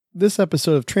This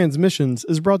episode of Transmissions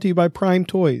is brought to you by Prime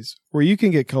Toys, where you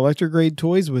can get collector-grade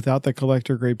toys without the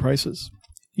collector-grade prices.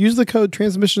 Use the code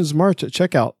TransmissionsMarch at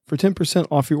checkout for 10%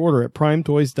 off your order at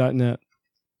primetoys.net.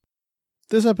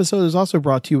 This episode is also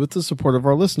brought to you with the support of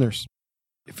our listeners.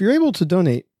 If you're able to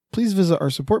donate, please visit our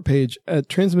support page at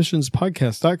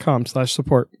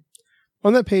transmissionspodcast.com/support.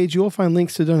 On that page, you will find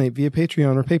links to donate via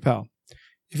Patreon or PayPal.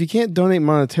 If you can't donate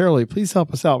monetarily, please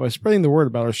help us out by spreading the word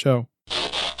about our show.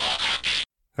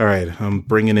 All right, I'm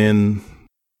bringing in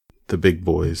the big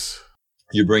boys.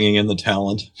 You're bringing in the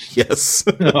talent? Yes.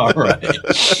 All right.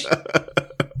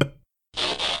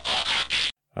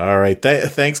 All right.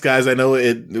 Thanks, guys. I know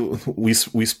we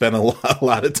spent a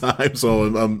lot of time, so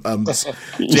I'm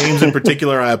James in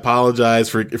particular. I apologize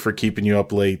for keeping you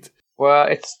up late. Well,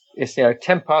 it's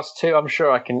 2:10. I'm sure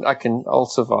I'll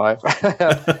survive.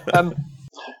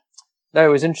 No,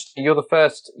 it was interesting. You're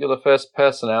the first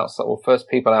person outside, or first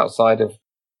people outside of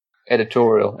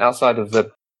editorial, outside of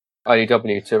the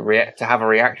IDW to have a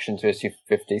reaction to issue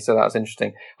 50. So that's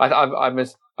interesting. I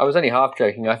was only half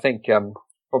joking. I think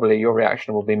probably your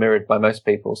reaction will be mirrored by most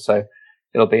people. So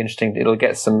it'll be interesting. It'll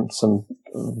get some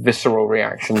visceral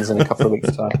reactions in a couple of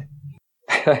weeks' time.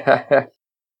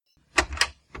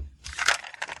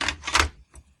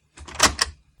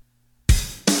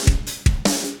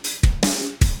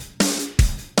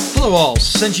 Hello all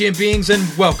sentient beings, and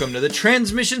welcome to the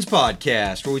Transmissions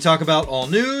podcast, where we talk about all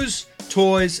news,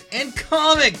 toys, and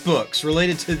comic books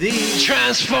related to the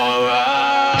Transformers!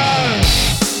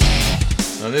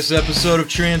 On this episode of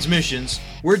Transmissions,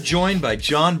 we're joined by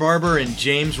John Barber and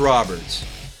James Roberts.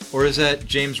 Or is that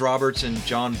James Roberts and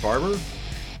John Barber?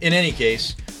 In any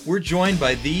case, we're joined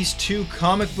by these two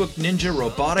comic book ninja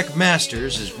robotic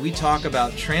masters as we talk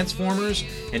about Transformers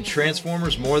and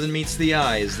Transformers More Than Meets the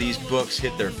Eye as these books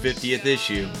hit their 50th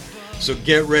issue. So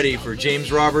get ready for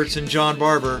James Roberts and John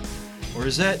Barber. Or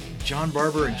is that John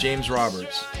Barber and James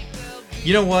Roberts?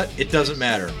 You know what? It doesn't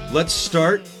matter. Let's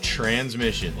start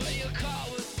Transmissions.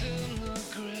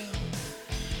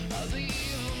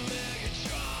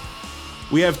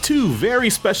 We have two very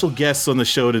special guests on the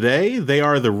show today. They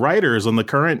are the writers on the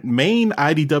current main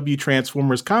IDW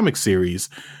Transformers comic series,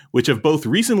 which have both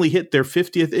recently hit their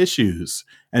 50th issues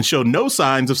and show no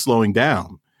signs of slowing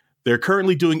down. They're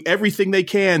currently doing everything they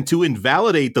can to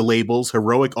invalidate the labels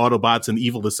Heroic Autobots and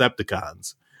Evil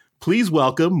Decepticons. Please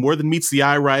welcome More Than Meets the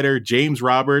Eye writer James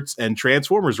Roberts and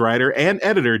Transformers writer and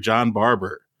editor John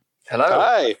Barber. Hello.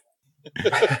 Hi.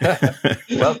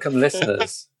 Welcome,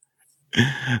 listeners.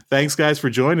 Thanks, guys, for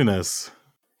joining us.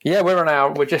 Yeah,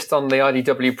 we're just on the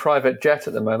IDW private jet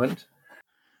at the moment.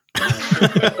 There's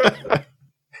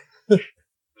a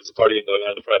party going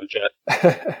on in the private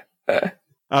jet.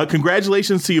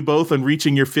 Congratulations to you both on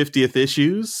reaching your 50th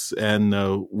issues, and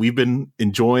we've been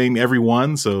enjoying every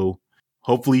one, so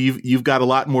hopefully you've got a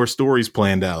lot more stories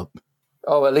planned out.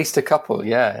 Oh, at least a couple.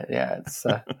 Yeah. It's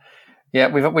yeah.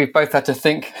 We've both had to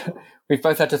think. We've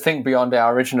both had to think beyond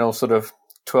our original sort of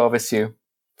 12 issue,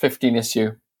 15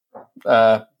 issue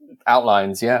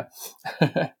outlines. Yeah.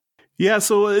 Yeah.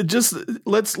 So just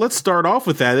let's start off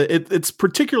with that. It's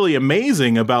particularly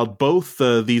amazing about both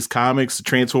these comics,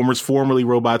 Transformers, formerly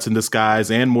Robots in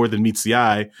Disguise, and More Than Meets the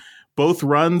Eye. Both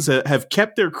runs have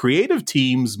kept their creative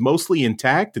teams mostly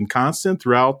intact and constant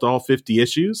throughout all 50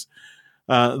 issues.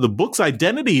 The book's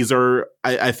identities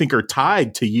I think, are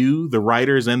tied to you, the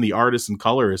writers and the artists and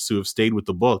colorists who have stayed with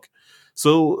the book.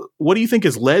 So what do you think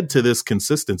has led to this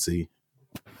consistency?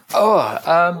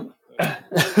 You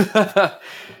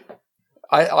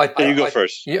go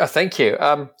first. Yeah, thank you.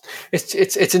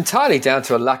 It's entirely down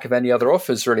to a lack of any other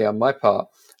offers, really, on my part.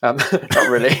 Not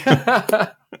really.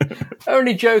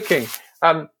 Only joking.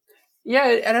 Yeah,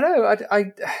 I don't know.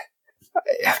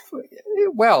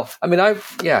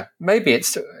 Maybe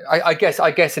it's. I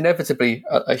guess inevitably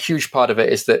a huge part of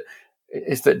it is that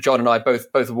John and I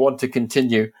both want to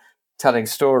continue telling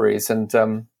stories and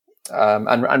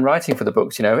writing for the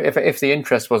books. You know, if the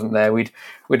interest wasn't there, we'd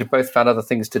have both found other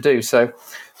things to do. So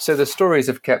the stories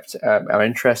have kept our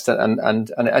interest,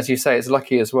 and as you say, it's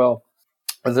lucky as well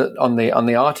that on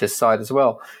the artist side as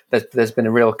well, there's been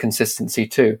a real consistency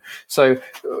too. So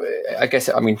I guess,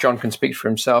 I mean, John can speak for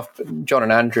himself, but John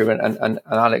and Andrew and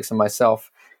Alex and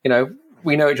myself, you know,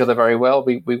 we know each other very well.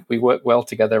 We work well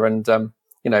together, and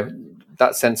you know,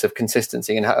 that sense of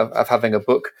consistency and of having a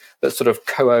book that's sort of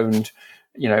co-owned,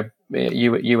 you know,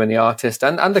 you and the artist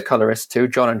and the colorist too,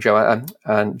 John and Joanna,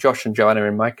 and Josh and Joanna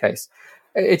in my case.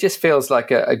 It just feels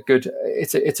like a good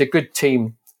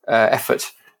team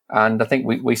effort, and I think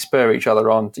we spur each other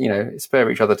on, you know,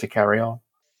 spur each other to carry on.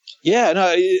 Yeah,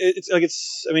 no, it's like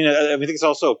I mean, I think it's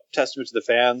also a testament to the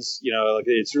fans. Like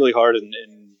it's really hard in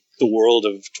the world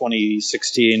of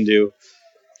 2016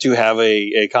 to have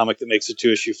a comic that makes it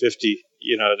to issue 50.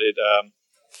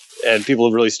 And people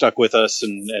have really stuck with us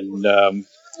and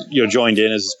joined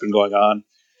in as it's been going on.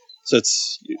 So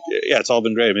it's all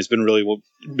been great. I mean, it's been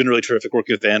really terrific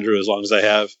working with Andrew as long as I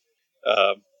have.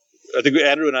 I think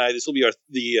Andrew and I, this will be our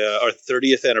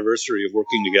 30th anniversary of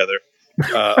working together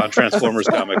on Transformers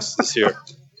comics this year.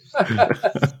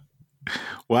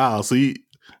 Wow! So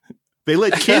they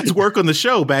let kids work on the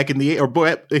show back in they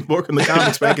work on the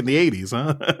comics back in the 80s,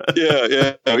 huh?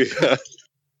 Yeah.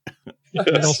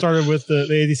 It all started with the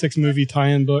 86 movie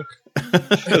tie-in book.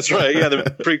 That's right. Yeah, the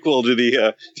prequel to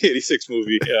the 86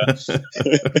 movie. Yeah.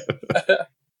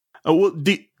 Well,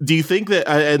 do you think that?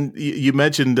 And you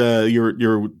mentioned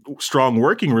your strong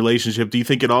working relationship. Do you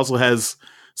think it also has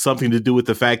something to do with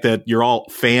the fact that you're all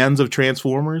fans of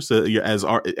Transformers as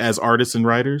artists and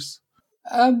writers?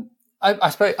 I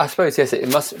suppose yes. It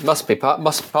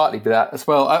must partly be that as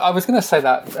well. I was going to say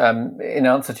that in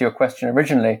answer to your question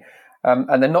originally,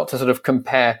 and then not to sort of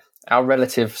compare our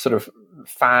relative sort of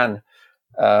fan,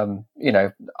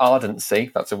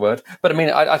 ardency. That's a word. But I mean,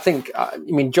 I think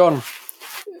John,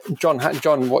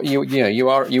 what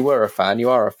you were a fan. You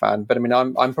are a fan. But I mean,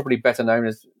 I'm probably better known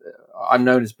as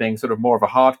being sort of more of a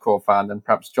hardcore fan than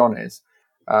perhaps John is.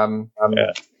 So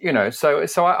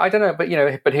I don't know,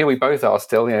 but here we both are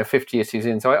still, 50 issues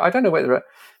in. So I don't know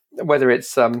whether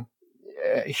it's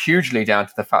hugely down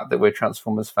to the fact that we're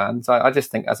Transformers fans. I just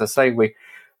think, as I say,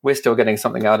 we're still getting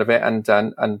something out of it, and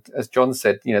as John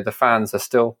said, the fans are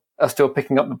still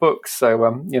picking up the books.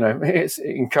 So it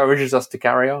encourages us to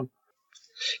carry on.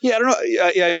 Yeah, I don't know.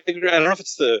 I agree. I don't know if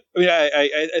it's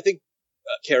I think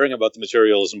caring about the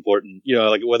material is important.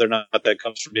 Like whether or not that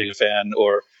comes from being a fan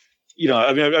or.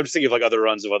 I'm just thinking of like other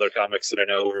runs of other comics that I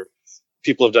know where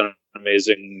people have done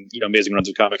amazing runs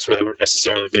of comics where they weren't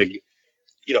necessarily big,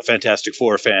 Fantastic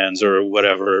Four fans or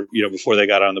whatever, before they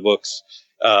got on the books.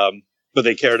 But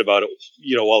they cared about it,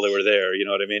 while they were there. You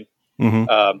know what I mean?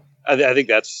 Mm-hmm. I think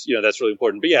that's really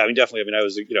important. But yeah, I mean, definitely. I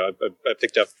was, I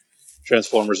picked up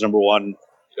Transformers #1, when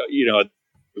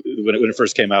it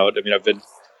first came out. I mean, I've been,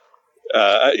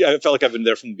 I felt like I've been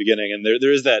there from the beginning, and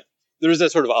there is that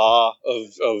sort of awe of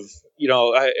when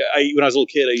I was a little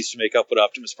kid, I used to make up what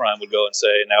Optimus Prime would go and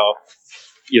say. And now,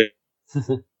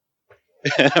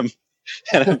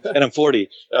 and I'm 40,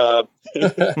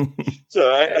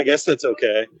 so I guess that's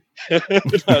okay.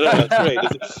 It's great.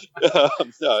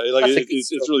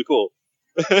 It's really cool.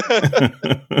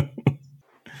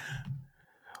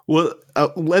 Well,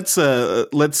 let's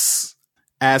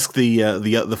ask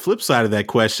the flip side of that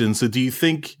question. So, do you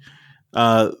think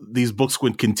these books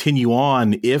would continue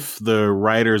on if the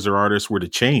writers or artists were to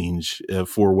change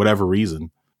for whatever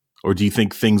reason, or do you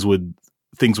think things would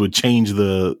change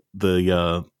the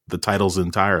titles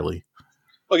entirely?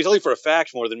 Well, I can tell you for a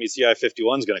fact more than meets the eye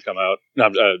 51 is going to come out. No,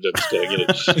 I'm just kidding.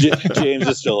 James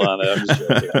is still on it. I'm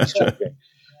just joking.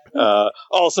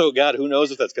 Also, God, who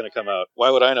knows if that's going to come out? Why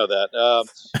would I know that?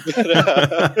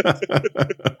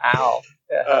 Ow!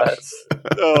 It hurts.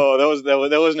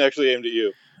 That wasn't actually aimed at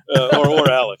you. Or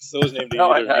Alex. That wasn't aimed at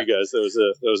either of you guys. That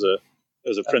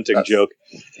was a printing joke.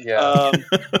 Yeah.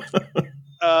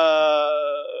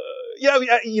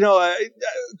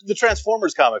 The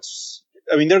Transformers comics.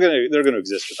 I mean, they're gonna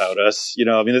exist without us.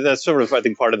 That's sort of, I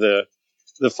think, part of the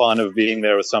fun of being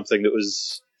there with something that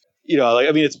was,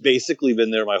 it's basically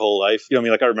been there my whole life. I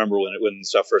remember when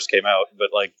stuff first came out, but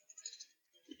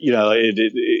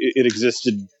it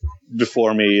existed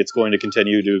before me. It's going to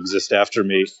continue to exist after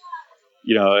me.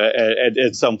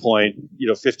 At some point,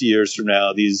 50 years from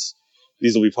now, these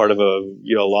will be part of a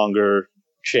longer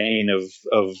chain of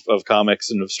comics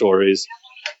and of stories.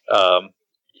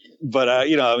 But I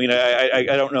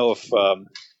don't know if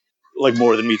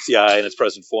More Than Meets the Eye in its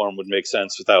present form would make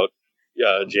sense without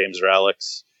James or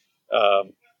Alex. I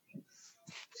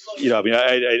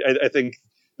think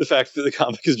the fact that the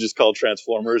comic is just called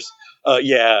Transformers.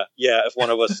 If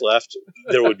one of us left,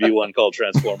 there would be one called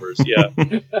Transformers. Yeah.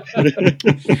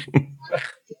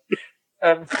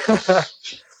 I'm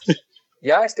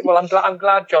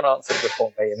glad John answered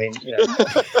before me. I mean,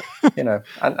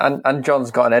 and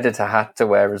John's got an editor hat to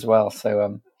wear as well.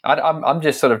 So I'm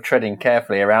just sort of treading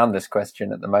carefully around this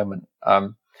question at the moment.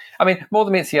 More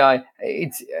Than Meets the Eye.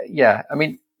 I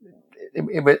mean,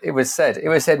 it was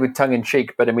said with tongue in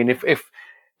cheek, but I mean,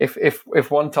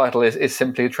 if one title is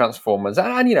simply Transformers,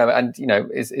 and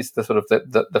is the sort of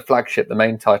the flagship, the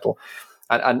main title,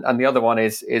 and the other one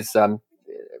is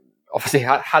obviously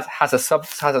has a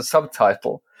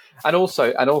subtitle, and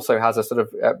also has a sort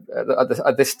of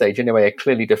at this stage anyway, a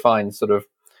clearly defined sort of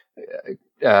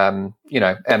MO.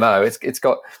 It's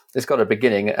got a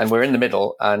beginning, and we're in the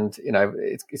middle, and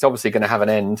it's obviously going to have an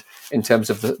end in terms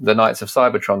of the Knights of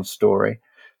Cybertron story.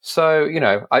 So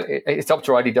it's up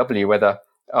to IDW whether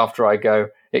after I go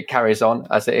it carries on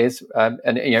as it is, and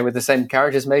with the same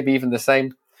characters, maybe even the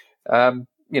same,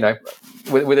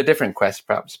 with a different quest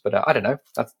perhaps. But I don't know.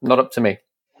 That's not up to me.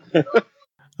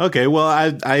 Okay,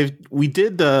 well, we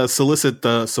did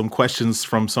solicit some questions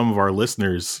from some of our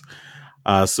listeners.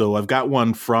 So I've got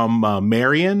one from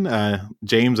Marion.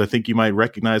 James, I think you might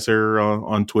recognize her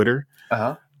on Twitter.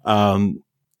 Uh-huh.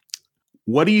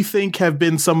 What do you think have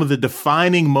been some of the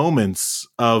defining moments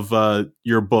of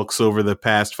your books over the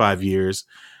past 5 years,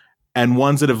 and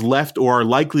ones that have left or are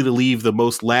likely to leave the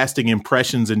most lasting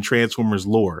impressions in Transformers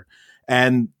lore?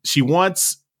 And she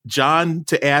wants John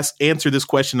to answer this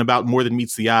question about More Than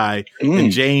Meets the Eye,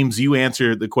 and James, you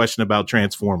answer the question about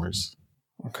Transformers.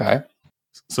 Okay.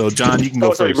 So, John, you can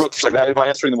go first. Am I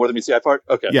answering the More Than Meets the Eye part?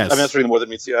 Okay. Yes. I'm answering the More Than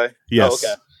Meets the Eye? Yes. Oh,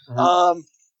 okay. Uh-huh.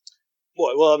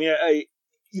 Well, I mean,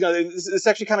 this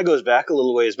actually kind of goes back a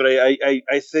little ways, but I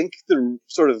think the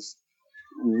sort of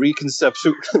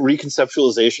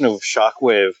reconceptualization of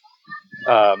Shockwave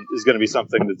is going to be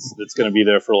something that's going to be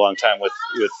there for a long time with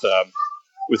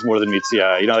More Than Meets the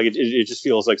Eye. It just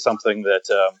feels like something that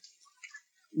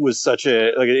was such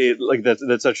a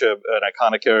that's such an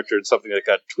iconic character, and something that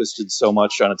got twisted so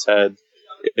much on its head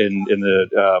in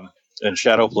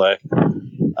Shadowplay.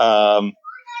 I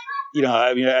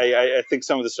think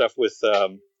some of the stuff with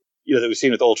that we've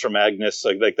seen with Ultra Magnus,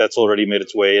 like that's already made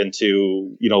its way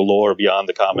into lore beyond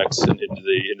the comics and into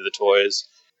the toys.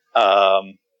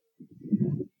 And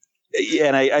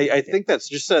I think that's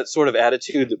just that sort of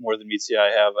attitude that More Than Meets the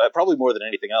Eye have, probably more than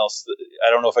anything else. I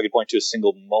don't know if I could point to a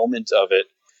single moment of it,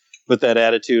 but that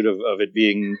attitude of it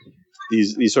being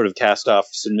these sort of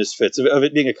cast-offs and misfits, of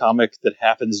it being a comic that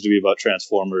happens to be about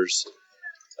Transformers,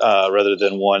 rather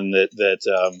than one that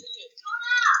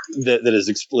is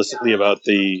explicitly about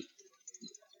the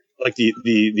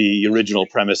original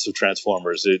premise of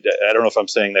Transformers. I don't know if I'm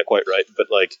saying that quite right, but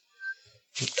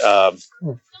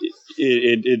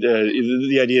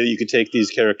the idea that you could take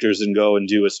these characters and go and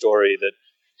do a story that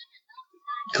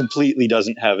completely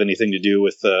doesn't have anything to do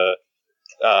with the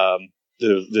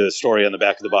story on the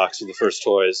back of the box of the first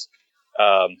toys,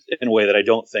 in a way that I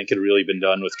don't think had really been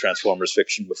done with Transformers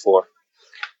fiction before.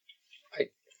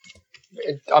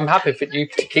 I'm happy for you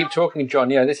to keep talking, John.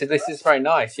 This is very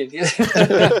nice. This is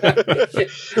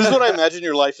what I imagine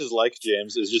your life is like,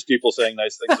 James. Is just people saying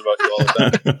nice things about you all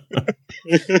the time.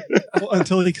 Well,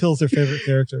 until he kills their favorite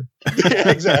character. Yeah,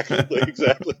 exactly.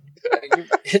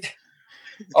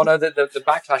 Oh no, the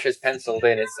backlash is penciled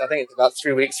in. I think it's about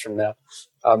 3 weeks from now.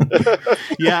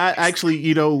 Yeah,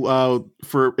 actually,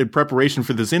 in preparation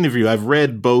for this interview, I've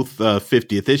read both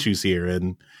 50th issues here,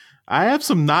 and I have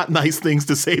some not nice things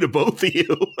to say to both of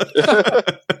you.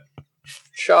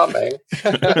 Charming.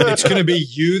 It's going to be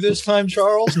you this time,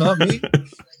 Charles, not me.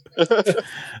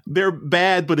 They're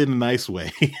bad, but in a nice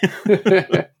way.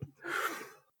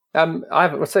 I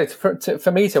would say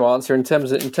for me to answer in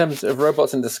terms of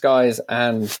Robots in Disguise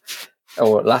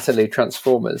or latterly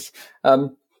Transformers.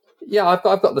 I've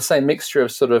got the same mixture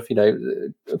of sort of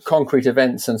concrete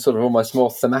events and sort of almost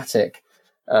more thematic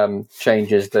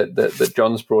changes that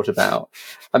John's brought about.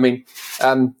 I mean,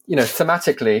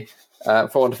 thematically,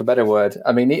 for want of a better word,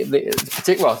 I mean, I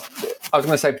was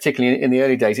going to say particularly in the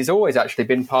early days, it's always actually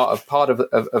been part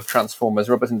of Transformers,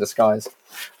 Robots in Disguise,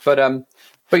 but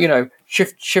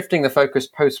shifting the focus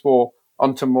post-war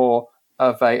onto more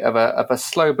of a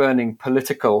slow burning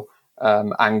political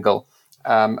angle.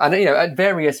 And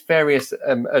various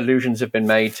allusions have been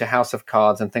made to House of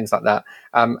Cards and things like that,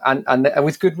 and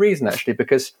with good reason actually,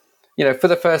 because for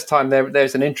the first time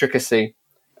there's an intricacy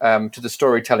to the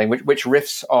storytelling which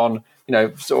riffs on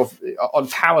sort of on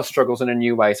power struggles in a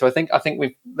new way. So I think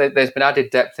there's been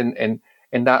added depth in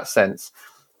that sense.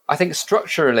 I think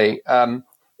structurally,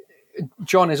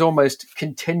 John is almost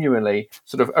continually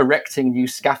sort of erecting new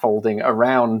scaffolding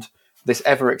around this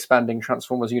ever-expanding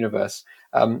Transformers universe,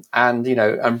 and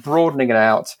broadening it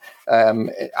out,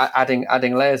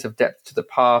 adding layers of depth to the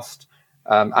past,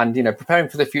 and preparing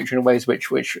for the future in ways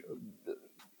which we're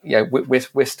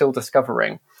still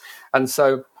discovering. And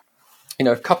so,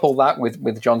 couple that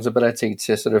with John's ability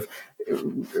to sort of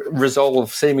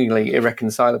resolve seemingly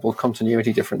irreconcilable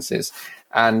continuity differences,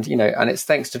 and it's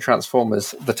thanks to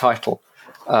Transformers, the title,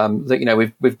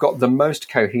 that we've got the most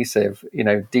cohesive,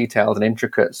 detailed and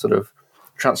intricate sort of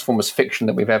Transformers fiction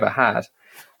that we've ever had.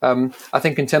 I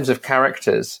think in terms of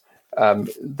characters,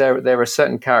 there are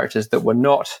certain characters that were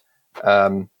not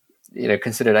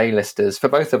considered A-listers for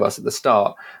both of us at the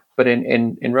start. But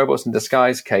in Robots in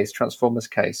Disguise case, Transformers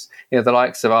case, the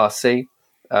likes of RC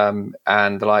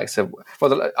and the likes of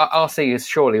RC is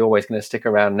surely always going to stick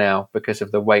around now because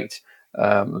of the weight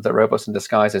that Robots in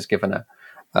Disguise has given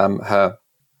her.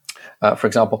 For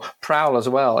example, Prowl as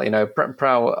well.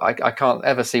 Prowl. I can't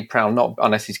ever see Prowl not,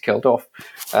 unless he's killed off.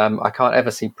 I can't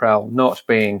ever see Prowl not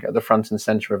being at the front and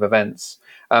center of events.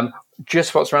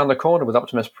 Just what's around the corner with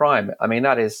Optimus Prime. I mean,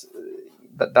 that's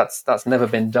never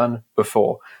been done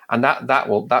before, and that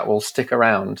will stick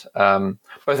around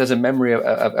both as a memory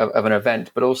of an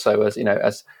event, but also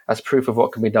as proof of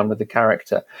what can be done with the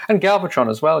character. And Galvatron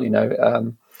as well.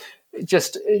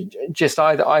 Just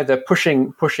either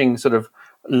pushing sort of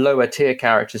lower tier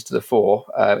characters to the fore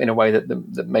in a way that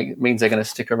means they're going to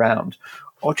stick around,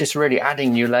 or just really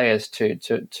adding new layers to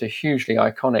hugely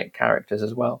iconic characters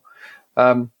as well.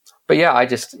 But yeah, I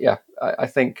think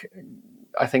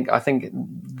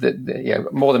that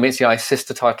More Than Meets the Eye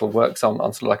sister title works on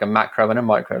sort of like a macro and a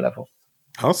micro level.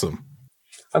 Awesome.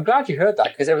 I'm glad you heard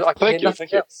that, because I could hear nothing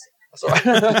else. I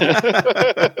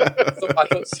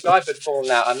thought Sky had fallen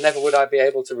out, and never would I be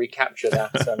able to recapture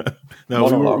that.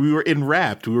 No, we were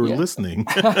enwrapped. We were listening.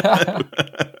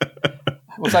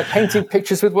 Was I painting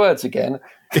pictures with words again?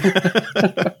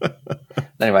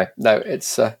 Anyway, no,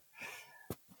 it's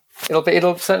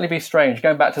it'll certainly be strange.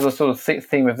 Going back to the sort of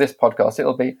theme of this podcast,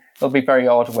 it'll be very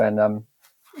odd when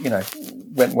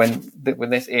when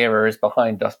this era is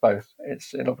behind us both.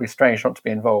 It'll be strange not to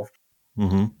be involved.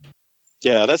 Mm-hmm.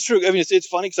 Yeah, that's true. I mean, it's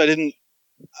funny because I didn't,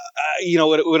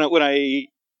 when I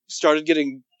started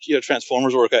getting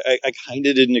Transformers work, I kind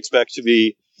of didn't expect to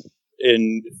be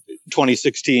in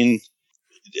 2016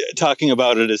 talking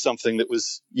about it as something that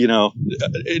was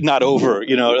not over,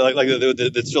 like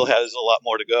that still has a lot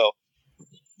more to go.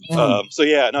 So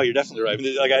yeah, no, you're definitely right.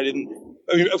 I mean,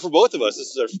 for both of us, this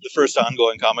is the first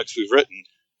ongoing comics we've written,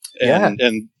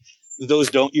 and those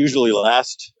don't usually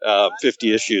last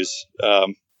 50 issues.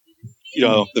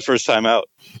 The first time out.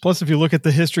 Plus, if you look at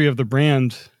the history of the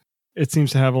brand, it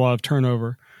seems to have a lot of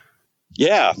turnover.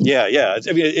 Yeah.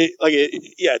 It's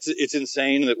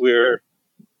insane that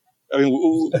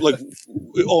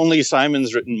only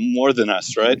Simon's written more than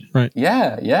us, right? Right.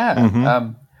 Yeah.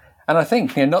 Mm-hmm. And I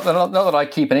think not that I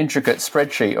keep an intricate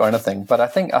spreadsheet or anything, but I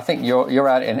think you're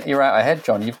out ahead,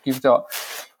 John. You've got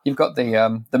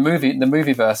the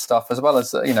movieverse stuff as well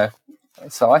as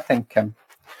So I think.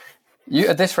 You,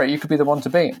 at this rate, you could be the one to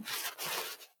beat.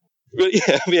 But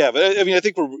I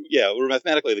think we're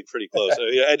mathematically pretty close.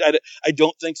 I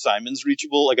don't think Simon's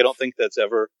reachable. I don't think that's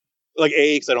ever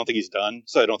because I don't think he's done.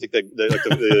 So I don't think I don't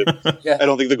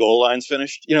think the goal line's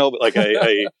finished. But I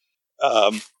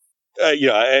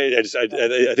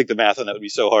think the math on that would be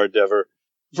so hard to ever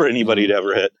for anybody to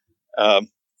ever hit.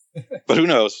 But who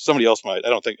knows? Somebody else might. I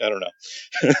don't know.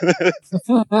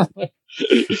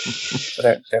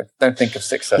 Don't think of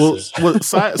successes. Well,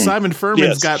 Simon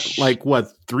Furman's got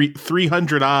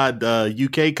 300 odd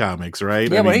UK comics, right?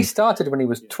 Yeah, he started when he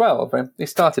was 12. Right? He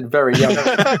started very young.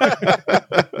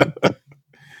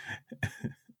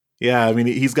 Yeah, I mean,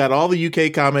 he's got all the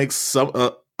UK comics,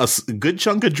 a good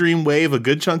chunk of Dreamwave, a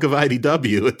good chunk of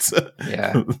IDW. It's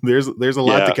there's a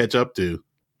lot to catch up to.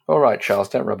 All right, Charles,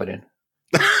 don't rub it in.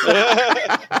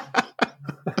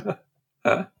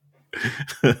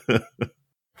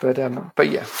 But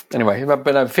yeah. Anyway,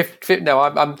 but no,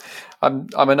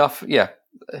 I'm enough. Yeah,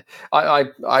 I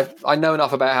know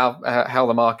enough about how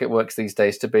the market works these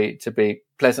days to be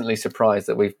pleasantly surprised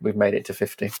that we've made it to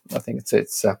 50. I think it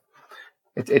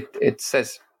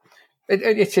says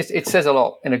a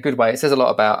lot in a good way. It says a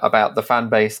lot about the fan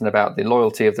base and about the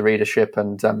loyalty of the readership,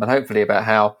 and hopefully about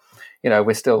how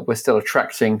we're still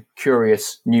attracting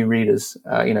curious new readers.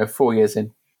 4 years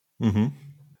in. Mm-hmm.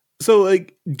 So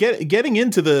getting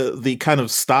into the kind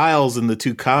of styles in the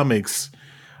two comics,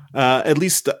 at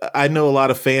least I know a lot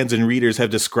of fans and readers have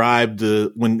described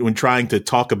when trying to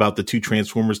talk about the two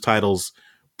Transformers titles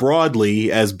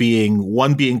broadly as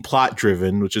one being plot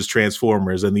driven, which is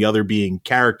Transformers, and the other being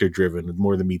character driven,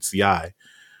 More Than Meets the Eye.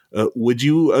 Would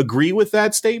you agree with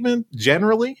that statement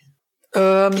generally?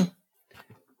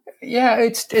 Yeah,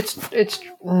 it's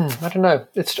I don't know.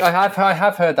 I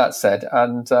have heard that said,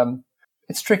 and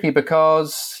it's tricky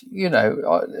because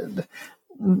More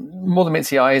Than Meets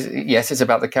the Eye it's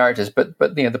about the characters, but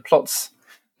the plots.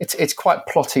 It's quite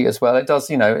plotty as well. It does,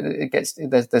 it gets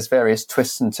there's various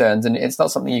twists and turns, and it's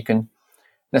not something you can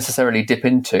necessarily dip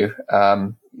into, at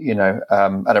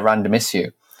a random issue,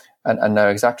 and know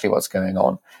exactly what's going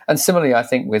on. And similarly, I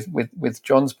think with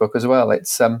John's book as well,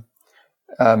 it's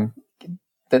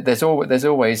there's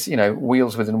always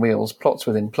wheels within wheels, plots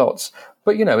within plots.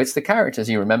 But it's the characters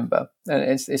you remember, and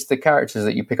it's the characters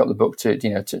that you pick up the book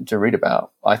to read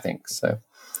about. I think so.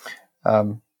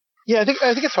 Yeah, I think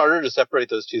it's harder to separate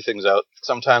those two things out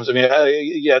sometimes. I mean,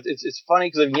 it's funny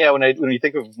because when you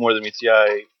think of More Than Meets the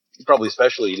Eye, probably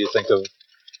especially, you do think of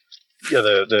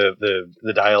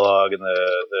the dialogue and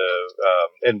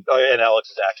and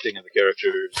Alex's acting and the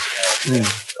characters and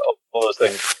all those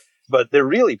things, but they're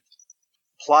really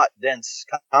plot dense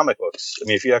comic books. I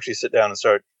mean, if you actually sit down and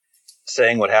start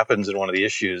saying what happens in one of the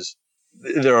issues,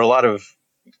 there are a lot of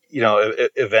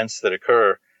events that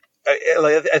occur.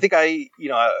 I think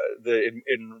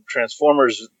in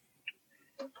Transformers,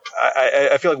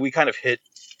 I feel like we kind of hit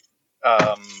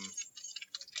I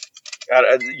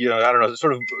don't know,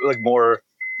 sort of like more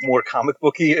comic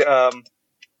booky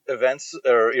events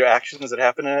or actions that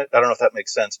happen in it. I don't know if that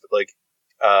makes sense, but like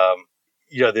I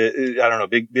don't know,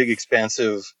 big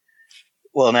expansive.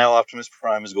 Well, now Optimus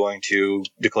Prime is going to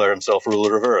declare himself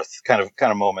ruler of Earth, kind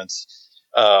of moments.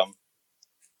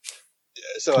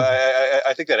 So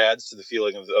I think that adds to the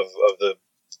feeling of the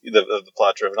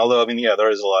plot driven. Although, I mean,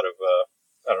 there is a lot of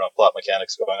plot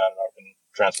mechanics going on in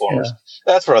Transformers.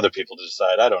 Yeah. That's for other people to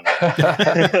decide. I don't know.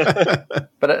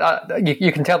 But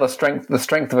you can tell the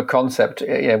strength of a concept.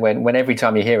 When every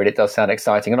time you hear it, it does sound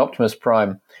exciting. And Optimus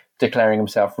Prime declaring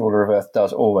himself ruler of Earth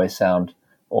does always sound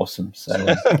awesome. So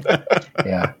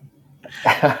yeah.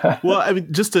 Well, I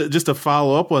mean, just to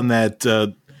follow up on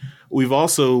that. We've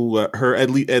also heard, at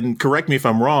least, and correct me if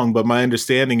I'm wrong, but my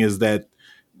understanding is that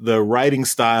the writing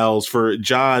styles for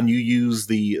John, you use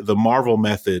the Marvel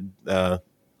method,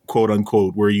 quote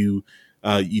unquote, where you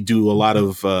do a lot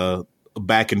of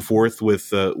back and forth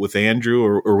with Andrew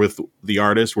or with the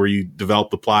artist, where you develop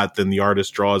the plot, then the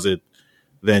artist draws it,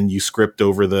 then you script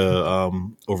over the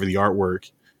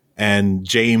artwork, and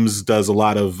James does a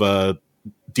lot of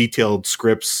detailed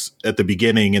scripts at the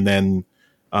beginning, and then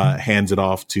hands it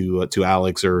off to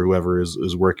Alex or whoever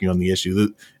is working on the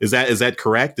issue. Is that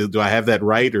correct? Do I have that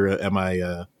right, or am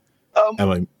I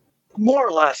more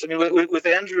or less? I mean, with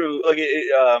Andrew, like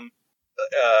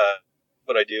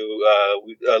what I do,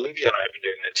 Levy and I have been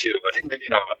doing that too. I think Levy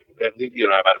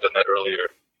and I might have done that earlier.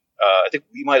 I think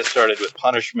we might have started with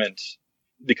Punishment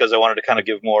because I wanted to kind of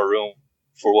give more room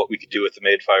for what we could do with the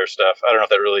Made Fire stuff. I don't know if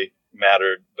that really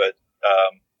mattered, but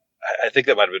I think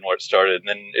that might have been where it started. And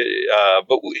then,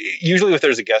 but usually if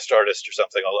there's a guest artist or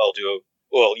something, I'll do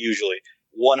usually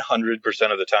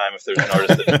 100% of the time, if there's an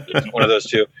artist that isn't one of those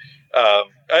two,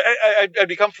 I'd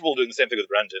be comfortable doing the same thing with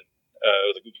Brendan,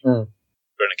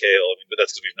 Brendan Cahill. I mean, but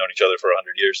that's because we've known each other for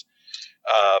 100 years.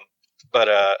 But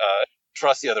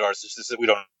trust the other artists is that we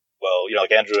don't,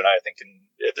 like Andrew and I think can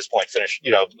at this point finish,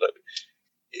 in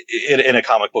a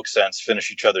comic book sense, finish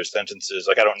each other's sentences.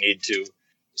 Like I don't need to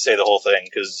say the whole thing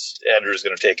because Andrew's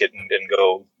going to take it and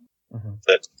go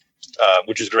that,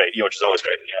 which is great, which is always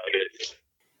great.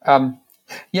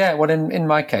 Well, in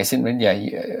my case,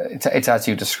 it's as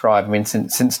you describe. I mean,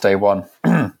 since day one,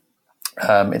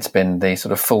 it's been the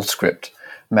sort of full script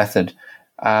method,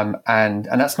 and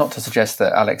that's not to suggest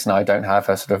that Alex and I don't have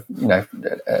a sort of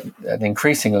an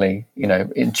increasingly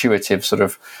intuitive sort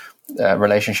of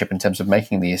relationship in terms of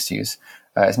making the issues.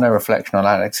 It's no reflection on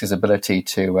Alex's ability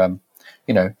to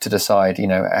decide,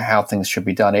 how things should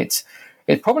be done.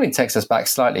 It probably takes us back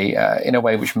slightly in a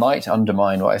way which might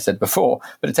undermine what I said before,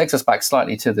 but it takes us back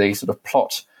slightly to the sort of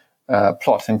plot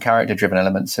and character-driven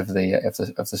elements of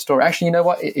the story. Actually, you know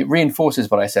what? It reinforces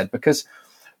what I said because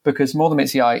More Than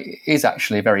Meets the Eye is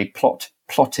actually very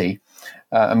plotty.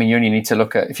 I mean, you only need to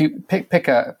look at, if you pick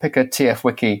a TF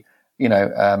Wiki,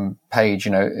 page,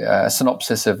 a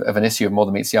synopsis of an issue of More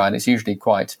Than Meets the Eye, and it's usually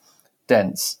quite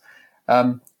dense.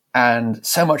 And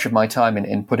so much of my time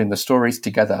in putting the stories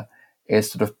together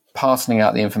is sort of parsing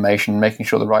out the information, making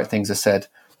sure the right things are said,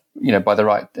 by the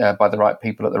right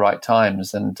people at the right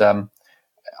times. And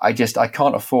I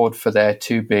can't afford for there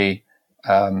to be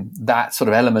that sort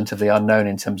of element of the unknown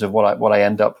in terms of what I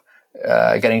end up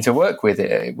getting to work with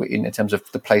in terms of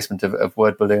the placement of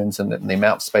word balloons and the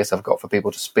amount of space I've got for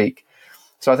people to speak.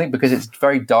 So I think because it's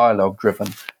very dialogue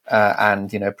driven and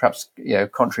perhaps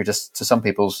contrary to some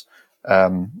people's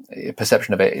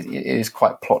perception of it, it is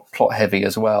quite plot heavy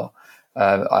as well.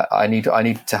 I need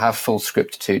to have full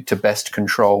script to best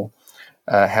control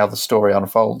how the story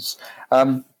unfolds.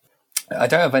 I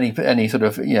don't have any sort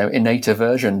of innate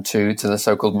aversion to the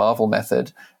so-called Marvel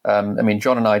method. I mean,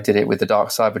 John and I did it with the Dark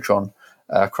Cybertron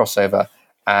crossover,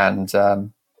 and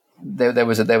there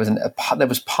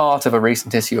was part of a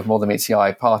recent issue of More Than Meets the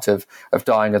Eye, part of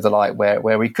Dying of the Light,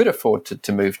 where we could afford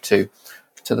to move to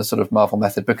sort of Marvel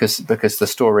method because the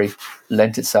story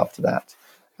lent itself to that.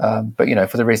 But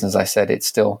for the reasons I said, it's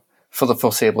still for the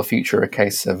foreseeable future a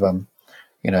case of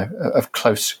of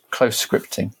close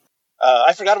scripting.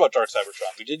 I forgot about Dark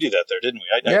Cybertron. We did do that there, didn't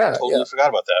we? I totally forgot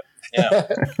about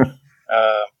that.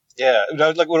 Yeah.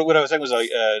 Like what I was saying was like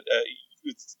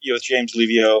with James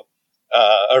Livio,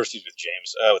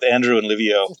 with Andrew and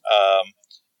Livio.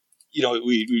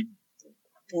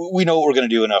 We know what we're going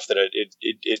to do enough that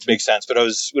it makes sense. But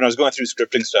when I was going through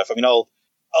scripting stuff, I mean, I'll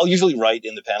usually write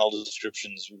in the panel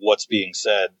descriptions what's being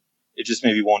said. It just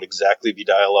maybe won't exactly be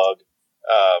dialogue.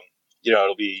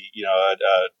 It'll be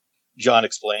John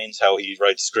explains how he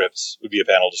writes scripts would be a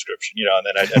panel description, and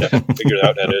then I'd have to figure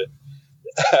out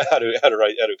how to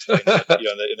explain that,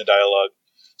 in the dialogue.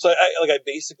 So I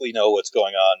basically know what's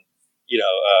going on,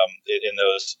 in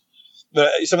those.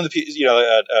 But some of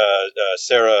the,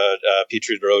 Sarah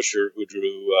Petrie Rocher, who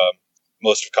drew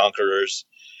most of Conquerors.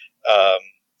 I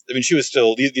mean, she was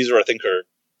still. These were, I think, her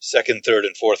second, third,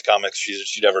 and fourth comics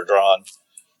she'd ever drawn.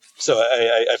 So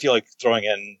I feel like throwing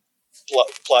in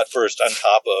plot first on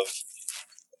top of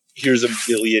here's a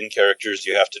billion characters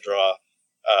you have to draw,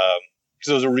 because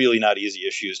those are really not easy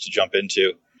issues to jump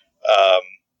into.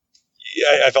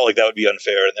 I felt like that would be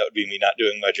unfair, and that would be me not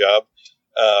doing my job.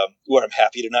 Where I'm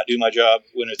happy to not do my job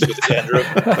when it's with Andrew.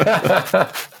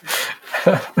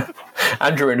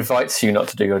 Andrew invites you not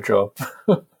to do your job.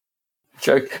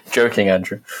 Joking,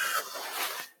 Andrew.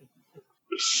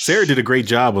 Sarah did a great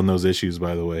job on those issues,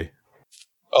 by the way.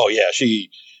 Oh yeah,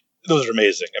 those are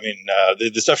amazing. I mean,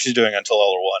 the stuff she's doing on Till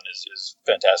All Are One is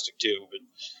fantastic too. But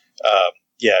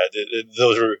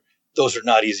those are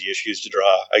not easy issues to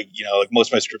draw. Like most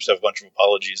of my scripts have a bunch of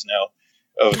apologies now.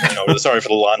 Sorry for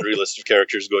the laundry list of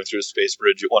characters going through a space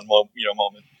bridge at one moment.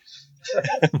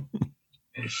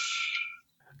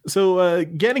 So,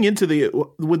 getting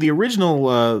into with the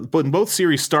original, when both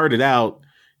series started out,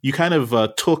 you kind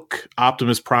of took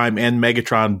Optimus Prime and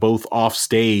Megatron both off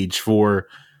stage for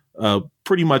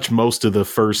pretty much most of the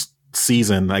first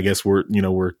season. I guess we're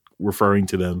referring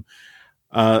to them,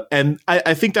 and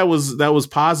I think that was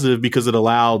positive because it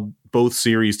allowed both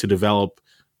series to develop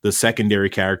the secondary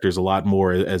characters a lot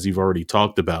more, as you've already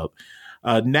talked about.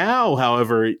 Now,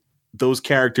 however, those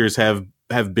characters have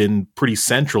been pretty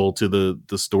central to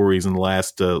the stories in the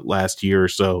last year or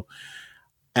so.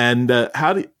 And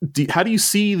how do you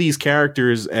see these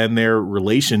characters and their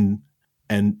relationship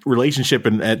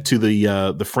to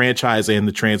the franchise and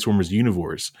the Transformers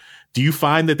universe? Do you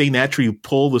find that they naturally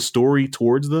pull the story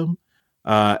towards them?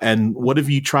 And what have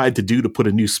you tried to do to put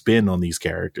a new spin on these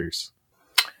characters?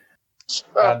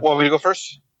 Want me to go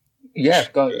first? Yeah,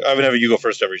 go. I've been having you go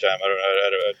first every time. I don't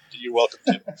know. You're welcome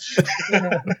to.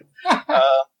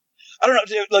 I don't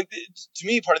know. Like, to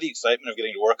me, part of the excitement of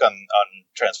getting to work on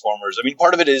Transformers, I mean,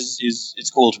 part of it is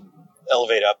it's cool to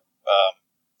elevate up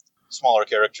smaller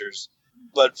characters,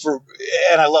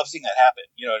 and I love seeing that happen.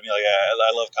 You know what I mean? Like,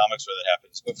 I love comics where that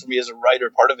happens. But for me as a writer,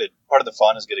 part of the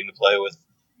fun is getting to play with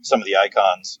some of the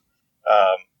icons.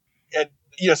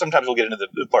 And sometimes we'll get into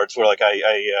the parts where, like,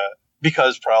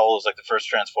 because Prowl was like the first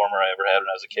Transformer I ever had when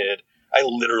I was a kid, I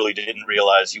literally didn't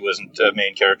realize he wasn't a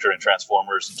main character in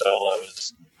Transformers until I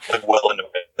was like well into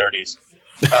my 30s.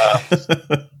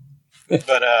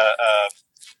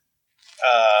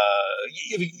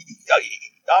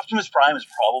 Optimus Prime is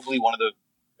probably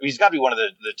he's got to be one of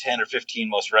the 10 or 15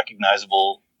 most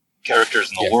recognizable characters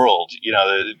in the world.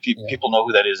 People know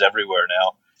who that is everywhere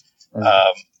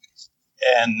now.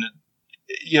 And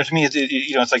to me,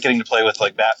 it's like getting to play with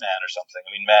like Batman or something.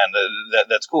 I mean, man,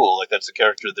 that's cool. Like, that's a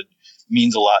character that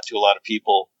means a lot to a lot of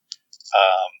people,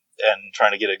 and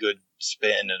trying to get a good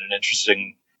spin and an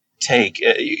interesting take.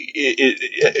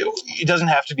 It doesn't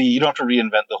have to be. You don't have to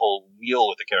reinvent the whole wheel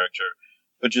with the character,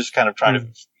 but just kind of trying to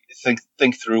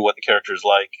think through what the character is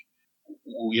like.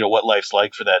 What life's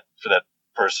like for that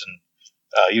person,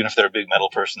 even if they're a big metal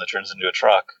person that turns into a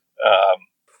truck.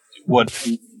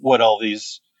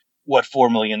 What 4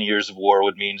 million years of war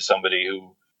would mean to somebody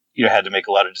who had to make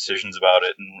a lot of decisions about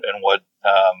it, and what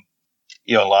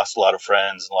lost a lot of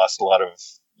friends and lost a lot of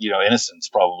innocence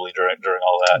probably during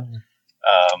all that.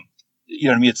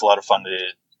 To me, it's a lot of fun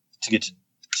to get to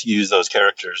use those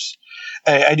characters.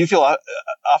 I do feel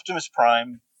Optimus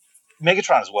Prime,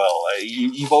 Megatron as well.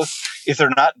 You both, if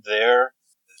they're not there,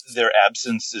 their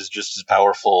absence is just as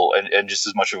powerful and just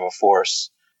as much of a force.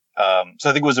 So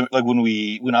I think it was like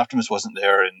when Optimus wasn't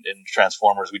there in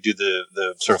Transformers, we do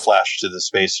the sort of flash to the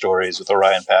space stories with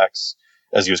Orion Pax,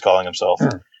 as he was calling himself.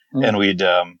 And we'd,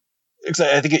 I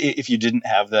think if you didn't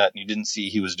have that and you didn't see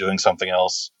he was doing something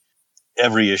else,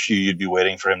 every issue you'd be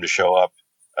waiting for him to show up.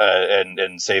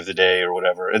 and save the day or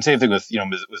whatever. And same thing with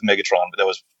with Megatron, but that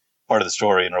was part of the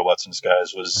story in Robots in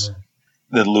Disguise was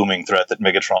the looming threat that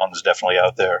Megatron was definitely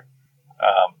out there.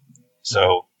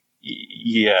 So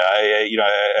yeah,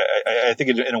 I think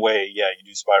in a way, yeah, you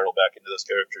do spiral back into those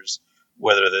characters,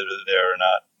 whether they're there or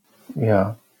not.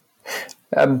 Yeah.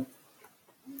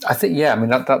 I think, yeah, I mean,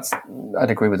 that's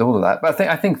I'd agree with all of that. But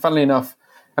I think, funnily enough,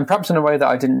 and perhaps in a way that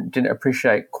I didn't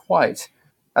appreciate quite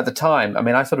at the time. I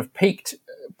mean, I sort of peaked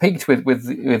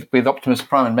with Optimus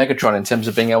Prime and Megatron in terms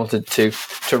of being able to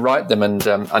write them and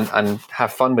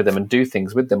have fun with them and do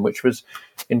things with them, which was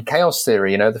in Chaos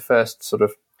Theory, the first sort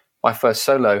of my first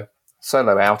solo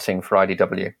outing for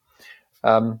IDW,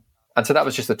 and so that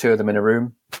was just the two of them in a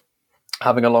room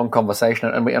having a long conversation,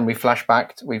 and we flashed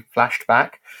back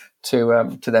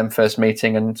to them first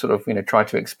meeting and sort of tried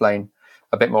to explain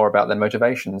a bit more about their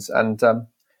motivations. And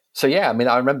so yeah, I mean,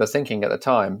 I remember thinking at the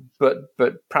time, but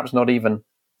perhaps not even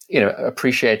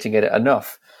appreciating it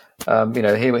enough.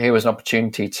 Here was an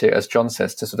opportunity to, as John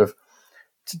says, to sort of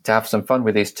to have some fun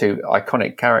with these two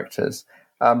iconic characters.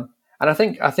 And I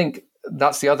think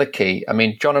that's the other key. I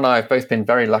mean, John and I have both been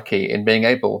very lucky in being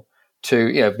able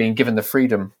to being given the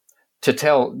freedom to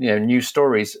tell new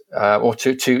stories or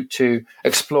to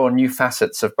explore new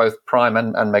facets of both Prime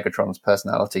and Megatron's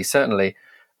personality. Certainly,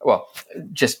 well,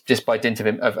 just by dint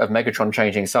of Megatron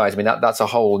changing size. I mean, that's a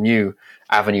whole new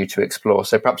avenue to explore.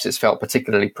 So perhaps it's felt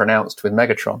particularly pronounced with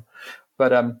Megatron,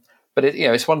 but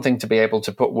it's one thing to be able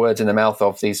to put words in the mouth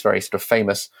of these very sort of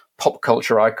famous pop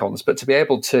culture icons, but to be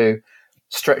able to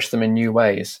stretch them in new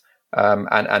ways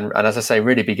and as I say,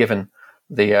 really be given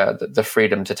the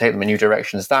freedom to take them in new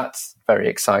directions. That's very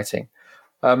exciting.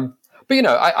 But the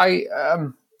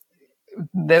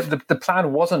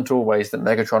plan wasn't always that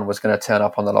Megatron was going to turn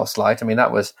up on the Lost Light. I mean,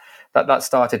 that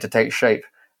started to take shape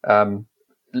in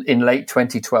late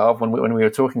 2012 when we were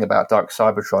talking about Dark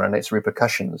Cybertron and its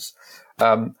repercussions.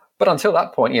 But until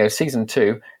that point, season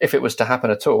 2, if it was to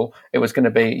happen at all, it was going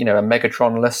to be a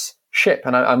Megatron-less ship,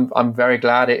 and I'm very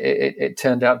glad it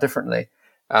turned out differently.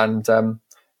 And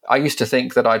I used to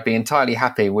think that I'd be entirely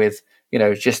happy with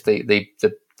just the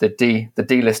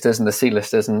D-listers and the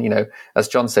C-listers, and as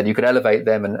John said, you could elevate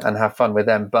them and have fun with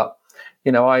them. But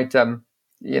I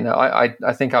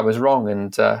think I was wrong,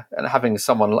 and having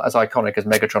someone as iconic as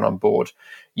Megatron on board,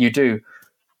 you do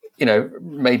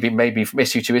maybe from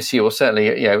issue to issue, or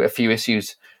certainly a few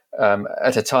issues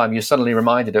at a time, you're suddenly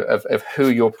reminded of who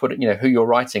who you're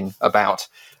writing about.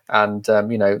 And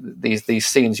these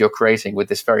scenes you're creating with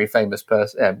this very famous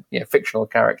person, fictional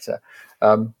character,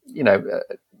 are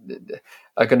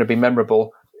going to be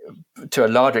memorable to a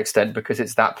large extent because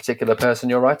it's that particular person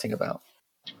you're writing about.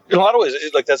 In a lot of ways,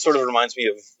 that sort of reminds me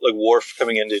of Worf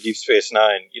coming into Deep Space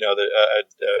Nine.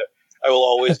 I will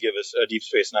always give us a Deep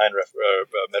Space Nine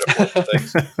metaphor for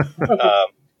things.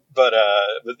 But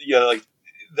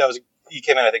that was he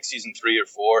came in, I think, season 3 or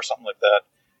 4, something like that.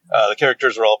 The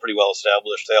characters were all pretty well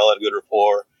established. They all had a good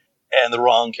rapport, and the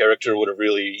wrong character would have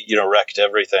really, wrecked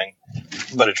everything.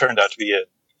 But it turned out to be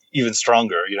even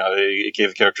stronger. It gave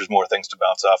the characters more things to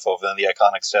bounce off of, and the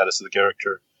iconic status of the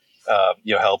character,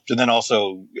 helped. And then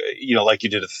also, like you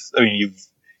did, you've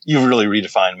really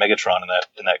redefined Megatron in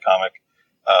that comic,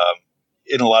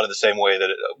 in a lot of the same way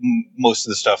that most of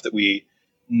the stuff that we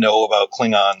know about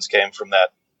Klingons came from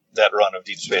that run of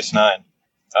Deep Space Nine.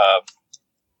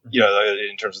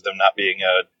 In terms of them not being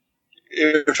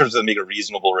in terms of them being a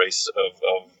reasonable race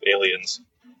of aliens.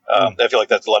 I feel like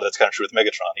that's kind of true with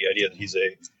Megatron. The idea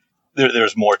that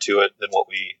there's more to it than what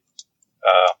we,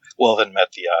 than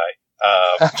met the eye.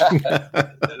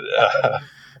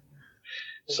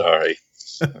 Sorry.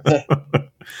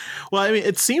 Well, I mean,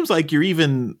 it seems like you're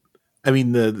even,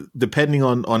 depending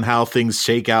on how things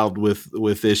shake out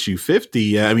with issue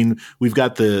 50, I mean, we've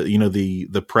got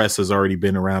the press has already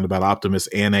been around about Optimus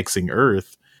annexing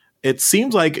Earth. It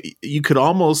seems like you could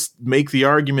almost make the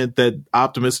argument that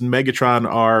Optimus and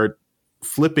Megatron are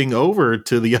flipping over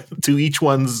to each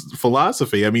one's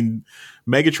philosophy. I mean,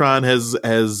 Megatron has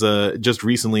just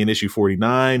recently in issue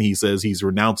 49, he says he's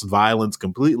renounced violence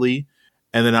completely.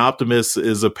 And then Optimus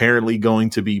is apparently going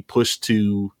to be pushed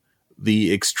to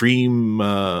the extreme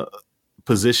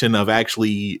position of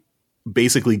actually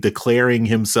basically declaring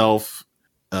himself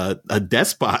a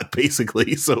despot,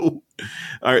 basically. So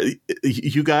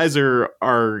you guys are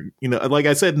like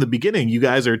I said in the beginning, you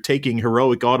guys are taking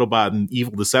heroic Autobot and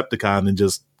evil Decepticon and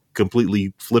just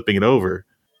completely flipping it over.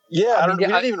 Yeah, we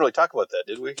didn't even really talk about that,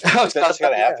 did we? That just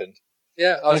kind of happened.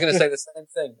 Yeah, I was going to say the same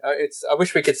thing. I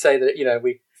wish we could say that,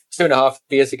 we 2.5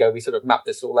 years ago we sort of mapped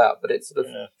this all out, but it's sort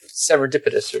of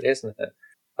serendipitous, really, isn't it?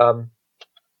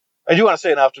 I do want to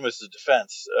say in Optimus's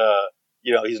defense,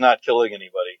 he's not killing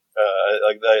anybody.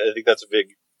 I think that's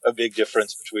a big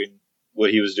difference between what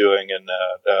he was doing and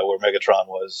where Megatron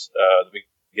was at the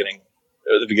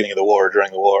beginning of the war,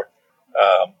 during the war.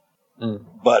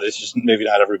 But it's just maybe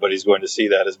not everybody's going to see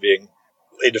that as being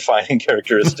a defining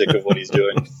characteristic of what he's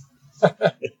doing.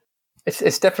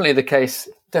 It's definitely the case.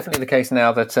 Definitely the case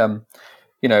now that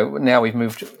now we've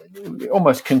moved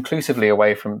almost conclusively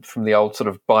away from the old sort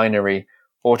of binary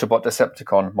Autobot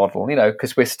Decepticon model.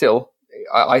 Because we're still,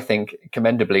 I think,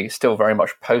 commendably, still very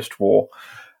much post-war.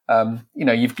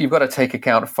 You've got to take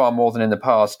account far more than in the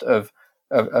past of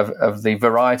the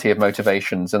variety of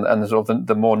motivations and the sort of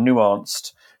the more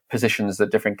nuanced positions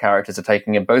that different characters are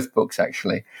taking in both books,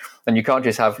 actually. And you can't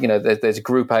just have, there's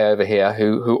group A over here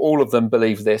who all of them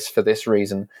believe this for this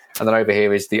reason, and then over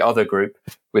here is the other group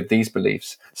with these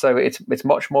beliefs. So it's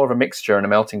much more of a mixture and a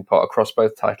melting pot across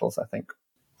both titles, I think.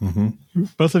 Mm-hmm.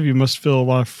 Both of you must feel a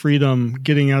lot of freedom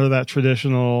getting out of that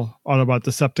traditional Autobot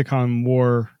Decepticon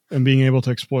war and being able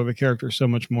to explore the characters so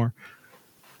much more.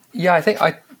 Yeah,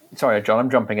 sorry, John, I'm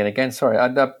jumping in again. Sorry,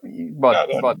 but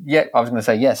yeah, I was going to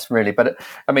say yes, really, but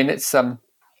I mean, it's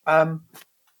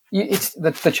it's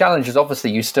the challenge is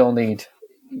obviously you still need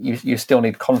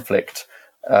conflict,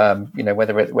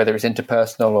 whether it's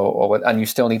interpersonal or and you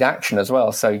still need action as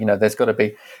well. So there's got to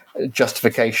be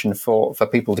justification for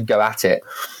people to go at it.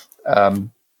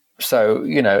 So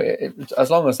as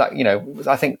long as that,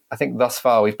 I think thus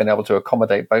far we've been able to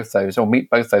accommodate both those or meet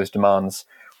both those demands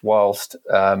whilst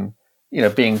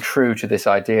being true to this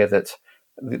idea that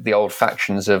the old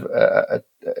factions are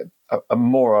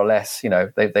more or less,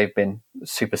 they've been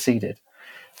superseded.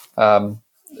 I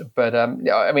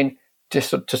mean,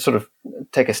 just to sort of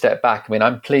take a step back, I mean,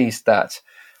 I'm pleased that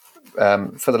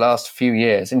for the last few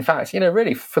years, in fact,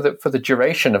 really for the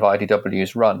duration of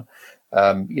IDW's run,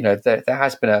 there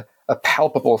has been a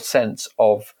palpable sense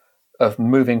of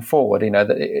moving forward.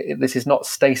 That this is not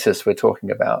stasis we're talking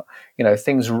about.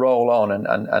 Things roll on,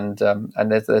 and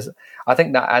there's I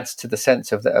think that adds to the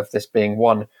sense of this being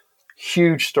one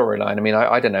huge storyline. I mean,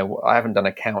 I don't know, I haven't done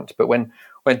a count, but when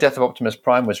Death of Optimus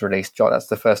Prime was released, John, that's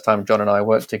the first time John and I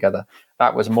worked together.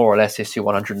 That was more or less issue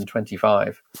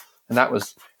 125, and that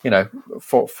was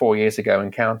 4 years ago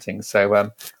and counting.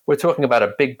 So we're talking about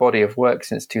a big body of work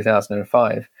since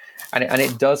 2005. And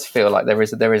it does feel like there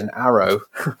is an arrow,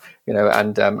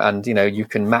 and you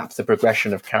can map the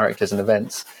progression of characters and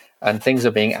events, and things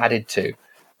are being added to,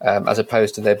 as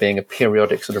opposed to there being a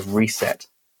periodic sort of reset.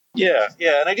 Yeah,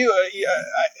 and I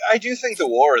do think the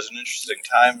war is an interesting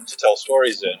time to tell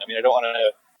stories in. I mean, I don't want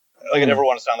to, I never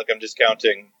want to sound like I'm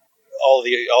discounting all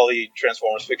the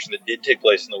Transformers fiction that did take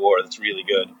place in the war. That's really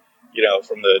good,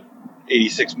 from the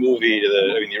 '86 movie to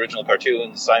the original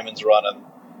cartoons, Simon's run on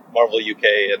Marvel UK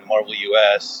and Marvel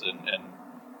US, and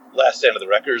Last Stand of the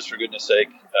Wreckers, for goodness sake,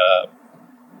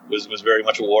 was very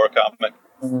much a war comic.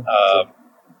 Mm-hmm.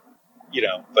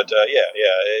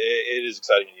 It is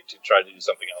exciting to try to do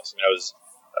something else. I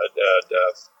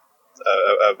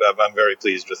mean, I'm very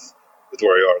pleased with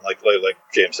where you are. Like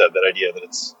James said, that idea that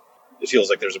it feels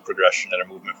like there's a progression and a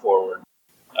movement forward.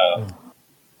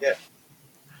 Yeah.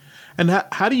 And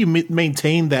how do you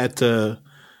maintain that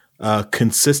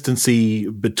consistency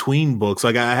between books?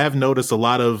 Like, I have noticed a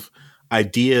lot of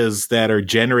ideas that are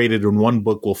generated in one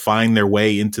book will find their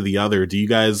way into the other. Do you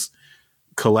guys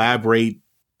collaborate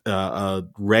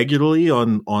regularly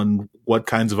on what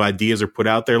kinds of ideas are put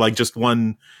out there? Like, just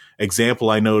one example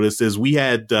I noticed is we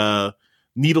had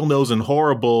Needle Nose and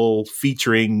Horrible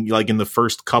featuring, like, in the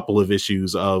first couple of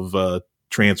issues of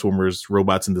Transformers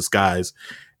Robots in Disguise,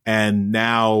 and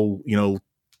now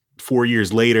 4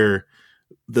 years later,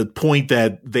 the point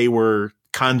that they were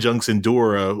Conjunks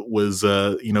Endura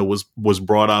was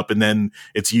brought up, and then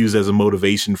it's used as a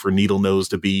motivation for Needle Nose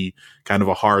to be kind of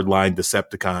a hardline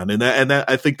Decepticon, and that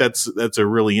I think that's a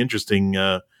really interesting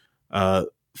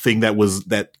thing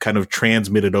that kind of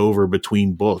transmitted over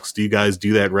between books. Do you guys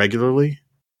do that regularly?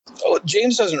 Oh,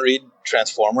 James doesn't read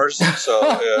Transformers,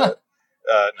 so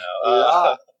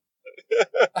no.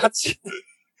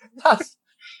 That's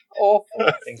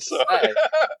awful thing to say.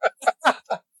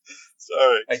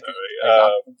 Sorry.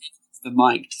 It's the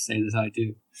mic to say that I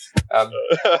do.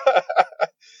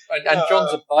 And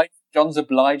John's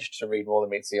obliged to read more than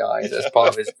meets the eye as part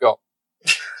of his job.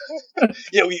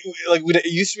 Yeah, it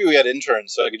used to be we had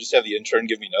interns, so I could just have the intern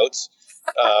give me notes.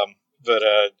 But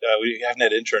we haven't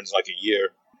had interns in like a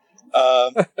year.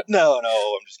 No,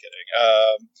 I'm just kidding.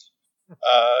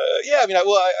 I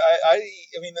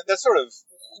mean, that's sort of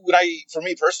for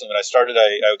me personally, when I started,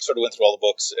 I sort of went through all the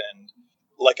books, and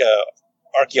like a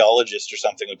archaeologist or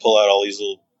something would pull out all these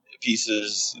little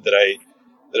pieces that I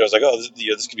was like, oh,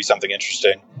 this could be something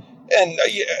interesting. And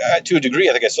to a degree,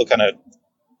 I think I still kind of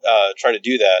try to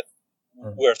do that.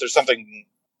 Where if there's something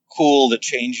cool that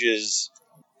changes,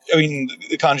 I mean,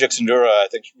 the Conjux Endura, I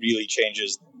think, really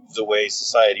changes the way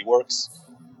society works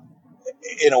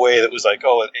in a way that was like,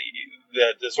 oh,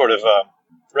 the sort of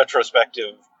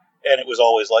retrospective, and it was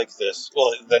always like this.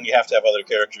 Well, then you have to have other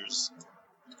characters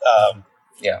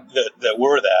that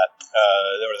were that,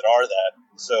 or that are that.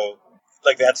 So,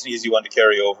 like, that's an easy one to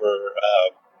carry over.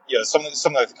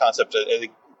 Something like the concept, I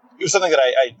think it was something that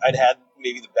I'd had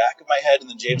maybe the back of my head, and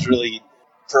then James really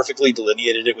perfectly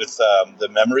delineated it with the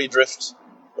memory drift,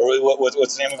 or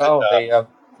what's the name of it? Oh,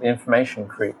 the information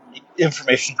creep.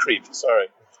 Information creep. Sorry,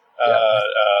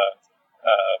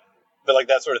 but like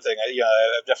that sort of thing.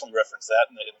 I've definitely referenced that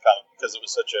in the comic because it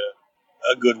was such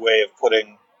a good way of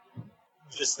putting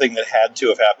this thing that had to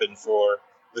have happened for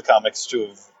the comics to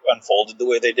have unfolded the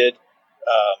way they did.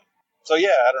 So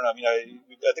yeah, I don't know. I mean,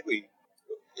 I think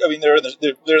they're in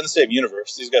the same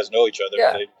universe. These guys know each other.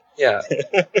 Yeah.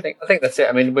 I think that's it.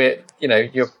 I mean, we're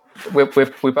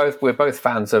both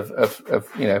fans of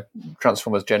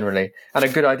Transformers generally, and a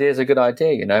good idea is a good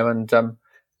idea, and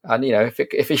if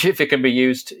it can be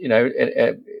used,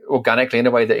 organically in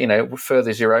a way that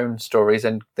furthers your own stories,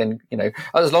 and then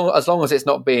as long as it's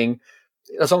not being,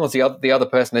 as long as the other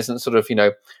person isn't sort of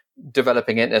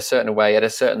developing it in a certain way at a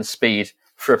certain speed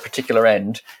for a particular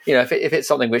end, if it's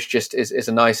something which just is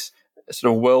a nice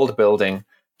sort of world building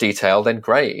detail, then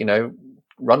great,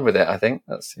 run with it. I think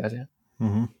that's the idea.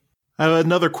 Mm-hmm. I have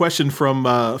another question from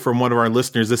one of our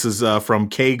listeners. This is from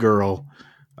K Girl,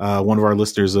 one of our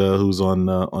listeners who's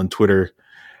on Twitter,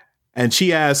 and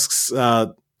she asks,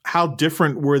 how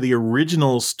different were the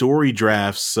original story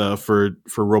drafts for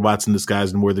Robots in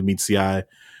Disguise and More Than Meets the Eye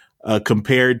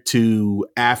compared to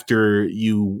after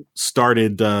you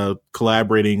started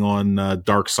collaborating on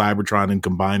Dark Cybertron and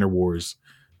Combiner Wars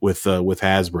with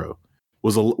Hasbro?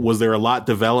 Was there a lot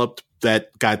developed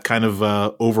that got kind of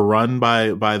overrun by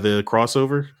the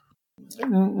crossover?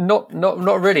 Not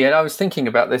really. And I was thinking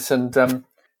about this, and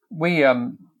we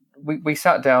literally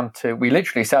sat down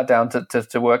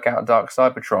to work out Dark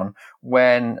Cybertron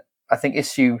when I think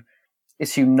issue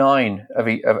 9 of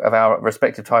our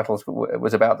respective titles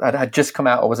had just come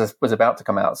out or was about to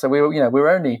come out. So we were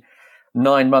only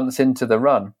 9 months into the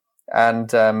run.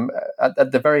 And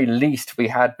at the very least, we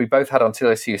both had until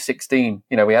issue 16.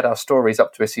 We had our stories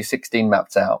up to issue 16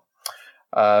 mapped out,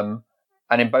 and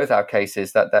in both our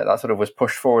cases, that sort of was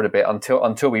pushed forward a bit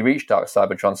until we reached Dark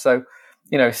Cybertron. So,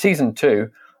 season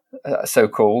 2, so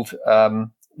called,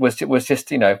 was just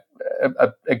a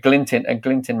glint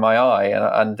in my eye, and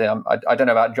I don't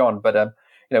know about John, but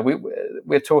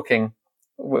we're talking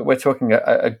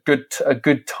a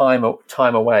good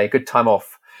time away, good time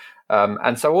off.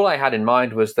 And so all I had in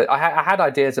mind was that I had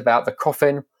ideas about the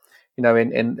coffin.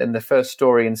 In the first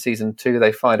story in season 2,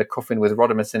 they find a coffin with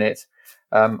Rodimus in it.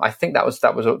 I think that was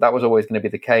always going to be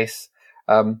the case.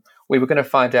 We were going to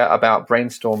find out about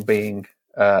Brainstorm being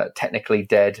technically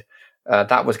dead.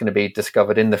 That was going to be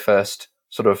discovered in the first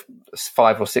sort of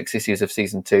 5 or 6 issues of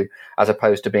season 2, as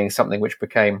opposed to being something which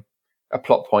became a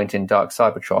plot point in Dark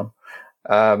Cybertron.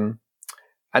 And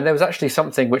there was actually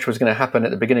something which was going to happen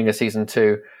at the beginning of season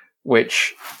 2,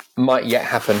 which might yet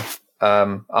happen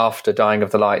after Dying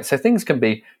of the Light. So things can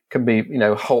be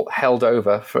held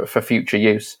over for future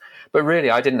use. But really,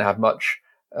 I didn't have much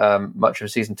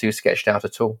of season 2 sketched out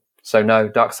at all. So no,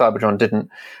 Dark Cybertron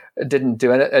didn't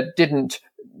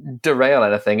derail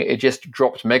anything. It just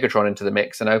dropped Megatron into the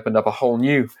mix and opened up a whole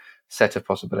new set of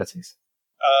possibilities.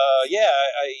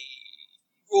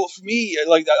 Well, for me,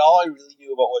 like all I really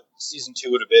knew about what season 2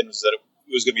 would have been was that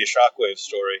it was going to be a Shockwave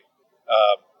story.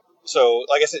 So,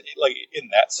 like I said, like in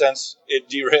that sense, it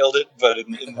derailed it, but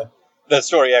in that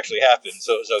story actually happened,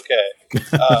 so it was okay.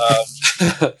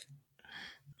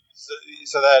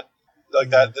 So that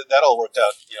all worked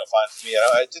out, fine for me.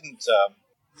 I didn't,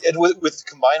 and with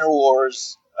Combiner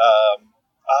Wars,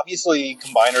 obviously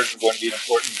Combiners were going to be an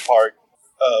important part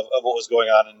of what was going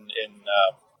on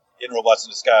in Robots in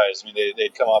Disguise. I mean,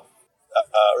 they'd come up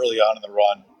early on in the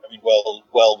run. I mean,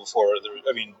 well before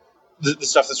the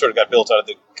stuff that sort of got built out of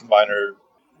the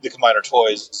Combiner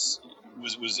toys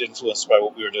was influenced by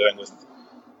what we were doing with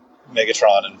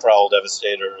Megatron and Prowl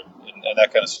Devastator and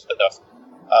that kind of stuff.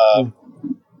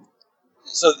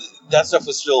 So that stuff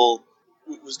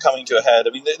was coming to a head. I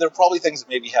mean, there are probably things that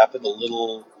maybe happened a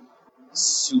little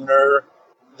sooner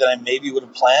than I maybe would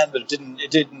have planned, but it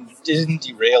didn't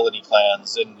derail any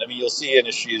plans. And I mean, you'll see in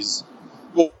issues.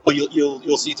 Well,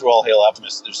 you'll see through All Hail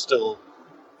Optimus. There's still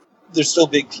there's still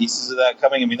big pieces of that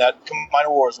coming. I mean, that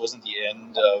Minor Wars wasn't the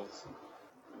end of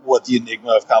what the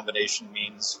enigma of combination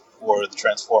means for the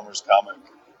Transformers comic.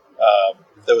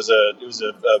 There was a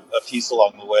piece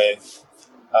along the way,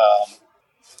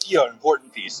 an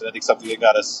important piece, and I think something that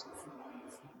got us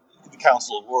the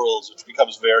Council of Worlds, which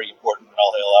becomes very important in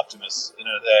All Hail Optimus. And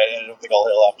I don't think All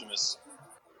Hail Optimus,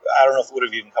 I don't know if it would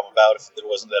have even come about if there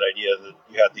wasn't that idea that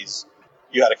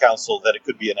you had a council that it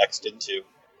could be annexed into.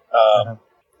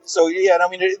 So yeah, and I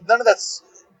mean, none of that's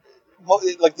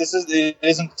like this is. It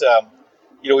isn't.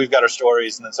 We've got our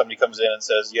stories, and then somebody comes in and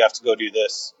says you have to go do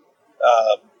this,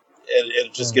 and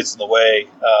it just gets in the way.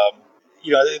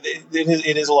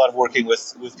 It is a lot of working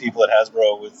with people at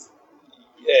Hasbro,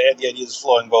 and the idea is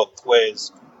flowing both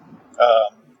ways. I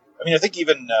mean, I think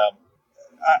even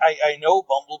I know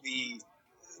Bumblebee.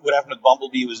 What happened with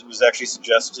Bumblebee was actually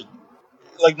suggested,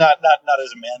 like not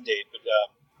as a mandate, but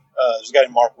there's a guy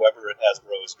named Mark Webber at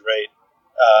Hasbro who's great,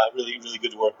 really really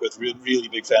good to work with, really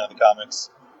big fan of the comics.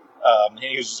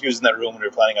 He was in that room when we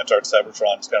were planning on Dark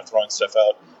Cybertron, just kind of throwing stuff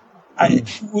out.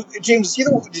 James,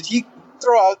 did he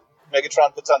throw out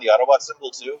Megatron puts on the Autobot symbol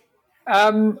too?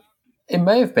 It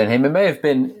may have been him. It may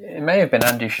have been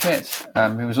Andy Schmidt,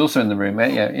 who was also in the room.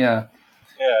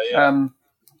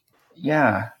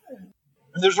 Yeah.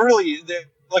 There's really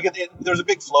there's a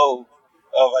big flow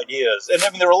of ideas, and I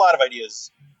mean there were a lot of ideas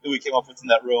that we came up with in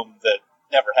that room that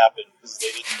never happened because they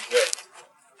didn't work.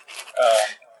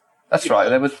 That's right.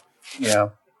 There was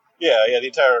the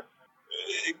entire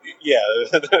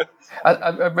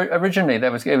originally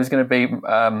it was going to be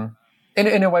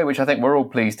in a way which I think we're all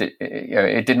pleased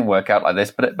it didn't work out like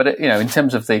this, but in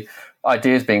terms of the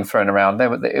ideas being thrown around,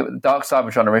 Dark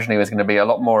Cybertron originally was going to be a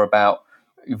lot more about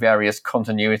various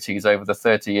continuities over the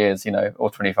 30 years, or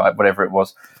 25, whatever it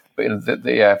was. But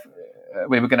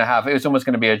we were going to have, it was almost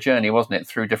going to be a journey, wasn't it?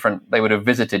 Through they would have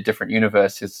visited different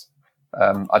universes.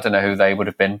 I don't know who they would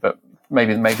have been, but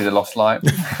maybe the Lost Light.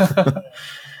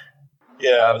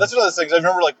 Yeah, that's one of those things. I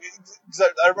remember, I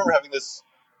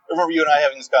remember you and I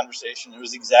having this conversation. It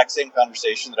was the exact same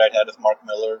conversation that I'd had with Mark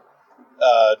Miller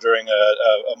during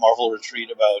a Marvel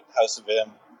retreat about House of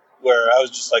M, where I was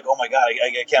just like, oh my God,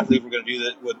 I can't believe we're going to do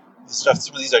that with the stuff.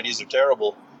 Some of these ideas are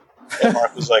terrible. And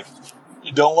Mark was like,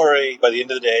 don't worry, by the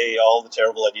end of the day, all the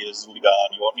terrible ideas will be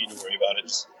gone. You won't need to worry about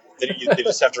it. They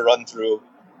just have to run through.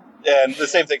 And the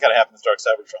same thing kind of happened with Dark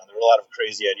Cybertron. There were a lot of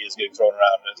crazy ideas getting thrown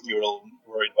around, and I think you were a little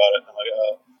worried about it. And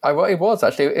I'm like, it was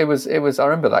actually. It was. I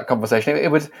remember that conversation.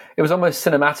 It was almost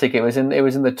cinematic. It was in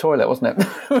the toilet, wasn't it?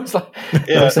 It was like,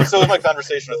 so was my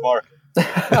conversation with Mark.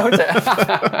 How was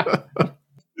it?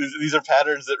 These are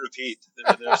patterns that repeat.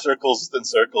 They're circles within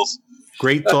circles.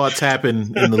 Great thoughts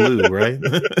happen in the loo, right?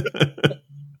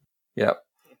 Yeah.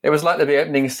 It was like the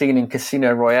opening scene in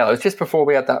Casino Royale. It was just before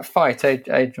we had that fight,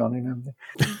 John? Remember?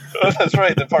 Oh, that's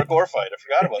right, the parkour fight. I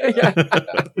forgot about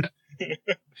that. Yeah.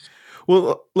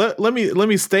 Well, let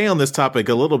me stay on this topic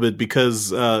a little bit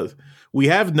because we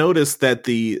have noticed that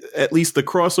at least the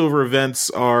crossover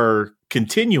events are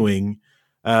continuing.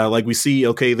 Like we see,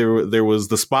 okay, there was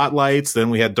the Spotlights, then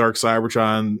we had Dark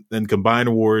Cybertron, then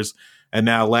Combiner Wars, and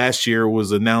now last year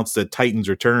was announced that Titan's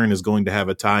Return is going to have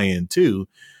a tie-in too.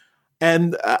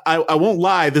 And I won't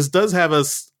lie, this does have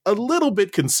us a little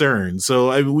bit concerned.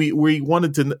 So we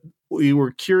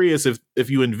were curious if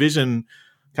you envision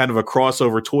kind of a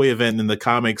crossover toy event in the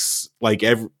comics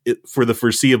for the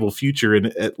foreseeable future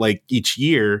and like each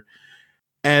year.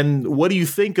 And what do you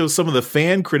think of some of the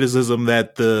fan criticism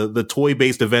that the toy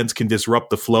based events can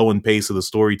disrupt the flow and pace of the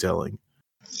storytelling?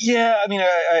 Yeah, I mean,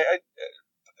 I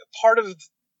part of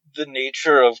the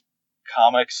nature of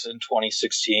comics in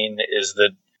 2016 is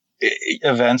that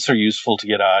events are useful to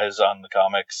get eyes on the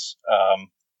comics,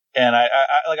 and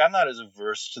I'm not as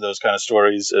averse to those kind of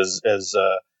stories as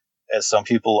some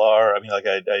people are. I mean,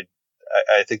 I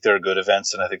think there are good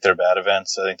events and I think there are bad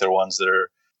events. I think there are ones that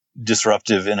are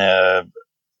disruptive in a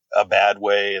bad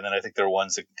way, and then I think there are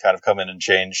ones that can kind of come in and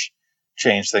change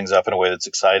things up in a way that's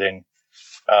exciting.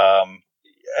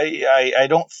 I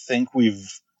don't think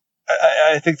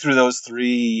I think through those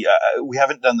three, we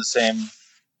haven't done the same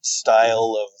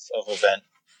style of event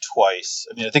twice.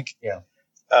 I mean, I think, in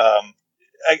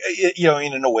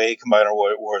a way, Combiner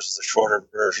Wars is a shorter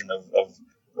version of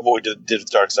what we did with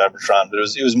Dark Cybertron, but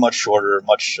it was much shorter,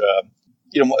 much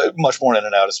more in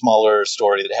and out, a smaller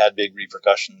story that had big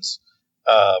repercussions.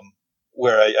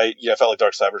 Where I felt like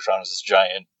Dark Cybertron was this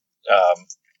giant,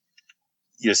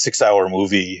 6-hour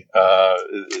movie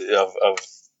of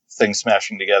things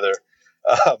smashing together.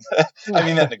 I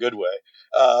mean that in a good way.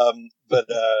 But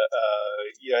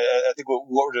I think what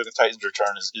we're doing with Titan's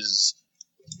Return is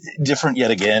different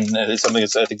yet again. It's something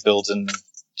that I think builds into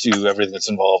everything that's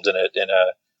involved in it in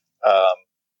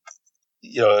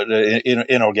an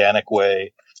inorganic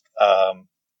way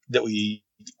that we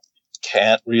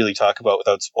can't really talk about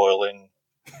without spoiling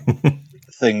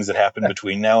things that happen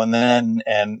between now and then,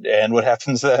 and what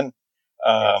happens then.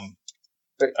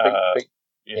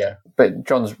 But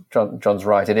John's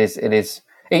right. It is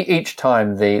each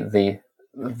time the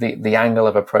angle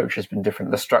of approach has been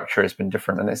different, the structure has been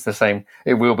different, and it's the same.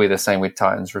 It will be the same with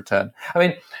Titan's Return. I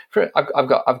mean,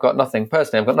 I've got nothing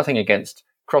personally. I've got nothing against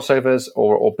crossovers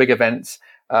or big events.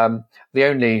 The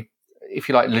only, if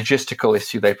you like, logistical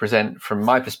issue they present from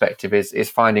my perspective is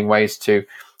finding ways to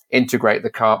integrate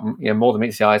the More Than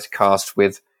Meets the Eyes cast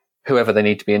with whoever they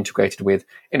need to be integrated with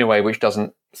in a way which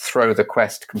doesn't throw the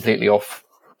quest completely off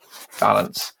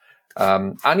balance.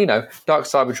 And Dark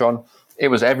Cybertron, it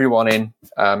was everyone in,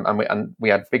 and we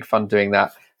had big fun doing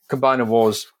that. Combiner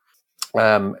Wars,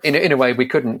 in a way we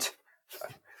couldn't.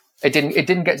 It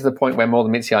didn't get to the point where More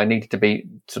Than Meets the Eye needed to be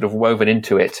sort of woven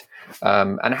into it.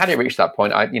 And had it reached that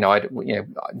point,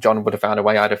 John would have found a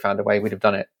way, I'd have found a way, we'd have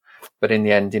done it. But in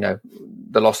the end,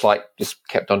 the Lost Light just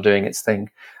kept on doing its thing.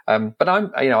 But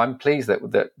I'm pleased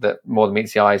that More Than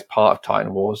Meets the Eye is part of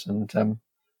Titan Wars, and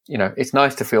it's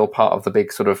nice to feel part of the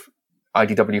big sort of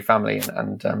IDW family,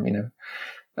 and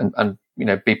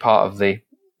be part of the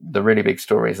really big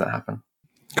stories that happen.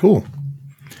 Cool.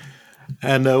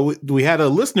 And we had a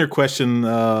listener question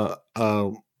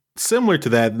similar to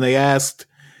that, and they asked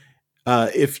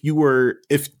I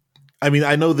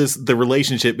know the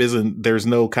relationship there's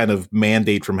no kind of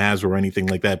mandate from Hasbro or anything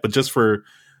like that, but just for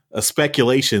a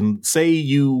speculation, say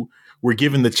you were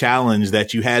given the challenge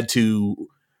that you had to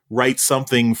write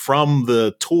something from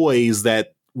the toys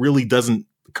that really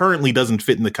currently doesn't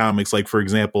fit in the comics. Like, for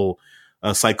example,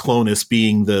 Cyclonus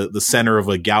being the center of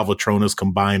a Galvatronus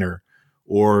combiner,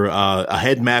 or a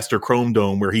Headmaster Chrome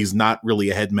Dome where he's not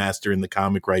really a headmaster in the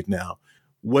comic right now.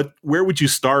 Where would you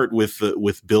start with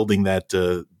building that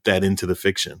into the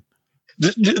fiction?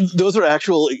 Those are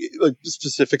actual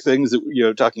specific things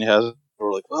that talking to Hasbro,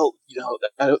 we're like, well,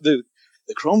 the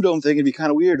Chrome Dome thing would be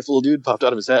kind of weird if a little dude popped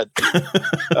out of his head.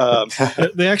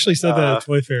 They actually said that at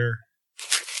Toy Fair.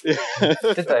 Did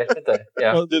they?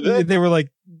 Yeah. Well, they were like,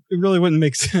 it really wouldn't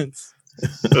make sense.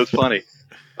 That's funny.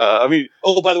 By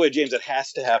the way, James, it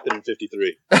has to happen in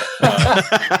 53.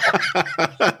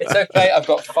 It's okay. I've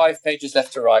got 5 pages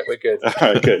left to write. We're good. All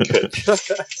right, good.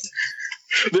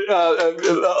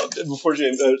 Before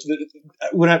James,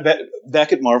 when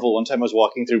back at Marvel, one time I was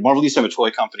walking through. Marvel used to have a toy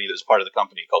company that was part of the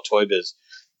company called Toy Biz,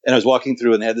 and I was walking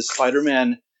through, and they had this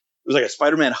Spider-Man. It was like a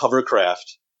Spider-Man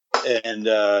hovercraft, and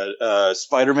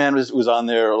Spider-Man was on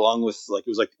there along with it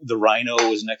was like the Rhino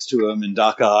was next to him, and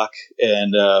Doc Ock,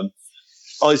 and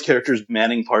all these characters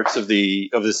manning parts of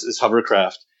this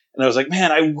hovercraft. And I was like,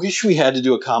 man, I wish we had to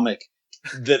do a comic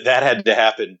that had to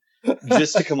happen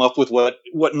just to come up with what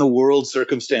in the world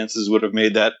circumstances would have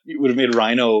made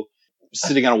Rhino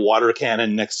sitting on a water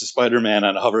cannon next to Spider-Man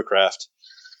on a hovercraft.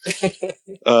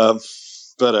 But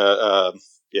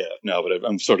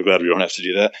I'm sort of glad we don't have to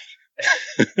do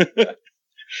that.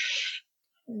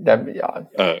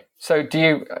 So do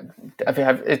you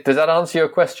does that answer your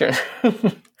question?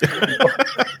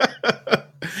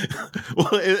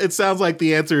 Well, it sounds like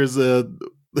the answer is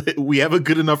we have a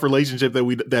good enough relationship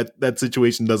that that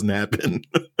situation doesn't happen.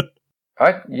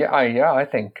 I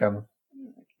think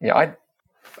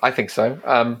I think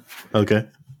so. Okay.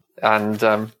 And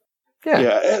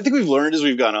I think we've learned as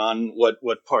we've gone on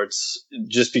what parts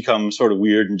just become sort of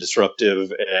weird and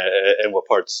disruptive, and what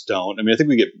parts don't. I mean, I think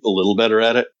we get a little better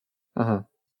at it. Uh-huh.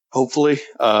 Hopefully.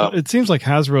 It seems like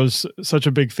Hasbro's such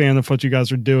a big fan of what you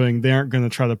guys are doing. They aren't going to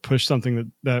try to push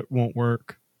something that won't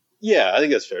work. Yeah, I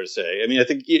think that's fair to say. I mean, I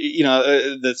think,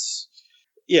 that's,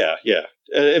 yeah.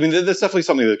 I mean, that's definitely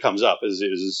something that comes up is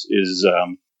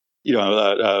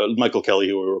Michael Kelly,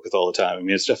 who we work with all the time. I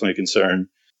mean, it's definitely a concern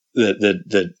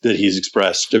that he's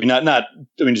expressed. I mean, not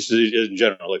just in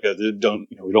general, we don't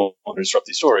want to disrupt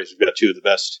these stories. We've got 2 of the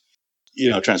best,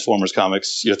 Transformers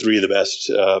comics, 3 of the best,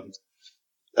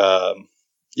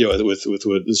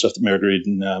 with the stuff that Mary Reed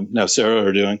and now Sarah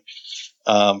are doing.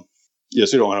 So we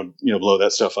don't want to, blow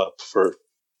that stuff up for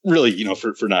really,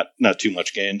 for not too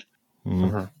much gain.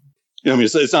 Mm-hmm. I mean,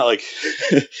 it's not like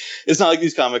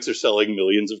these comics are selling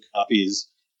millions of copies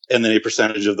and then a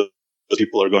percentage of those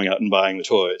people are going out and buying the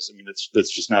toys. I mean,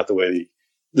 that's just not the way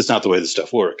this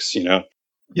stuff works, Yeah,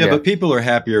 but people are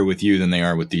happier with you than they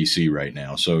are with DC right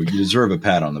now, so you deserve a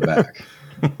pat on the back.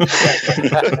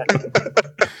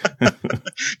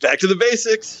 Back to the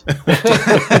basics.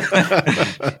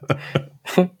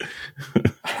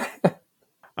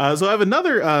 So I have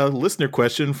another listener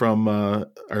question from one of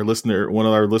our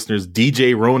listeners,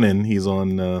 DJ Ronan. He's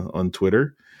on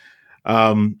Twitter.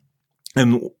 And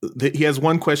he has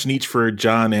one question each for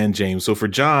John and James. So for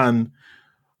John,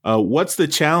 what's the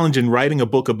challenge in writing a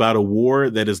book about a war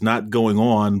that is not going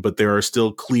on, but there are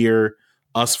still clear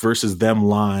us versus them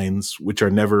lines, which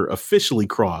are never officially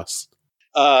crossed?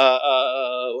 What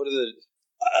are the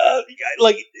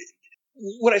like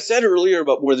what I said earlier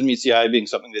about More Than Meets the Eye being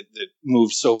something that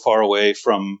moved so far away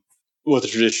from what the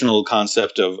traditional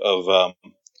concept of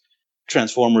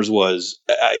Transformers was.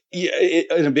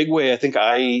 In a big way, I think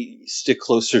I stick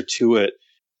closer to it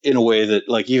in a way that,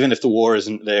 like, even if the war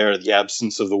isn't there, the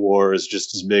absence of the war is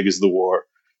just as big as the war.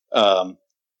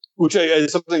 Which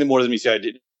is something that More Than Meets the Eye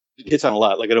hits on a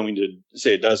lot. Like, I don't mean to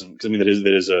say it doesn't, because I mean that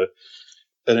is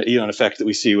an effect that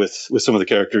we see with some of the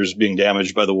characters being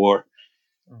damaged by the war.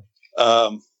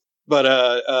 I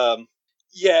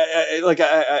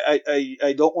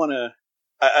don't want to.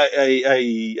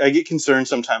 I get concerned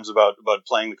sometimes about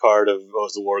playing the card of,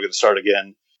 is the war going to start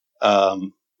again?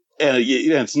 And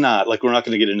it's not, like, we're not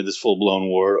going to get into this full blown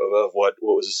war of what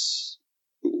was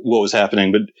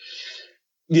happening, but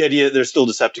the idea that there's still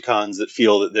Decepticons that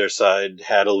feel that their side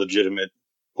had a legitimate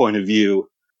point of view.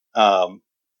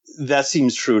 That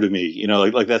seems true to me, you know,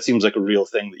 like that seems like a real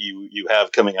thing that you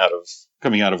have coming out of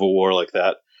a war like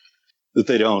that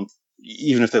they don't,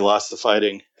 even if they lost the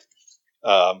fighting,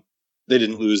 they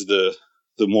didn't lose the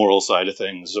moral side of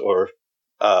things, or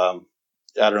I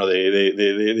don't know,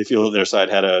 they feel that their side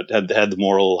had the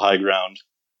moral high ground.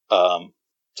 So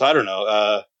I don't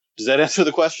know. Does that answer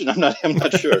the question? I'm not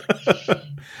sure.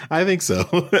 I think so.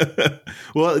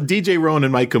 Well, DJ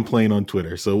Ronan might complain on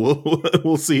Twitter, so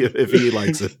we'll see if he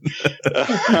likes it.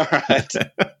 All right.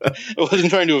 I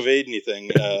wasn't trying to evade anything.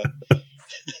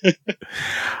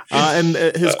 And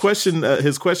his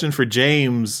question for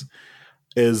James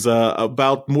is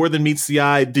about More Than Meets the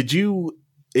Eye. Did you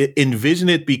envision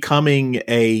it becoming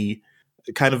a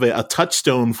kind of a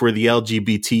touchstone for the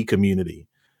LGBT community?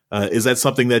 Is that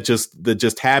something that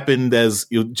just happened as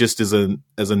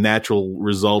a natural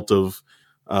result of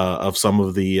some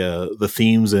of the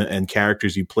themes and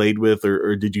characters you played with,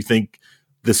 or did you think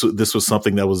this was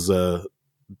something that was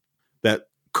that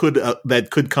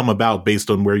could come about based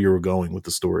on where you were going with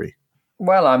the story?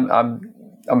 Well,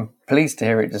 I'm pleased to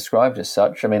hear it described as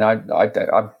such. I mean,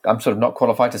 I'm sort of not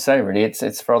qualified to say, really.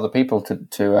 It's for other people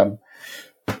to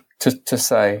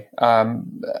say,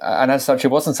 and as such, it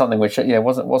wasn't something which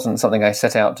wasn't something I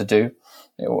set out to do.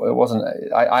 It wasn't.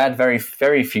 I had very,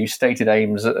 very few stated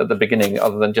aims at the beginning,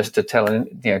 other than just to tell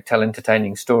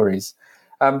entertaining stories.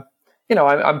 I'm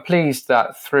pleased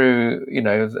that through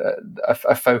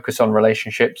a focus on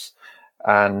relationships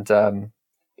and a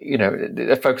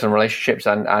focus on relationships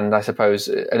and I suppose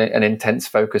an intense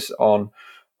focus on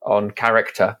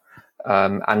character.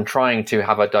 And trying to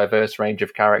have a diverse range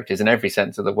of characters in every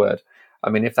sense of the word.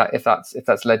 I mean, if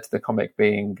that's led to the comic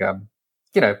being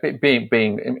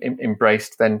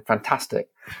embraced, then fantastic.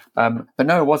 But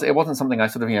no, it wasn't something I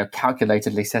sort of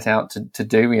calculatedly set out to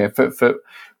do.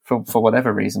 For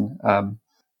whatever reason.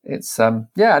 It's a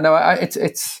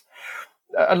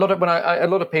lot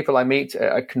of people I meet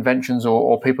at conventions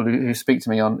or people who speak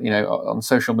to me on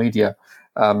social media.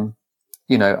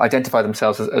 Identify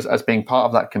themselves as being part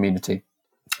of that community,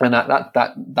 and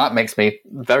that makes me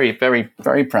very, very,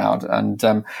 very proud. And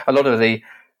a lot of the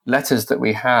letters that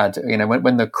we had,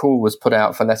 when the call was put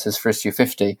out for letters for issue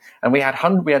 50, and we had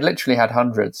literally had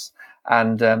hundreds,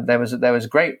 and there was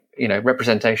great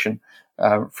representation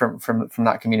from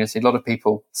that community. A lot of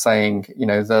people saying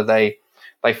that they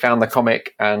found the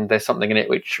comic and there's something in it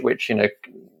which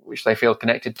they feel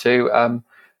connected to.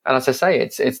 And as I say,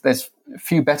 there's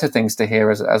few better things to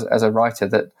hear as a writer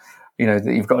that that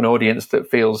you've got an audience that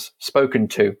feels spoken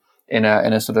to in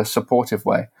a sort of supportive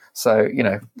way. So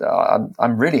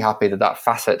I'm really happy that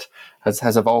facet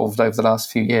has evolved over the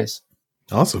last few years.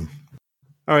 Awesome.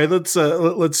 All right,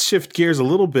 let's shift gears a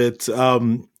little bit.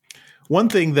 One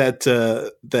thing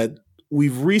that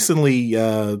we've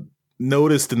recently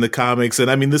noticed in the comics,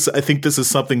 and I mean I think this is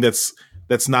something that's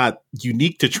not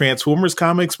unique to Transformers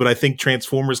comics, but I think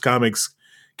Transformers comics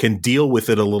can deal with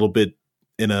it a little bit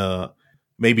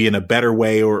maybe in a better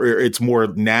way, or it's more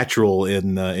natural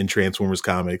in Transformers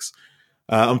comics.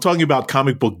 I'm talking about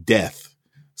comic book death.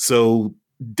 So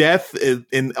death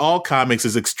in all comics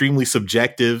is extremely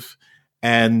subjective,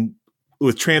 and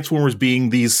with Transformers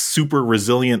being these super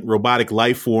resilient robotic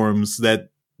life forms, that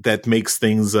makes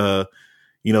things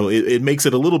it makes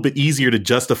it a little bit easier to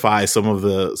justify some of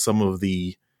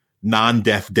the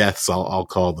non-death deaths, I'll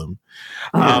call them.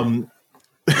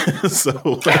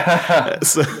 so,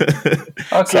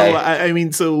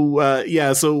 Okay.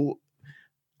 So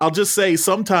I'll just say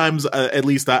sometimes, at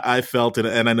least I felt,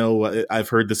 and I know I've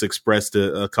heard this expressed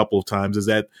a couple of times, is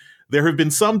that there have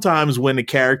been some times when a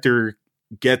character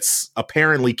gets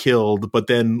apparently killed, but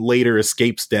then later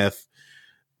escapes death,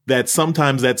 that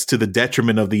sometimes that's to the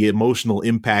detriment of the emotional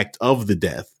impact of the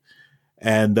death.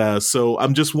 And so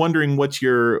I'm just wondering what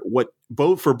your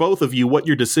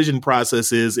decision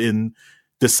process is in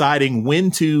deciding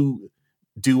when to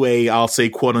do a, I'll say,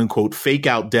 quote unquote, fake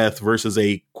out death versus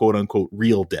a quote unquote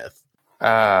real death.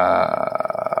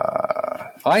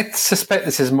 I suspect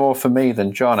this is more for me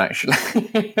than John, actually.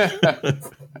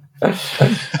 I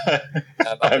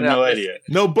have no idea.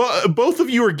 No, both of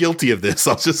you are guilty of this.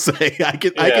 I'll just say I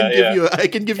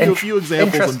can give you a few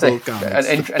examples in both comics.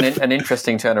 An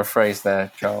interesting turn of phrase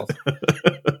there, Charles.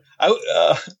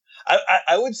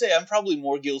 I would say I'm probably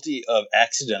more guilty of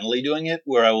accidentally doing it,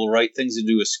 where I will write things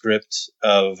into a script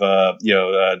of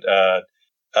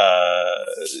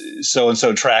so and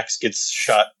so Trax gets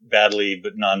shot badly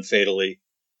but non-fatally,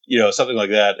 something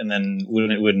like that. And then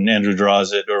when Andrew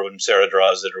draws it, or when Sarah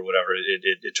draws it, or whatever,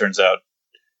 it turns out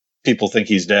people think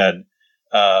he's dead.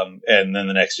 And then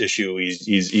the next issue,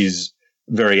 he's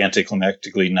very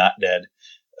anticlimactically not dead.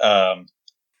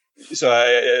 So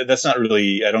that's not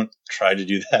really, I don't try to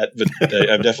do that, but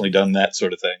I've definitely done that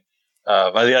sort of thing.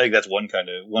 I think that's one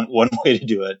way to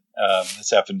do it. It's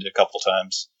happened a couple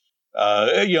times.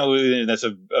 That's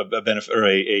a benefit, or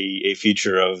a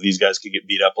feature of these guys could get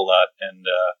beat up a lot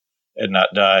and not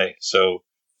die. So,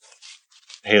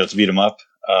 hey, let's beat them up.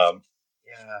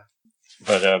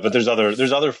 But there's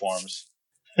other forms.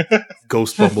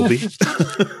 Ghost Bumblebee.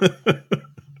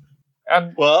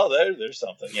 Well, there's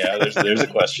something. Yeah, there's a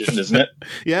question, isn't it?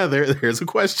 Yeah, there's a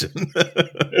question.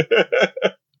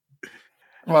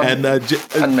 Well, and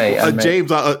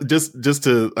James, just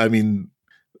to, I mean,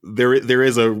 there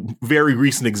is a very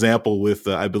recent example with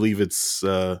I believe it's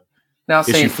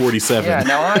issue 47. Yeah,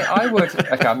 now I would.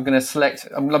 Okay, I'm going to select.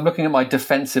 I'm looking at my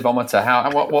defensive-ometer.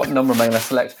 What number may I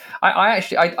select?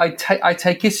 I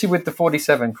take issue with the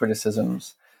 47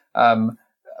 criticisms.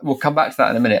 We'll come back to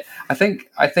that in a minute. I think.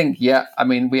 Yeah. I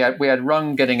mean, we had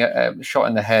Rung getting a shot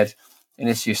in the head in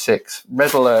issue 6.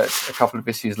 Red Alert a couple of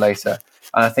issues later,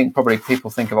 and I think probably people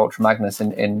think of Ultra Magnus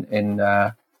in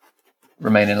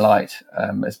Remain in Light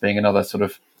as being another sort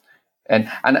of and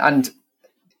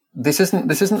this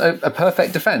isn't a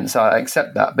perfect defense. I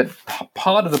accept that, but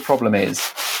part of the problem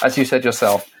is, as you said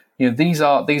yourself, these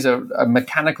are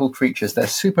mechanical creatures. They're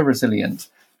super resilient,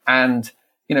 and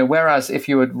whereas if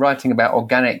you were writing about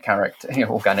organic characters,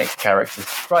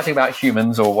 writing about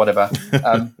humans or whatever,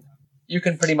 you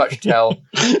can pretty much tell.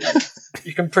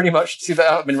 You can pretty much see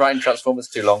that. I've been writing Transformers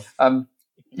too long.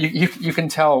 You can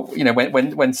tell,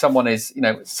 when someone is,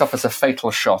 suffers a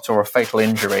fatal shot or a fatal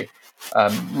injury,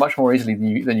 much more easily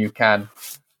than you can,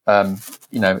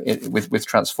 with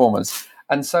Transformers.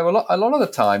 And so a lot of the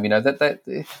time, that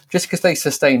just because they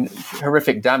sustain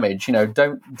horrific damage,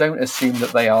 don't assume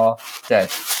that they are dead.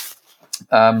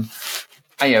 And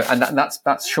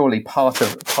that's surely part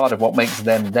of what makes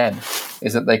them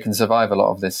is that they can survive a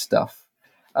lot of this stuff.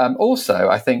 Also,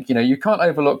 I think you can't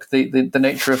overlook the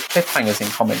nature of cliffhangers in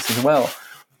comics as well.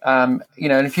 And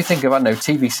if you think of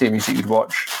TV series that you'd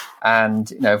watch,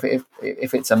 and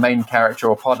if it's a main character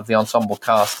or part of the ensemble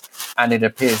cast, and it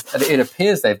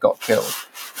appears they've got killed,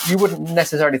 you wouldn't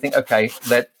necessarily think, okay,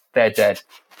 they're dead.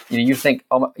 You think,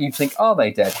 are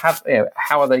they dead?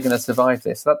 How are they going to survive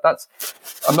this? That's.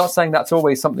 I'm not saying that's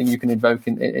always something you can invoke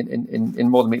in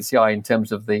More Than Meets the Eye in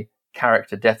terms of the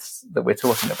character deaths that we're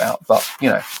talking about, but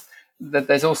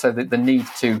there's also the need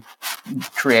to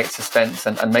create suspense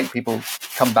and make people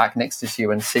come back next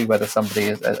issue and see whether somebody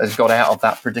has got out of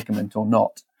that predicament or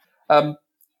not.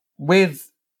 With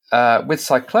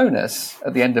Cyclonus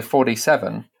at the end of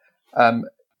 47,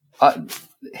 we're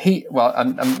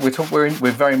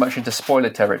very much into spoiler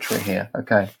territory here.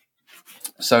 Okay,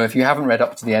 so if you haven't read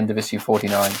up to the end of issue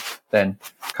 49, then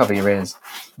cover your ears.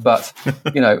 But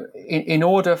in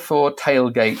order for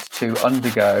Tailgate to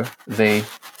undergo the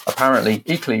apparently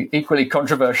equally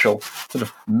controversial sort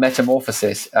of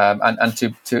metamorphosis, and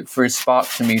for his spark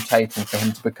to mutate and for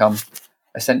him to become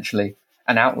essentially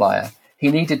an outlier, he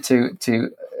needed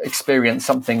to experience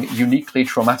something uniquely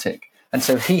traumatic. And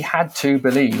so he had to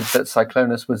believe that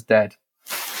Cyclonus was dead.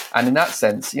 And in that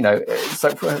sense,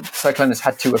 Cyclonus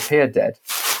had to appear dead.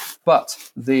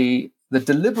 But the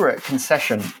deliberate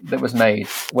concession that was made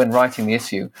when writing the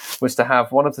issue was to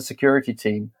have one of the security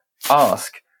team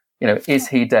ask, is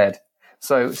he dead?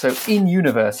 So in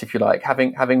universe, if you like,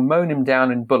 having mown him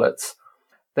down in bullets,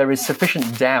 there is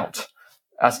sufficient doubt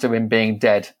as to him being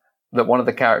dead that one of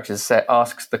the characters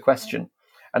asks the question.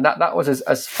 And that was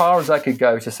as far as I could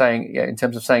go to saying, in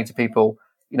terms of saying to people,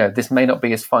 this may not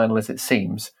be as final as it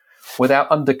seems,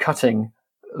 without undercutting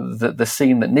the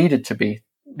scene that needed to be,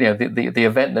 the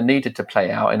event that needed to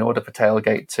play out in order for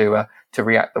Tailgate to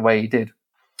react the way he did.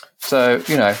 So,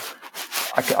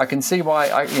 I can see why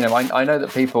I know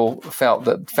that people felt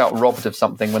robbed of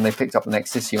something when they picked up the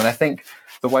next issue, and I think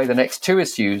the way the next 2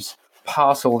 issues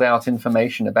parceled out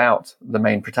information about the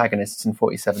main protagonists in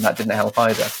 47, that didn't help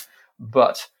either.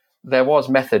 But there was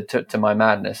method to my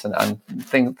madness, and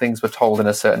things were told in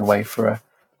a certain way for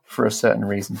a certain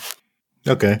reason.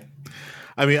 Okay.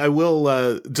 I mean, I will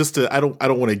I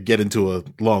don't want to get into a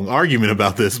long argument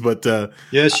about this, but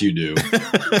yes, you do.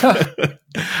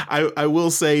 I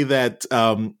will say that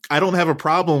I don't have a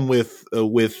problem with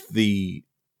the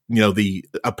the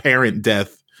apparent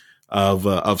death of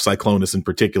Cyclonus in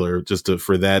particular,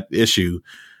 for that issue.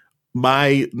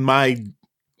 My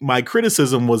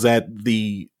criticism was at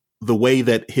the way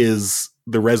that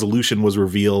the resolution was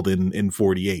revealed in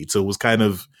 48. So it was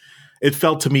it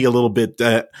felt to me a little bit.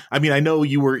 I mean, I know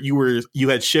you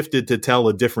had shifted to tell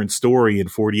a different story in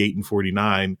 48 and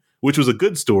 49, which was a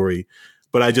good story,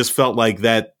 but I just felt like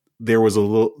that there was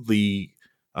the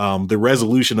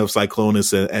resolution of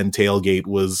Cyclonus and Tailgate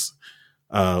was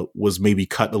maybe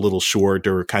cut a little short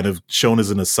or kind of shown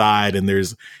as an aside. And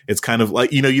it's kind of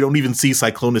like, you don't even see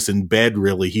Cyclonus in bed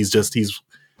really. He's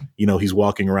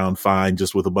walking around fine,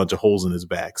 just with a bunch of holes in his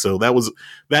back. So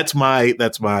that's my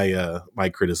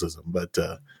criticism. But,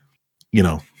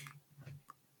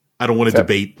 I don't want to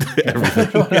debate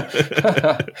everything.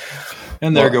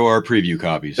 And there go our preview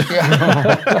copies.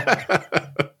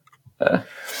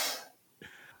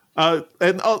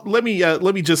 And let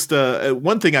me just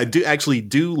one thing I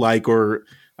do like, or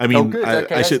I mean,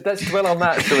 let's dwell on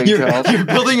that, shall we, Charles? You're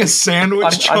building a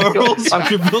sandwich, Charles.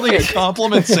 You're building a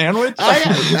compliment sandwich.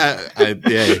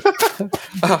 Yeah,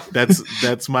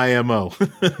 that's my MO.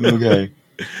 Okay.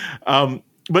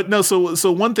 But no,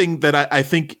 so one thing that I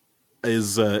think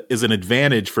is an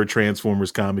advantage for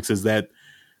Transformers comics is that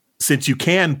since you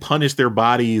can punish their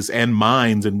bodies and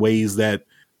minds in ways that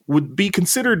would be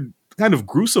considered kind of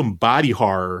gruesome body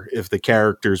horror if the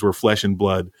characters were flesh and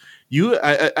blood,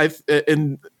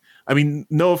 and I mean,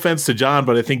 no offense to John,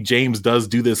 but I think James does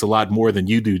do this a lot more than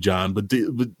you do, John. But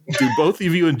do both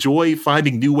of you enjoy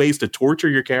finding new ways to torture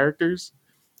your characters?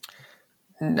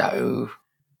 No.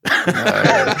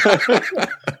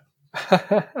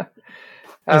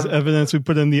 As evidence, we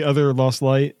put in the other Lost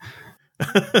Light.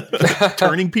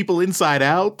 Turning people inside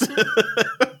out.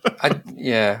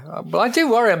 But I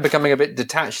do worry I'm becoming a bit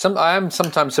detached. I am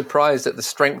sometimes surprised at the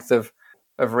strength of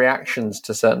reactions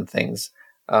to certain things.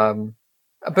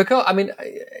 Because I mean,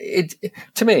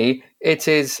 to me, it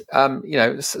is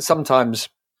sometimes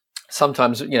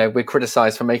we're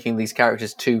criticised for making these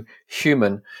characters too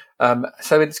human.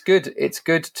 So it's good. It's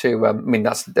good to. I mean,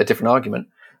 that's a different argument.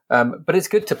 But it's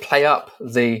good to play up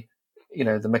the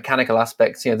mechanical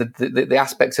aspects, the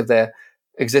aspects of their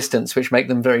existence which make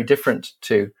them very different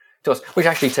to us, which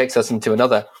actually takes us into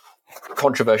another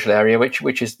controversial area,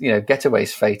 which is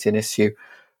Getaway's fate in issue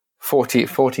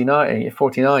 49.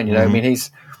 I mean,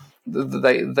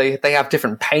 they have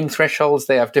different pain thresholds.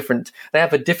 They have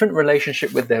a different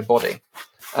relationship with their body,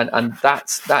 and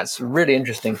that's really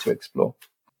interesting to explore.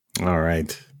 All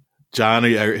right. John,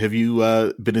 have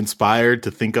you been inspired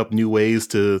to think up new ways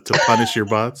to punish your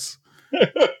bots?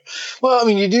 Well, I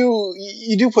mean, you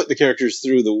do put the characters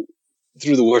through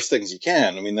the worst things you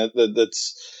can. I mean,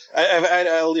 that's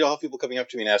I'll have people coming up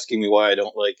to me and asking me why I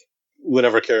don't like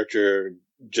whatever character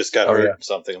just got hurt or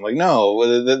something. I'm like,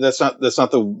 no, that's not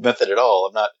the method at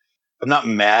all. I'm not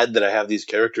mad that I have these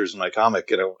characters in my comic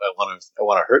and I want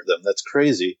to hurt them. That's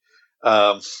crazy.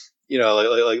 Like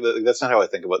that's not how I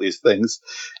think about these things.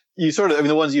 You sort of, I mean,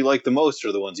 the ones you like the most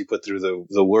are the ones you put through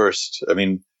the worst. I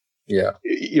mean, yeah,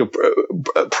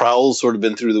 Prowl's sort of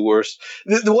been through the worst.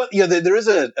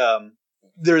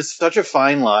 There's such a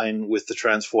fine line with the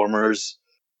Transformers,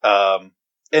 and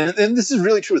this is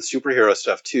really true with superhero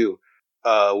stuff too,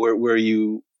 where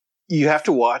you have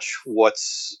to watch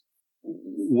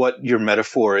what your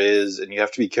metaphor is, and you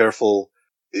have to be careful.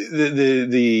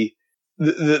 The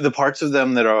parts of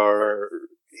them that are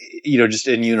just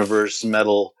in universe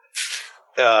metal.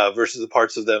 Versus the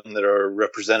parts of them that are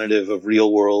representative of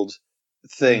real world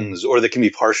things, or that can be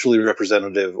partially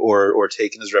representative or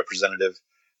taken as representative.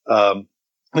 I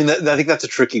mean, I think that's a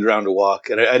tricky ground to walk,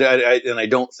 and I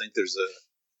don't think there's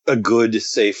a good,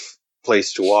 safe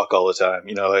place to walk all the time.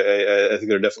 I think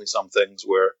there are definitely some things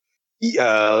where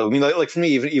Yeah, I mean, like for me,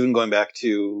 even going back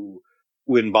to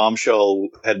when Bombshell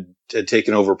had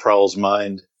taken over Prowl's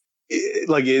mind,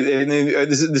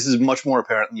 this is much more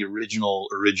apparent in the original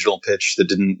pitch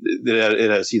that it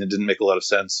had a scene that didn't make a lot of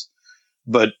sense.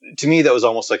 But to me, that was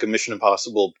almost like a Mission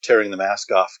Impossible tearing the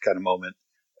mask off kind of moment,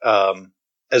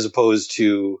 as opposed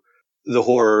to the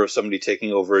horror of somebody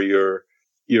taking over your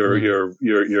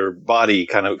body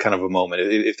kind of a moment,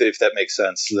 if that makes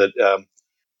sense. That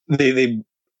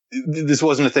this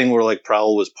wasn't a thing where like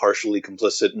Prowl was partially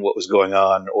complicit in what was going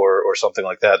on or something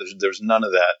like that. There's none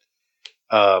of that.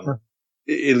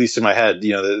 At least in my head,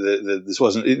 this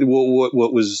wasn't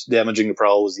what was damaging to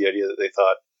Prowl was the idea that they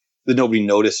thought that nobody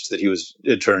noticed that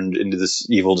had turned into this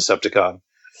evil Decepticon.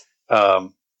 Like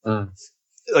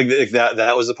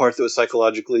that was the part that was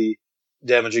psychologically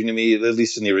damaging to me, at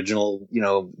least in the original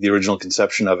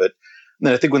conception of it. And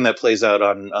then I think when that plays out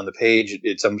on the page,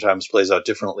 it sometimes plays out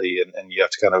differently, and you have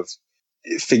to kind of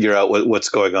figure out what's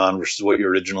going on versus what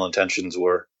your original intentions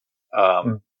were.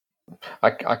 I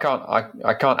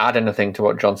can't add anything to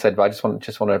what John said, but I just want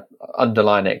to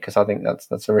underline it because I think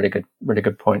that's a really good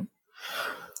point.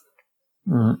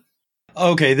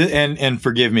 Okay, and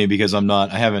forgive me because I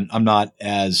haven't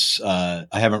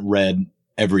read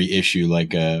every issue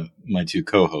like my two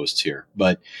co-hosts here,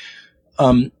 but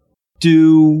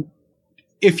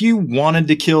if you wanted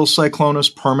to kill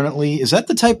Cyclonus permanently, is that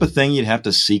the type of thing you'd have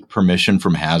to seek permission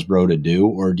from Hasbro to do,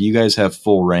 or do you guys have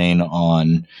full reign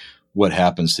on what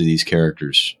happens to these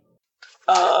characters?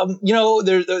 Here's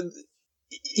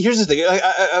the thing.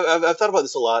 I've thought about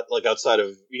this a lot, like outside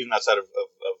of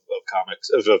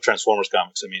comics, of Transformers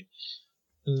comics. I mean,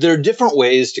 there are different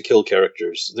ways to kill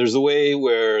characters. There's the way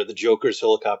where the Joker's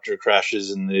helicopter crashes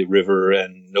in the river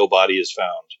and no body is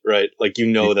found, right? Like,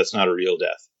 that's not a real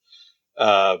death.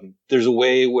 There's a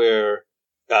way where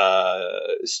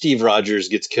Steve Rogers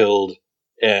gets killed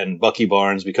and Bucky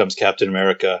Barnes becomes Captain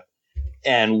America.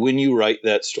 And when you write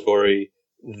that story,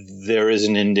 there is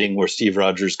an ending where Steve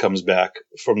Rogers comes back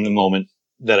from the moment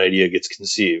that idea gets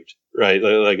conceived, right?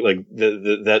 Like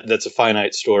that's a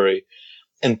finite story,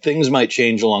 and things might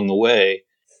change along the way.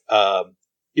 Or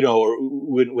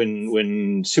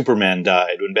when Superman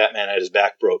died, when Batman had his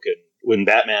back broken, when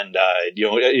Batman died,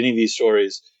 any of these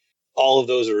stories, all of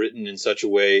those are written in such a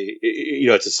way,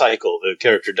 it's a cycle. The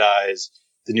character dies,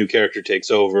 the new character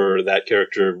takes over, that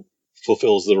character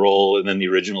fulfills the role, and then the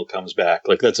original comes back.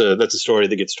 Like that's a story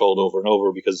that gets told over and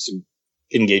over because it's an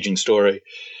engaging story.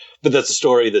 But that's a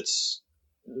story that's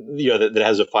that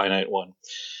has a finite one.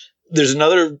 There's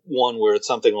another one where it's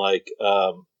something like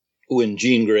when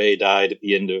Jean Grey died at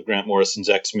the end of Grant Morrison's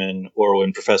X-Men, or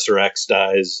when Professor X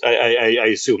dies. I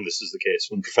assume this is the case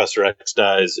when Professor X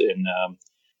dies in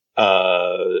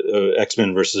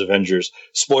X-Men versus Avengers.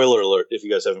 Spoiler alert if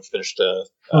you guys haven't finished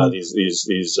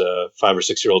these 5 or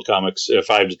 6 year old comics,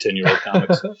 5 to 10 year old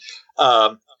comics.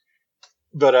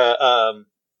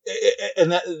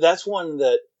 And that's one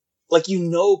that, like,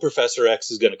 Professor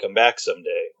X is going to come back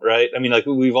someday, right? I mean, like,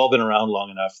 we've all been around long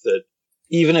enough that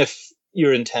even if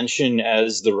your intention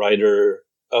as the writer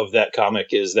of that comic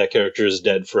is that character is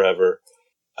dead forever,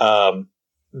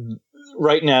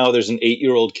 right now there's an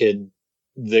 8-year-old kid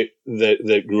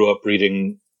that grew up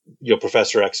reading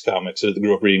Professor X comics, or that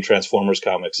grew up reading Transformers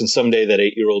comics, and someday that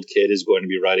 8-year-old kid is going to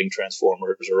be writing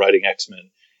Transformers or writing X-Men,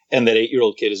 and that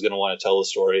 8-year-old kid is going to want to tell a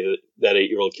story that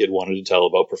 8-year-old kid wanted to tell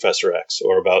about Professor X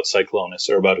or about Cyclonus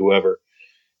or about whoever,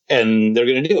 and they're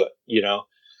going to do it,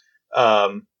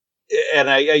 and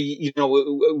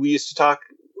we used to talk,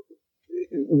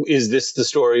 is this the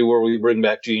story where we bring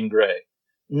back Jean Grey?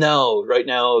 No, right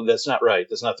now that's not right.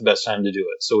 That's not the best time to do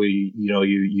it. So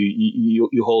you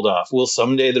hold off. Will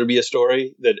someday there be a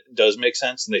story that does make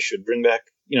sense and they should bring back,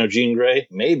 Jean Grey?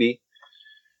 Maybe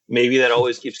that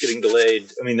always keeps getting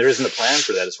delayed. I mean, there isn't a plan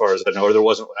for that as far as I know, or there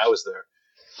wasn't when I was there.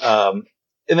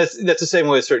 And that's the same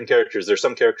way with certain characters. There's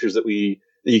some characters that you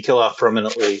kill off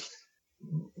permanently,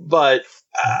 but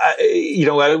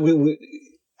I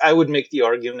would make the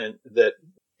argument that,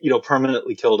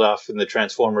 permanently killed off in the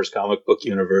Transformers comic book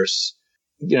universe.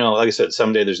 Like I said,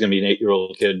 someday there's going to be an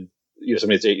 8-year-old kid,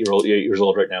 somebody that's 8 years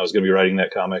old right now is going to be writing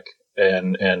that comic.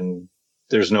 And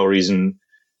there's no reason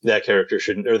that character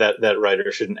shouldn't, or that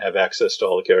writer shouldn't have access to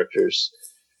all the characters.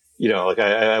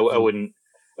 I wouldn't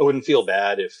feel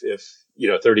bad if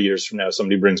 30 years from now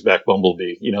somebody brings back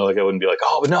Bumblebee, I wouldn't be like,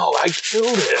 oh, but no, I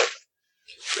killed him.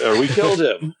 Or we killed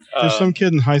him. There's some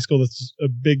kid in high school that's a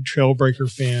big Trailbreaker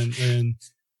fan, and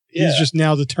he's just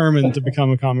now determined to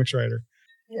become a comics writer.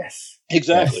 Yes,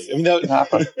 exactly. Yes. I mean, that would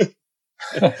happen.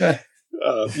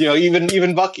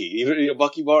 Even Bucky,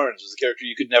 Bucky Barnes was a character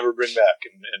you could never bring back,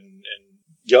 and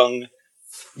young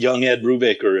Ed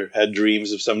Brubaker had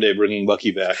dreams of someday bringing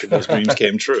Bucky back, and those dreams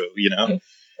came true.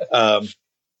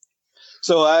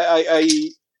 So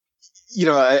I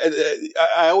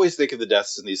always think of the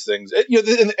deaths in these things. And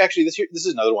actually, this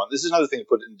is another one. This is another thing to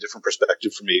put it in a different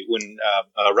perspective for me. When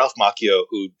Ralph Macchio,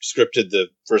 who scripted the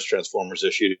first Transformers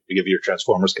issue, to give you your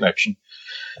Transformers connection,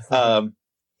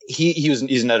 he was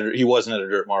an editor. He was an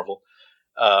editor at Marvel,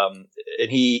 and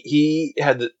he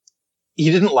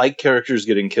didn't like characters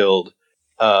getting killed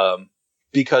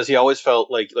because he always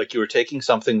felt like you were taking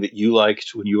something that you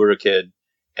liked when you were a kid,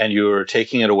 and you were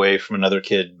taking it away from another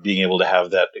kid being able to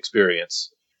have that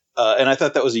experience. And I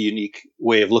thought that was a unique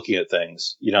way of looking at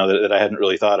things, that I hadn't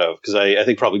really thought of. Because I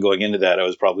think probably going into that, I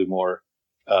was probably more,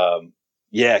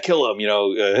 kill him,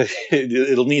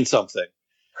 it'll mean something.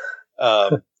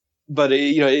 But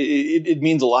it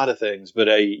means a lot of things. But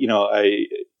I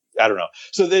don't know.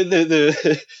 So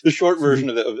the short version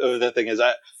of that thing is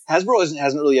Hasbro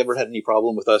hasn't really ever had any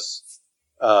problem with us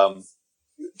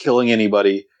killing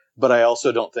anybody. But I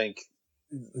also don't think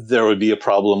there would be a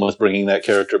problem with bringing that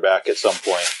character back at some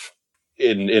point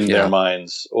in their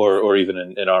minds or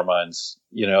even in our minds.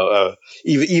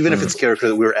 Even if it's a character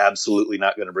that we're absolutely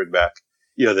not going to bring back.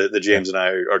 That James and I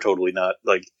are totally not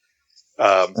like.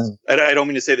 And I don't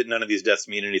mean to say that none of these deaths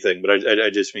mean anything, but I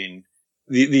just mean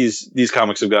these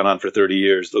comics have gone on for 30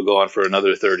 years. They'll go on for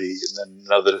another 30, and then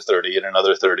another 30, and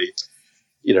another 30.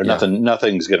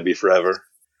 Nothing's going to be forever.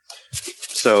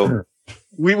 So.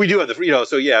 We do have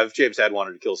if James had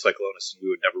wanted to kill Cyclonus, we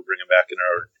would never bring him back in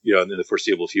the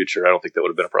foreseeable future. I don't think that would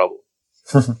have been a problem.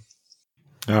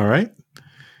 All right.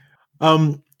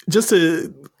 Just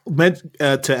to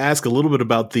ask a little bit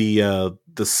about the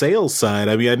sales side.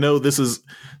 I mean, I know this is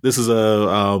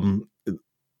in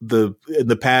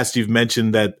the past you've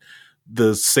mentioned that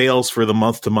the sales for the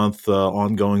month to month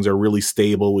ongoings are really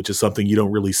stable, which is something you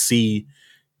don't really see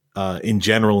in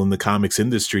general in the comics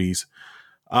industries.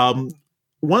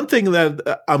 One thing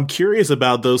that I'm curious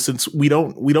about, though, since we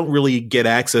don't really get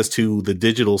access to the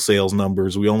digital sales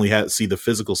numbers, we only see the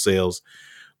physical sales,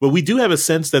 but we do have a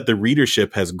sense that the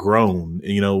readership has grown,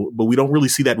 but we don't really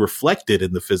see that reflected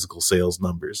in the physical sales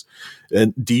numbers.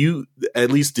 And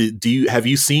have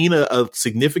you seen a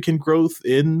significant growth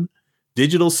in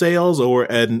digital sales,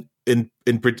 and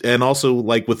also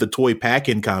like with the toy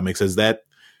pack-in comics, has that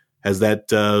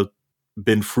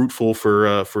been fruitful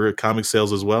for comic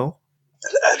sales as well?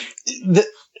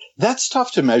 That's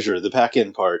tough to measure, the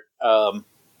pack-in part.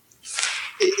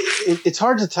 It's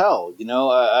hard to tell.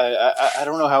 I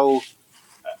don't know how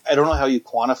you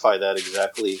quantify that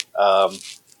exactly. I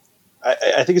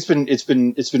think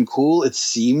it's been cool. It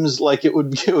seems like it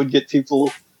would get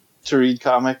people to read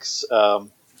comics.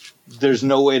 There's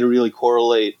no way to really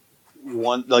correlate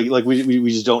one, like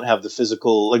we just don't have the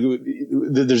physical,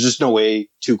 there's just no way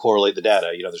to correlate the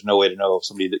data. There's no way to know if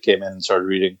somebody that came in and started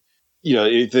reading,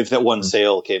 if that one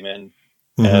sale came in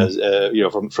as,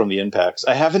 from the impacts.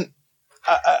 I haven't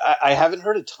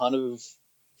heard a ton of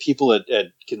people at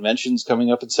conventions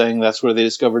coming up and saying that's where they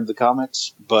discovered the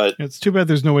comics, but it's too bad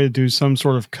there's no way to do some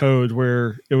sort of code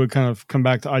where it would kind of come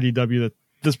back to IDW that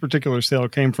this particular sale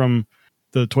came from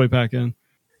the toy pack-in.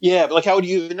 Yeah, but how would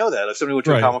you even know that? If somebody went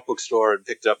to a comic book store and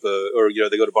picked up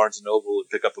they go to Barnes and Noble and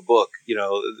pick up a book,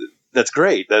 that's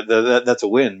great. That's a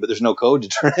win. But there's no code to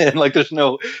turn in. There's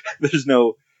no.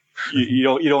 You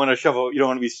don't want to shove. You don't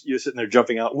want to be sitting there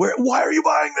jumping out. Why are you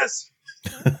buying this?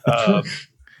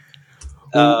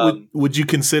 Would you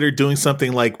consider doing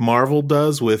something like Marvel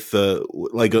does with a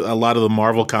lot of the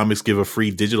Marvel comics give a free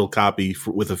digital copy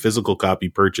with a physical copy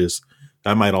purchase?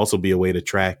 That might also be a way to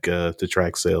track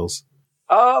sales.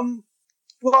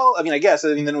 Well, I guess,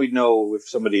 then we'd know if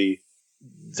somebody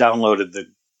downloaded the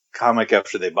comic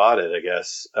after they bought it, I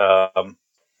guess.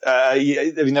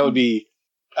 That would be,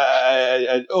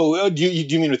 do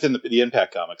you mean within the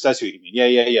Impact comics? I see what you mean.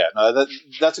 Yeah. No,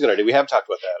 that's a good idea. We have talked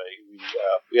about that.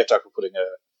 We have talked about putting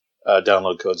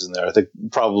download codes in there. I think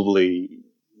probably,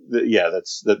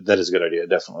 that is a good idea.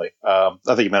 Definitely. I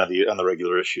think you meant on the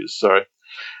regular issues. Sorry.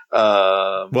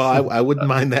 Well, I wouldn't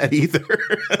mind that either.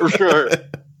 For sure.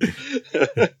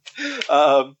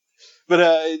 But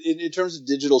in terms of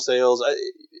digital sales,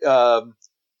 the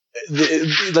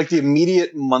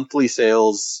immediate monthly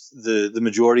sales, the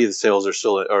majority of the sales are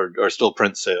still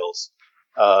print sales,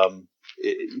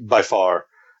 by far.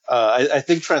 I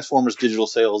think Transformers digital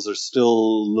sales are still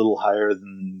a little higher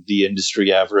than the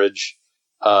industry average.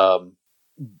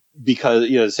 Because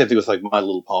the same thing with My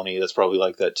Little Pony, that's probably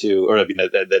like that too, or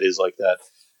that is like that.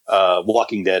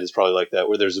 Walking Dead is probably like that,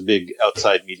 where there's a big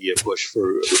outside media push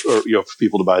for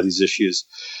people to buy these issues.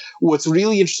 What's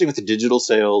really interesting with the digital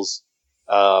sales,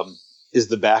 is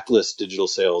the backlist digital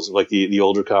sales of like the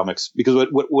older comics. Because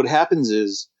what happens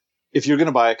is, if you're going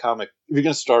to buy a comic, if you're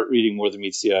going to start reading More Than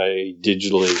Meets the Eye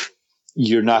digitally,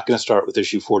 you're not going to start with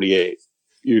issue 48.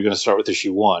 You're going to start with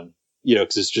issue 1,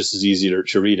 because it's just as easy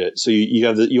to read it. So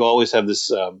you always have this,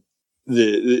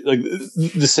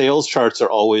 the sales charts are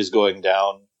always going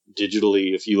down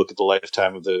digitally if you look at the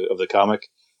lifetime of the comic,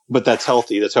 but that's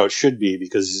healthy. That's how it should be,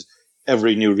 because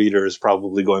every new reader is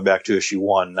probably going back to issue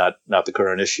 1, not the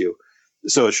current issue.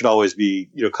 So it should always be,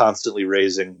 constantly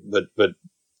raising, but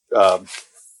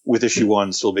with issue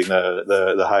 1 still being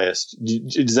the highest.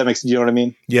 Does that make sense? Do you know what I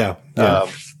mean? Yeah.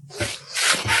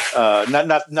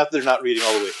 Not that they're not reading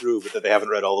all the way through, but that they haven't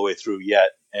read all the way through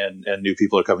yet, and new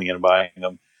people are coming in and buying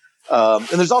them. And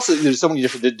there's so many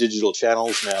different digital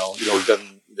channels now. We've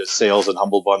done the sales and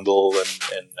Humble Bundle and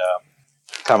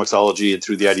Comixology, and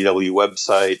through the IDW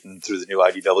website and through the new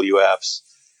IDW apps.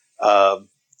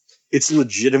 It's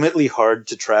legitimately hard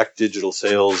to track digital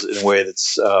sales in a way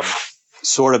that's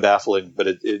sort of baffling,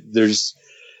 but there's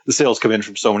the sales come in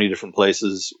from so many different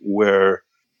places where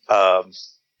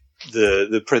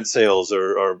the print sales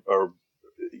are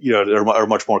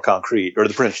much more concrete, or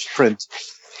the print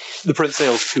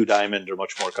sales to Diamond are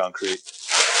much more concrete.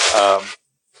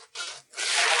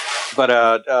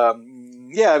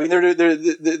 Yeah, I mean they're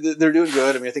doing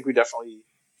good. I mean, I think we definitely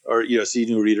are see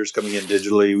new readers coming in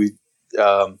digitally. We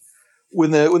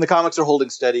when the comics are holding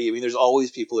steady, I mean, there's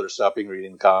always people that are stopping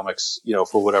reading the comics,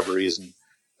 for whatever reason,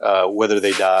 whether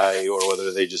they die or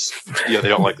whether they just they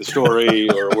don't like the story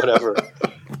or whatever.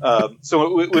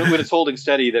 So when it's holding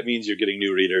steady, that means you're getting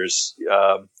new readers.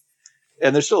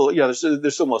 And they're still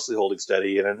mostly holding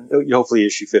steady, and hopefully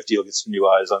issue 50 will get some new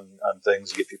eyes on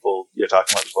things and get people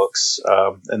talking about the books.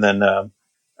 And then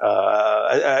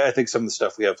I think some of the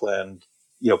stuff we have planned,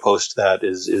 post that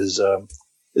is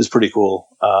pretty cool.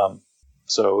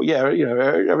 So yeah,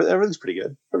 everything's pretty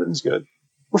good. Everything's good.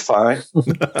 We're fine. We're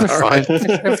fine.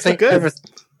 Everything's good.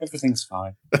 Everything's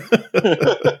fine.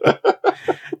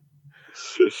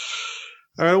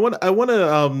 All right, I want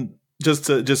to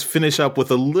just finish up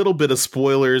with a little bit of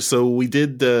spoilers. So we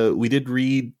did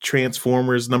read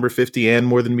Transformers number 50 and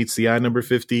More Than Meets the Eye number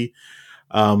 50.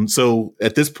 So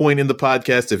at this point in the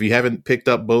podcast, if you haven't picked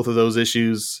up both of those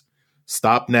issues,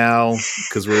 stop now,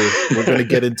 because we're going to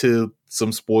get into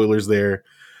some spoilers there.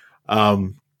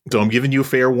 So I'm giving you a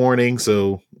fair warning.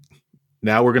 So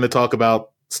now we're going to talk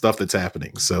about stuff that's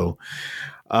happening. So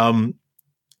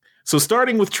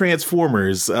starting with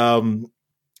Transformers,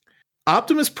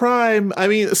 Optimus Prime. I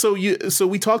mean, so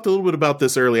we talked a little bit about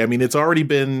this earlier. I mean, it's already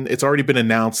been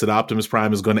announced that Optimus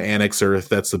Prime is going to annex Earth.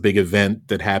 That's the big event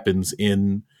that happens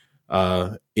in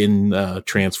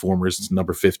Transformers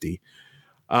number 50.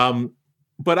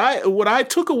 But what I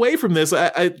took away from this,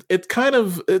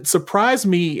 it surprised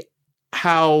me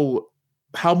how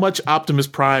much Optimus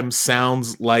Prime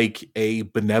sounds like a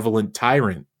benevolent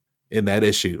tyrant in that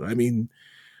issue. I mean,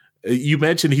 you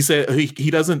mentioned he said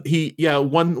he doesn't.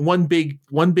 One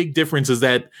big difference is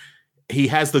that he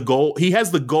has the goal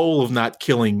of not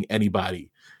killing anybody.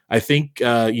 I think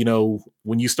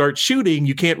when you start shooting,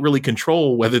 you can't really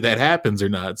control whether that happens or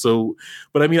not. So,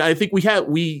 but I mean, I think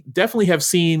we definitely have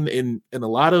seen in a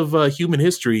lot of human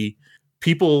history,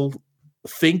 people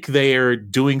think they're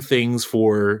doing things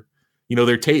for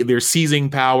they're seizing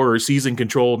power or seizing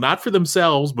control, not for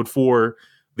themselves, but for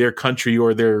their country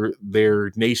or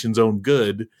their nation's own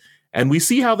good. And we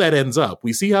see how that ends up.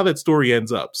 We see how that story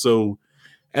ends up. So,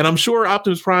 and I'm sure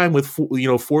Optimus Prime with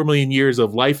 4 million years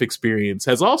of life experience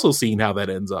has also seen how that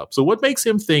ends up. So what makes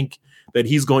him think that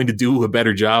he's going to do a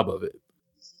better job of it?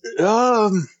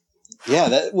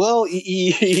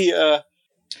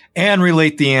 And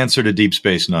relate the answer to Deep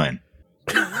Space Nine.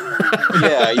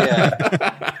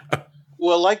 Yeah.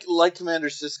 Well, like Commander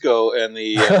Sisko and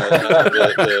the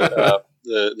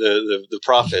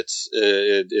prophets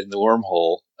in the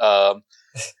wormhole.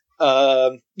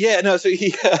 So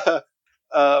he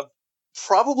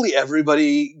probably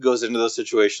everybody goes into those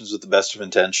situations with the best of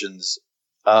intentions.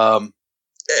 No,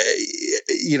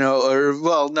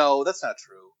 that's not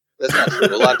true. That's not true.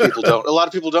 A lot of people don't. A lot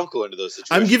of people don't go into those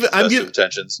situations with the best of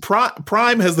intentions.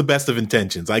 Prime has the best of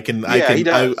intentions. I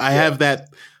have that.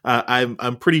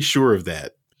 I'm pretty sure of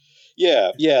that.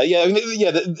 Yeah. I mean,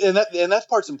 and that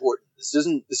part's important. This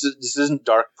isn't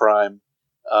Dark Prime.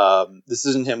 This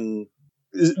isn't him.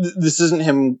 This isn't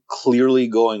him clearly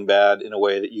going bad in a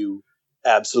way that you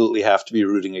absolutely have to be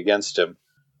rooting against him.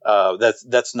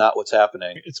 That's not what's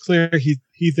happening. It's clear he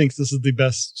thinks this is the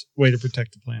best way to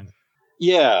protect the planet.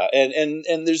 Yeah, and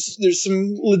there's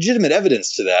some legitimate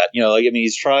evidence to that.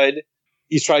 He's tried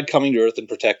he's tried coming to Earth and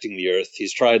protecting the Earth.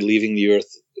 He's tried leaving the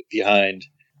Earth behind.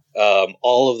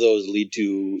 All of those lead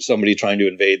to somebody trying to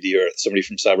invade the Earth, somebody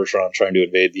from Cybertron trying to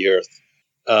invade the Earth.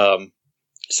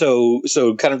 So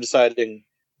kind of deciding,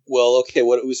 well, okay,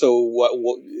 what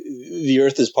the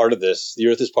Earth is part of this. The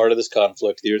Earth is part of this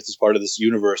conflict. The Earth is part of this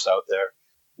universe out there.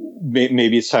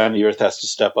 Maybe it's time the Earth has to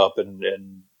step up and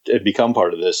become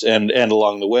part of this. And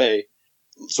along the way,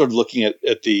 sort of looking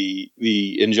at the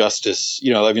injustice,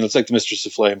 it's like the Mistress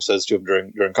of Flame says to him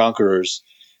during Conquerors.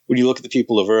 When you look at the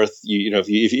people of Earth,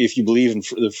 if you believe in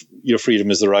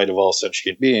freedom is the right of all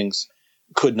sentient beings,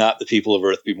 could not the people of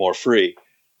Earth be more free?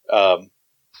 There's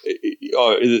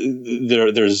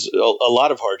a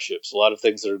lot of hardships, a lot of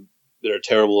things that are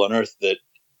terrible on Earth that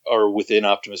are within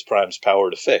Optimus Prime's power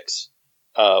to fix,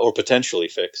 or potentially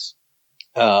fix.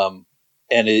 And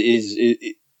is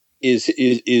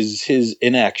his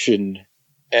inaction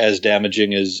as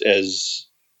damaging as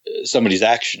somebody's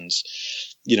actions?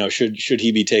 Should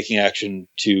he be taking action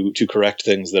to correct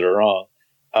things that are wrong?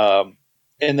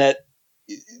 And that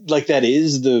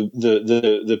is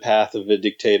the path of a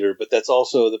dictator, but that's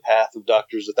also the path of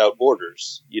Doctors Without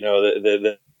Borders.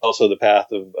 Also the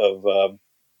path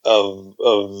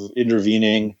of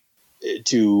intervening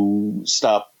to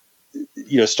stop,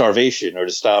 starvation, or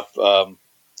to stop,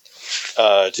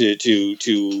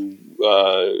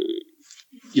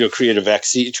 create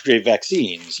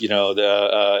vaccines,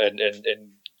 and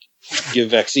give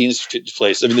vaccines to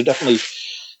places. I mean,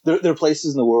 there are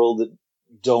places in the world that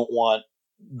don't want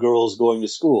girls going to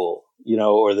school,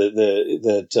 or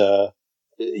that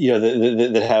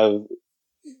have,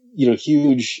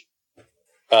 huge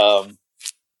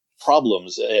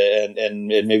problems, and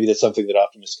maybe that's something that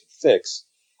Optimus can fix.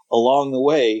 Along the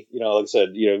way, like I said,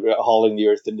 hauling the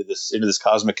Earth into this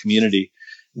cosmic community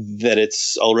that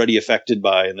it's already affected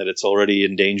by and that it's already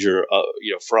in danger,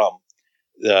 from.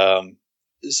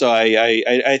 So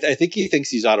I think he thinks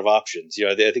he's out of options.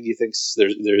 I think he thinks there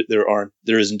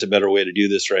isn't a better way to do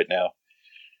this right now.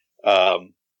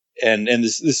 And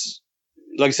this,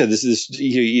 like I said,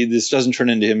 this doesn't turn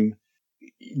into him,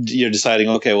 deciding,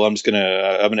 okay, well, I'm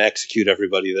gonna execute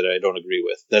everybody that I don't agree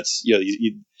with. That's,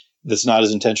 that's not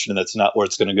his intention, and that's not where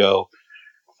it's going to go.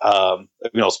 I'll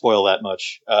spoil that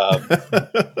much.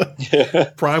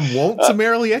 Prime won't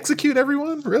summarily execute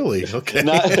everyone? Really? Okay.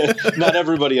 Not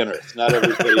everybody on Earth. Not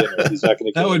everybody on Earth. He's not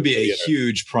going to kill. That would be a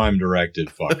huge Prime-directed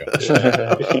fuck-up.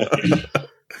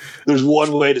 There's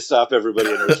one way to stop everybody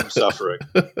on Earth from suffering.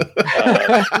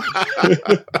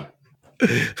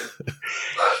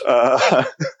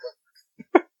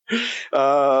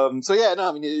 I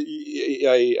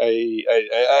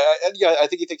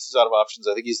think he thinks he's out of options.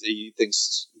 I think he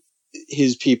thinks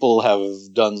his people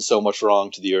have done so much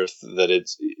wrong to the Earth that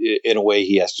it's, in a way,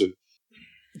 he has to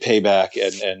pay back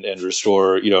and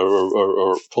restore,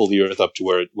 or pull the Earth up to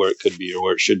where it could be, or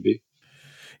where it should be.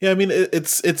 Yeah, I mean,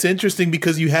 it's interesting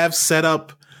because you have set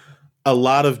up a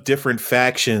lot of different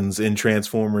factions in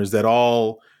Transformers that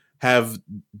all have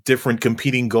different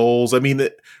competing goals. I mean,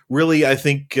 really, I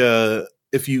think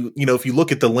if you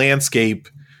look at the landscape,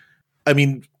 I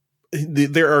mean,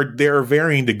 there are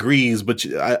varying degrees, but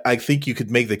I think you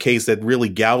could make the case that really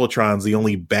Galvatron's the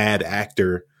only bad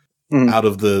actor out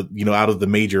of the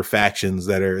major factions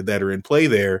that are in play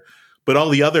there. But all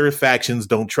the other factions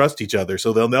don't trust each other,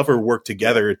 so they'll never work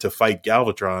together to fight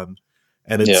Galvatron.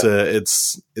 And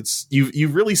it's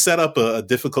you've really set up a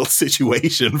difficult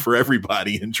situation for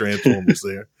everybody in Transformers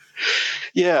there.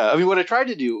 Yeah, I mean, what I tried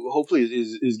to do, hopefully,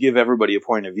 is give everybody a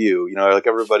point of view. Like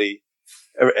everybody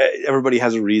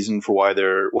has a reason for why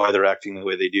they're acting the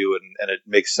way they do, and it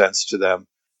makes sense to them.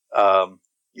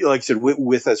 Like I said,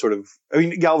 with that sort of, I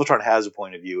mean, Galvatron has a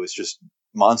point of view. It's just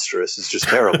monstrous. It's just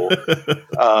terrible.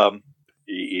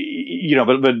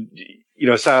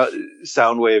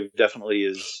 Soundwave definitely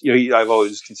is. I've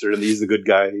always considered him. He's the good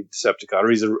guy Decepticon, or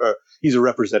he's a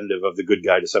representative of the good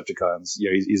guy Decepticons.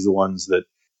 He's the ones that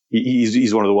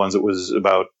he's one of the ones that was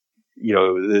about.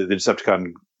 The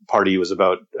Decepticon party was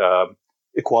about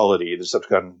equality.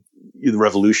 The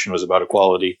revolution was about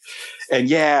equality, and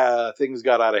things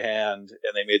got out of hand,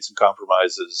 and they made some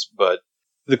compromises, but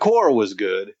the core was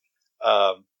good.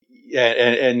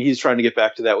 And he's trying to get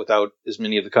back to that without as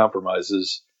many of the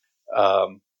compromises.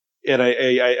 And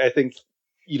I think,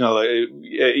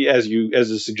 as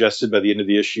is suggested by the end of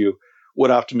the issue, what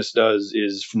Optimus does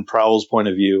is, from Prowl's point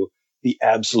of view, the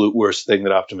absolute worst thing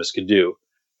that Optimus could do.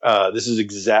 This is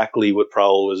exactly what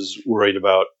Prowl was worried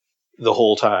about the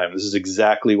whole time. This is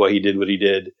exactly why he did what he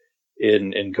did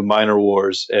in Combiner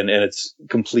Wars, and it's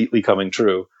completely coming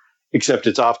true. Except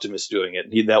it's Optimus doing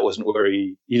it. That wasn't where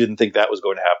he didn't think that was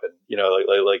going to happen.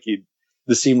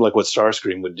 this seemed like what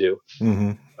Starscream would do.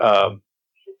 Mm-hmm.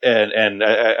 And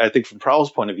I think from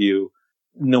Prowl's point of view,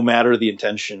 no matter the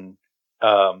intention,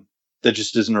 that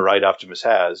just isn't a right Optimus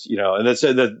has, and that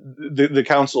said that the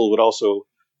council would also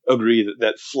agree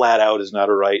that flat out is not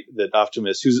a right that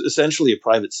Optimus, who's essentially a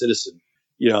private citizen,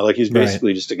 like he's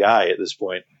basically just a guy at this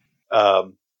point.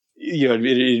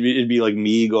 It'd be like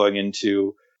me going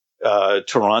into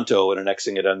Toronto and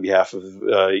annexing it on behalf of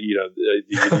the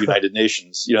United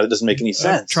Nations. It doesn't make any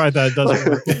sense. I've tried that. It doesn't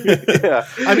work. Yeah.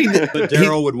 I mean, but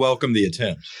Daryl would welcome the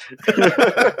attempt.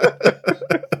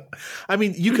 I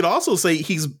mean, you could also say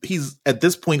he's at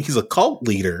this point he's a cult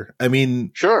leader. I mean,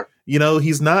 sure.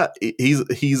 He's not.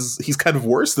 He's kind of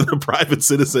worse than a private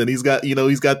citizen. He's got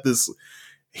this.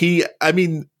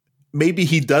 Maybe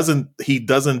he doesn't.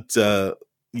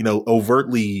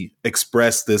 Overtly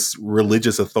express this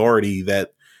religious authority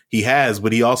that he has,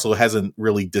 but he also hasn't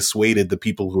really dissuaded the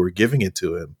people who are giving it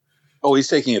to him. Oh, he's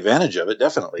taking advantage of it,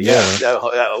 definitely. Yeah,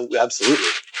 absolutely.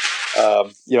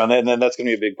 And then that's going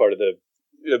to be a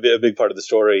big part of the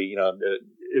story.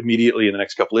 Immediately in the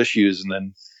next couple issues, and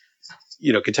then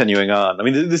continuing on. I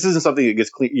mean, this isn't something that gets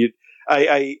clean.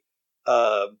 I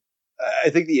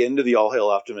think the end of the All Hail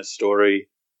Optimus story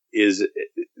is.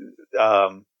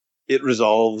 It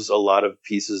resolves a lot of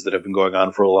pieces that have been going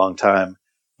on for a long time,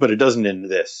 but it doesn't end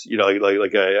this. I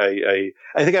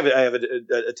think I have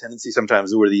a tendency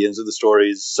sometimes where the ends of the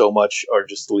stories so much are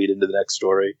just the lead into the next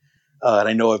story, and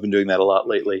I know I've been doing that a lot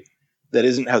lately. That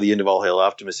isn't how the end of All Hail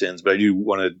Optimus ends, but I do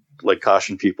want to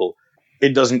caution people: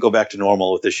 it doesn't go back to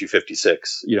normal with issue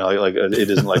 56. It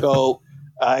isn't like, oh,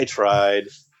 I tried,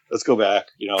 let's go back.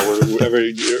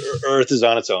 Earth is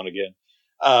on its own again.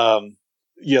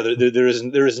 There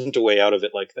isn't a way out of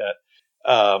it like that.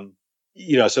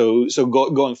 So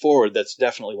going forward, that's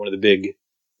definitely one of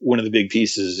the big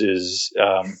pieces is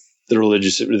the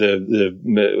religious, the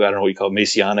I don't know what you call it,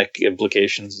 Messianic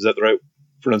implications. Is that the right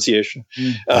pronunciation?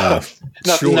 Not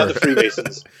the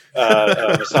Freemasons,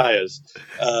 messiahs.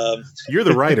 You're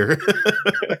the writer.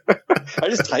 I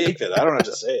just type it. I don't know how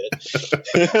to say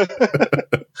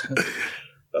it.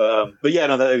 But yeah,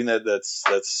 no,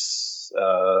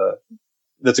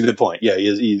 that's a good point. Yeah,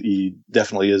 he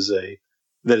definitely is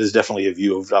that is definitely a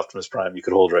view of Optimus Prime you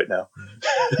could hold right now.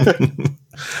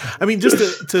 I mean,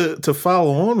 just to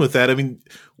follow on with that, I mean,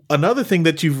 another thing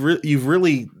that you've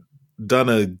really done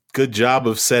a good job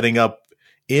of setting up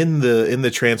in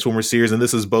the Transformers series, and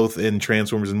this is both in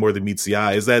Transformers and More Than Meets the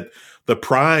Eye, is that the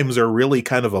Primes are really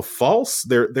kind of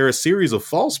they're a series of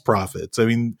false prophets. I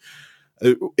mean,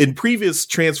 in previous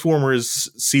Transformers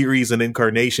series and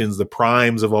incarnations, the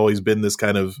Primes have always been this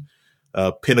kind of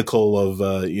pinnacle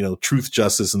of truth,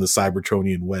 justice in the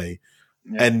Cybertronian way.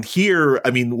 Yeah. And here,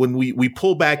 I mean, when we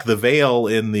pull back the veil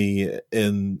in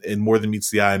More Than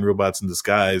Meets the Eye and Robots in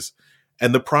Disguise,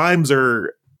 and the Primes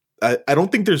are, I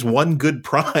don't think there's one good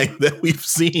Prime that we've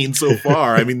seen so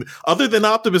far. I mean, other than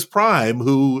Optimus Prime,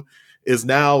 who is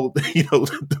now,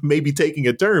 maybe taking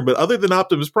a turn, but other than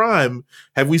Optimus Prime,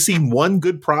 have we seen one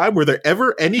good Prime? Were there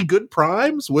ever any good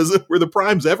Primes? Were the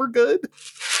Primes ever good?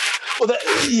 Well,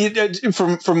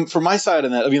 from my side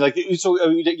on that, I mean, you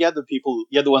had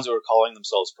the ones that were calling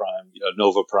themselves Prime,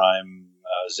 Nova Prime,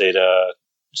 Zeta,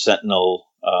 Sentinel,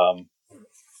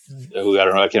 who I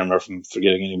don't know, I can't remember if I'm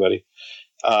forgetting anybody.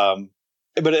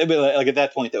 But at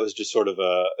that point, that was just sort of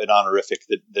an honorific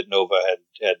that Nova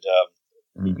had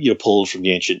pulled from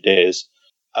the ancient days.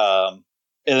 And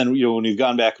then when we've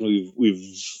gone back and we've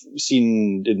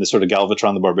seen in the sort of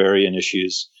Galvatron the Barbarian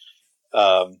issues,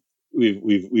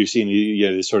 we've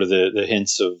seen sort of the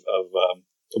hints of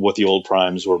what the old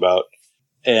Primes were about.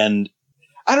 And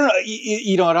I don't know,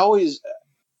 it always,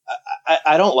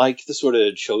 I don't like the sort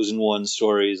of chosen one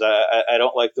stories. I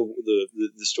don't like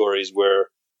the stories where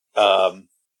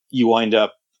you wind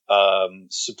up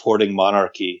supporting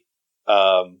monarchy,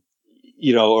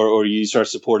 or you start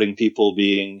supporting people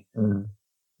being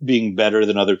better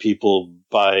than other people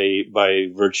by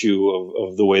virtue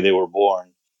of the way they were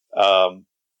born.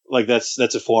 That's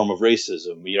a form of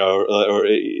racism,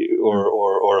 or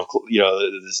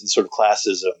this sort of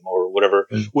classism or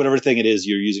whatever thing it is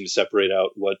you're using to separate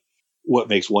out what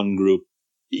makes one group,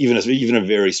 even a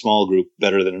very small group,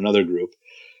 better than another group.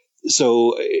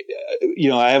 So,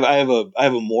 I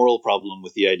have a moral problem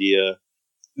with the idea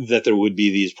that there would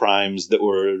be these Primes that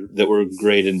were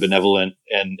great and benevolent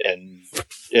and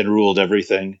ruled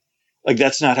everything. Like,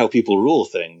 that's not how people rule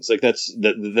things. Like, that's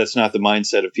not the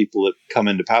mindset of people that come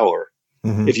into power.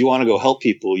 Mm-hmm. If you want to go help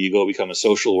people, you go become a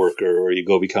social worker, or you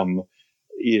go become,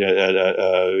 you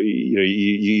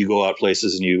go out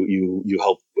places and you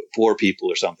help poor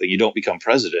people or something. You don't become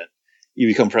president. you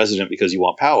become president because you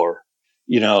want power,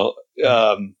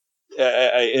 and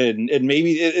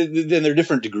maybe then there are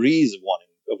different degrees of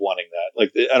wanting that.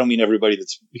 Like, I don't mean everybody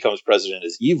that becomes president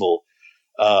is evil,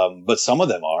 but some of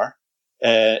them are,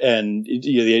 and the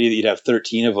idea that you'd have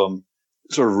 13 of them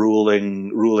sort of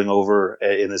ruling over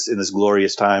in this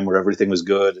glorious time where everything was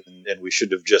good, and we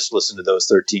should have just listened to those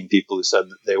 13 people who said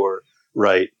that they were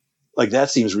right. Like, that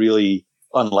seems really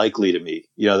unlikely to me.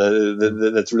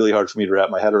 That's really hard for me to wrap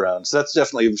my head around. So that's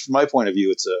definitely, from my point of view,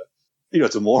 it's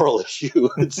a moral issue.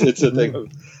 It's a thing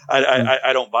of,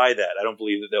 I don't buy that. I don't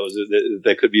believe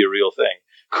that could be a real thing.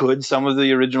 Could some of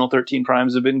the original 13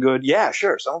 primes have been good? Yeah,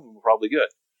 sure. Some of them were probably good.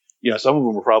 Some of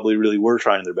them were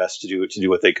trying their best to do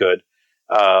what they could.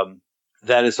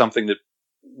 That is something that,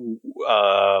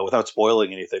 without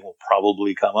spoiling anything, will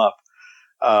probably come up.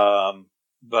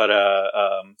 But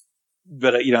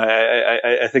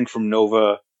I think from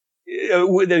Nova,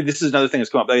 this is another thing that's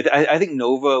come up. I think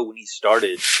Nova, when he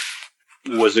started,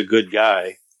 was a good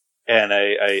guy, and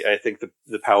I think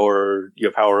the power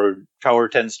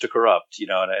tends to corrupt,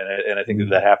 and I think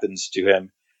that happens to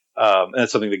him. And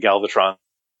that's something that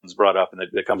Galvatron's brought up, and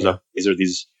that comes up.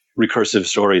 These recursive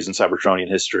stories in Cybertronian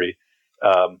history,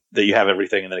 that you have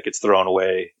everything and then it gets thrown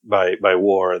away by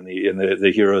war, and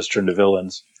the heroes turn to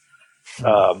villains.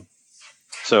 That's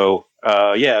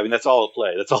all at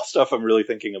play. That's all stuff I'm really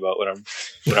thinking about when I'm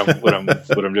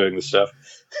doing this stuff.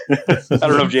 I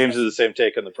don't know if James has the same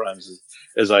take on the primes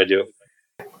as I do.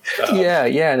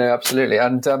 No, absolutely,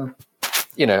 and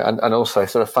and also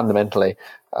sort of fundamentally,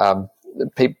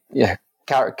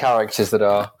 characters that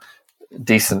are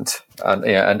decent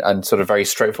and sort of very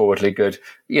straightforwardly good,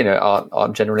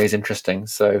 aren't generally as interesting.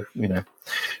 So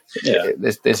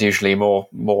there's usually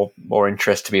more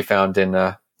interest to be found in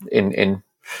the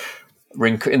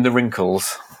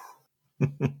wrinkles.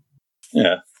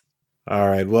 Yeah. All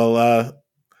right. Well,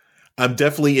 I'm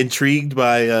definitely intrigued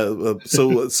by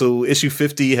so issue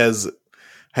 50 is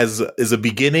a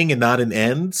beginning and not an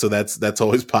end, so that's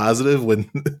always positive when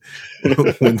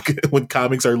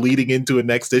comics are leading into a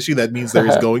next issue. That means there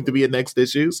is going to be a next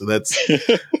issue, so that's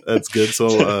good.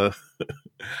 So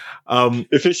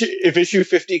if issue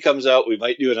 50 comes out, we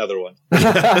might do another one.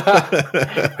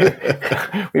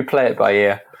 We play it by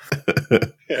ear.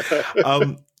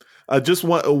 Just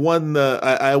one.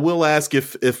 I will ask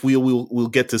if we'll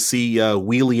get to see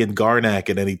Wheelie and Garnack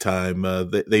at any time.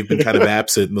 They've been kind of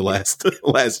absent in the last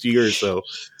year or so.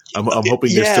 I'm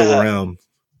hoping they're still around.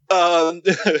 At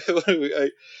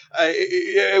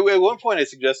one point, I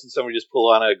suggested somebody just pull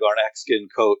on a Garnack skin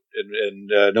coat, and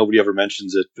nobody ever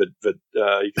mentions it, but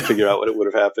you can figure out what it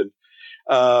would have happened.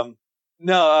 That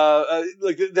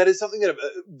is something that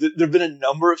there've been a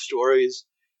number of stories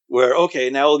where, okay,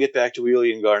 now we'll get back to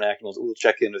Wheelie and Garnack and we'll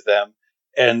check in with them.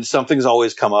 And something's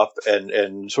always come up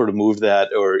and sort of moved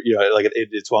that, or,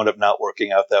 it's wound up not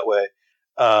working out that way.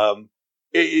 I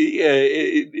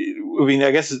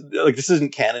guess this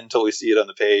isn't canon until we see it on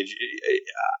the page.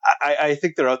 I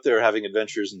think they're out there having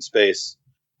adventures in space.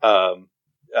 There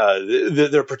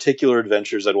are particular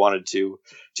adventures I'd wanted to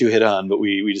hit on, but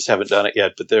we just haven't done it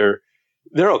yet. But they're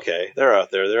okay. They're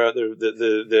out there.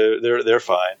 They're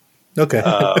fine. Okay.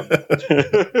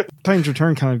 Titan's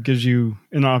Return kind of gives you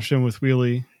an option with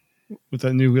Wheelie, with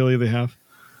that new Wheelie they have.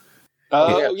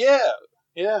 Yeah.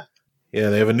 Yeah,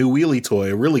 they have a new Wheelie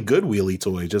toy, a really good Wheelie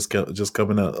toy, just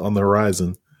coming out on the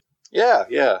horizon.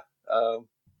 Yeah.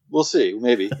 We'll see,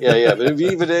 maybe. Yeah. But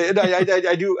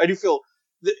I do feel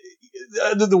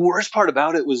the worst part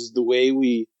about it was the way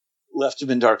we left him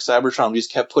in Dark Cybertron. We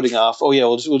just kept putting off. Oh yeah,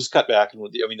 we'll just cut back, and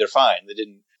they're fine.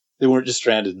 They weren't just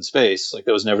stranded in space. Like,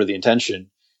 that was never the intention.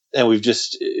 And we've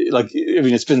just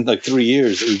it's been like 3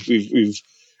 years. We've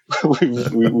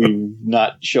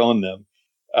not shown them.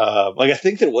 I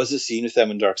think there was a scene with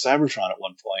them in Dark Cybertron at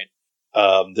one point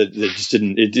that just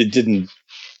didn't. It didn't.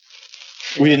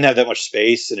 We didn't have that much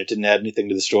space, and it didn't add anything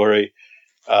to the story.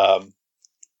 So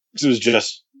it was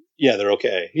just, they're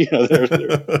okay.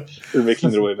 They're making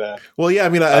their way back. Well, yeah. I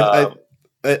mean, I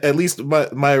at least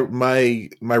my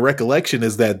recollection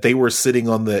is that they were sitting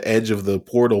on the edge of the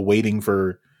portal waiting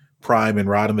for Prime and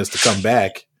Rodimus to come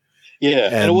back. Yeah,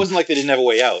 and it wasn't like they didn't have a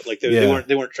way out. Like they weren't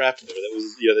trapped there. That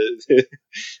was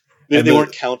they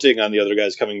weren't counting on the other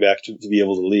guys coming back to be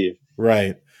able to leave.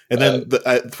 Right. And then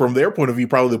from their point of view,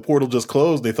 probably the portal just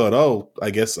closed. They thought, oh, I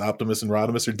guess Optimus and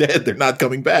Rodimus are dead. They're not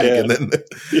coming back. Yeah. And then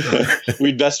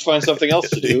we'd best find something else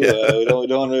to do. We don't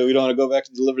want to go back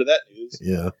and deliver that news.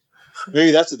 Yeah.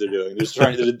 Maybe that's what they're doing. They're just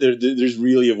they're just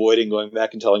really avoiding going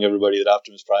back and telling everybody that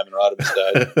Optimus Prime and Rodimus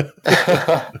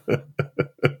died.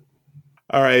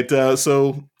 All right.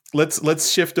 So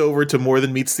let's shift over to More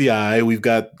Than Meets the Eye. We've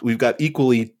got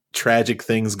equally tragic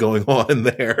things going on in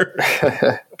there.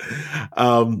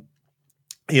 So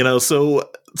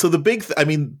the big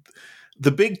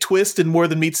the big twist in More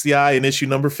Than Meets the Eye in issue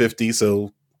number 50.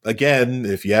 So again,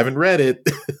 if you haven't read it,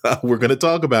 we're going to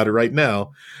talk about it right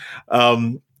now.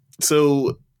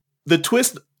 So the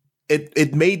twist,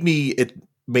 it made me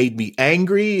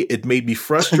angry. It made me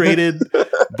frustrated,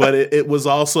 but it was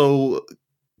also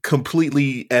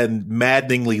completely and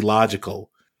maddeningly logical.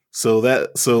 So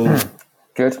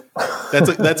good.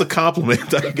 That's a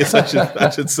compliment, I guess I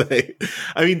should say.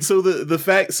 I mean, so the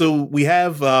fact, so we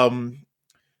have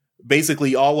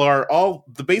basically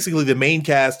basically the main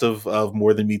cast of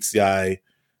More Than Meets the Eye.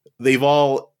 They've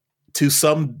all, to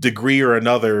some degree or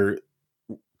another,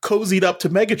 cozied up to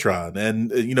Megatron,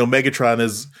 and Megatron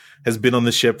has been on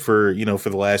the ship for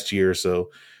the last year or so,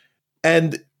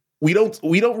 and we don't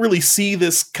really see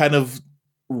this kind of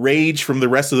rage from the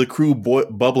rest of the crew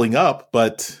bubbling up,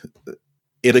 but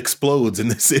it explodes in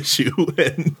this issue,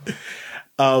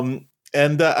 and I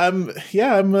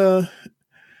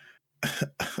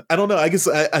don't know. I guess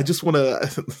I just want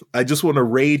to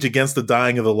rage against the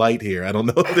dying of the light here. I don't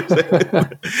know.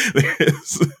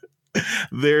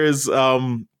 There's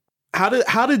how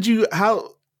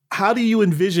do you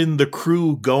envision the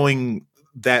crew going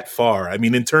that far? I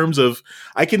mean, in terms of,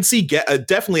 I can see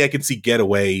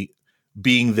Getaway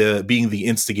being the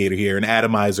instigator here, and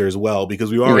Atomizer as well,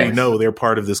 because we already know they're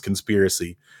part of this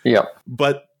conspiracy. Yeah.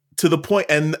 But to the point,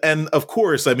 and of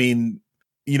course, I mean,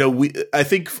 I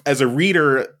think as a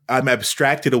reader, I'm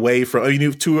abstracted away from,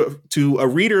 to a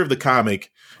reader of the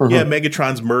comic. Mm-hmm. Yeah,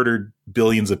 Megatron's murdered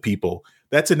billions of people.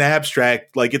 That's an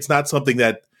abstract, like, it's not something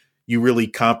that you really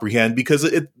comprehend, because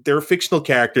they're a fictional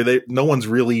character. No one's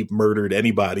really murdered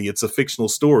anybody. It's a fictional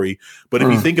story. But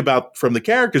if you think about from the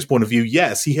character's point of view,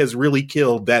 yes, he has really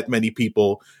killed that many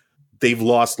people. They've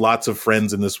lost lots of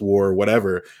friends in this war or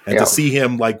whatever. And to see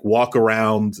him like walk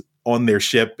around on their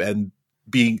ship and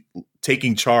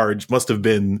taking charge must have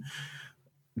been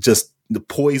just the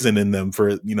poison in them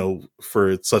for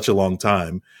such a long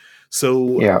time.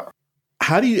 So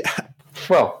how did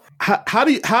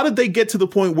they get to the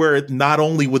point where not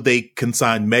only would they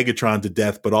consign Megatron to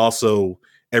death, but also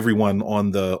everyone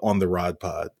on the Rod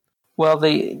Pod? Well,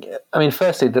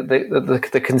 firstly,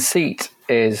 the conceit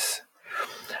is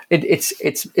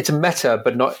it's a meta,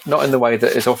 but not in the way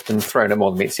that is often thrown at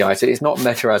More Than Meets the Eye. So it's not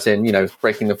meta as in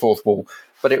breaking the fourth wall,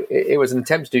 but it was an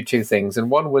attempt to do two things,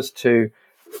 and one was to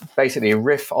basically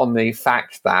riff on the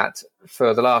fact that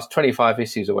for the last 25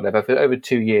 issues or whatever, for over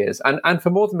 2 years, and for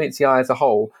More Than Meets the Eye as a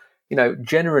whole,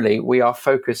 generally we are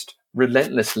focused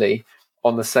relentlessly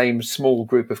on the same small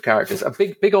group of characters, a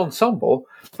big ensemble,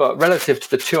 but relative to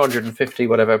the 250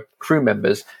 whatever crew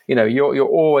members, you're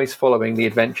always following the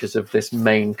adventures of this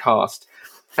main cast.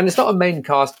 And it's not a main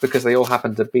cast because they all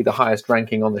happen to be the highest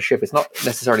ranking on the ship. It's not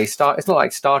necessarily it's not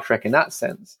like Star Trek in that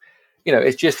sense.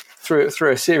 It's just through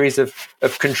a series of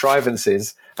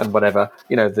contrivances and whatever,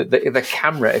 the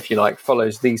camera, if you like,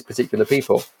 follows these particular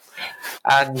people.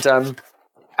 And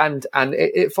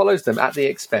it follows them at the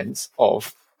expense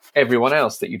of everyone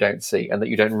else that you don't see and that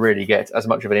you don't really get as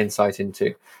much of an insight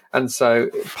into. And so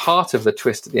part of the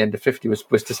twist at the end of 50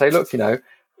 was to say, look, a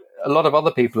lot of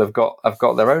other people have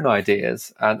got their own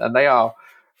ideas, and they are,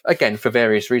 again, for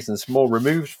various reasons, more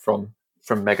removed from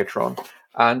Megatron,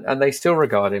 and they still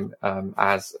regard him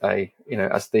as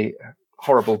the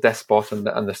horrible despot and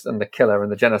the killer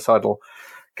and the genocidal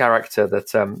character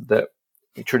that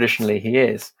traditionally he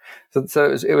is.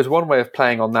 So it was one way of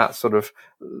playing on that sort of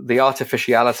the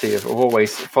artificiality of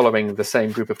always following the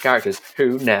same group of characters,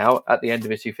 who now at the end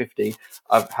of issue 50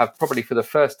 have probably for the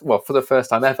first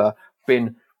time ever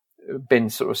been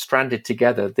sort of stranded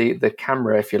together. The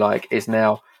camera, if you like, is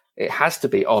now, it has to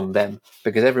be on them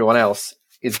because everyone else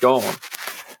is gone.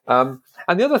 And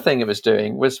the other thing it was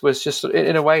doing was just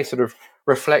in a way sort of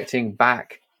reflecting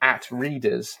back at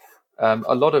readers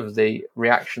a lot of the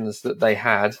reactions that they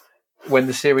had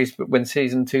when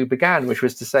season 2 began, which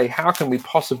was to say, how can we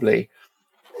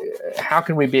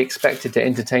be expected to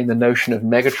entertain the notion of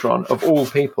Megatron, of all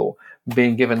people,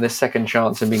 being given this second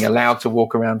chance and being allowed to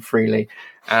walk around freely?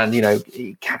 And,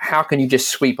 how can you just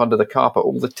sweep under the carpet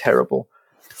all the terrible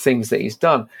things that he's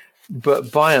done?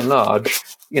 But by and large,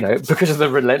 because of the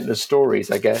relentless stories,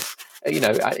 I guess,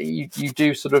 you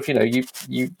do sort of, you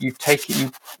take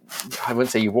it, I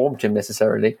wouldn't say you warmed him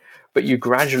necessarily, but you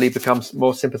gradually become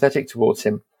more sympathetic towards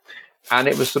him. And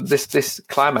it was sort of this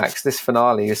climax, this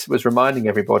finale was reminding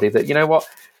everybody that,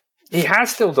 he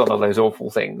has still done all those awful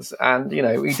things. And,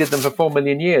 he did them for 4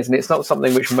 million years. And it's not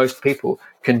something which most people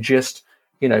can just,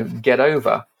 get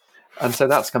over. and so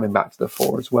that's coming back to the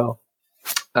fore as well.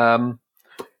 But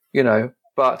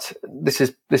this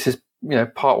is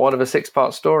part one of a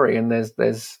 6-part story, and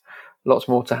there's lots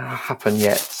more to happen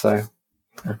yet. So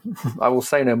I will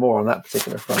say no more on that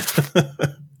particular front.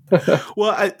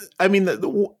 Well, I mean,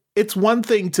 it's one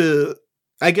thing to,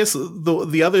 I guess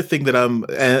the other thing that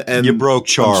and you broke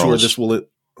Charles. I'm sure this will.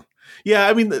 Yeah,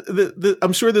 I mean,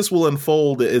 I'm sure this will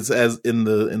unfold as in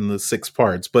the 6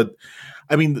 parts, but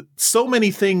I mean, so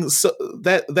many things. So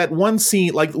that one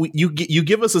scene, like you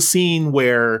give us a scene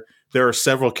where there are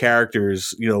several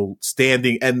characters,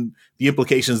 standing, and the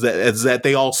implications is that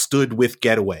they all stood with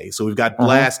Getaway. So we've got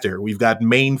Blaster, we've got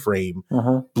Mainframe,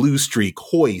 Blue Streak,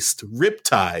 Hoist,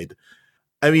 Riptide.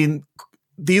 I mean,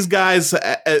 these guys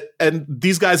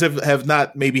have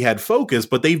not maybe had focus,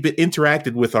 but they've been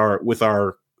interacted with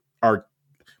our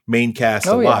main cast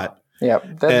a lot. Yeah,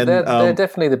 they're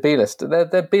definitely the B-list.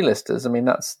 They're B-listers. I mean,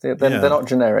 they're not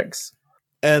generics.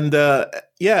 And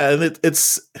and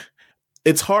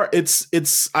it's hard.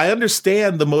 It's I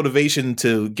understand the motivation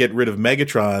to get rid of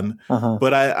Megatron,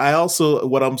 but I also,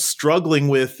 what I'm struggling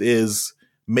with is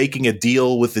making a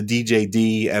deal with the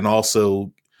DJD, and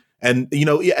also, and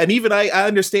even I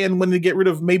understand when to get rid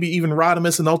of maybe even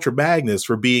Rodimus and Ultra Magnus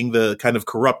for being the kind of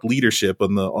corrupt leadership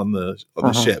on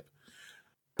the ship.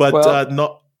 But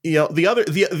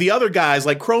the other guys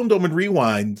like Chrome Dome and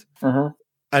Rewind.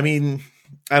 I mean,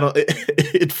 I don't.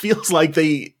 It feels like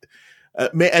they,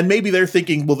 and maybe they're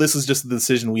thinking, well, this is just the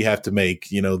decision we have to make.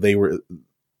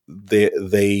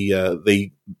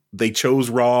 They chose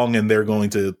wrong, and they're going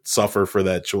to suffer for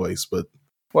that choice. But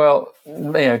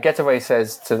Getaway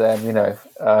says to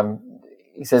them,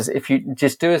 he says, if you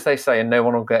just do as they say and no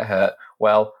one will get hurt,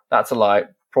 well, that's a lie.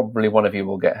 Probably one of you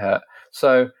will get hurt.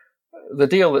 So the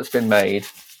deal that's been made,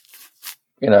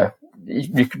 you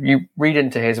read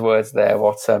into his words there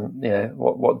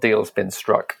what deal's been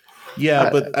struck. Yeah,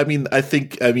 but I mean,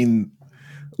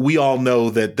 we all know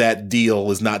that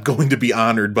deal is not going to be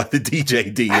honored by the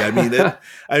DJD.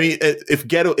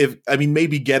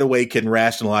 Maybe Getaway can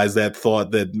rationalize that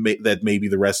thought that maybe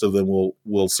the rest of them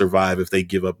will survive if they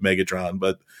give up Megatron.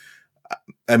 But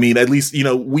I mean, at least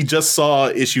we just saw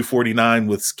issue 49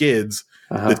 with Skids,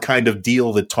 the kind of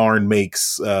deal that Tarn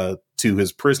makes to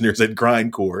his prisoners at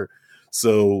Grindcore.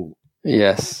 So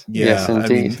yes,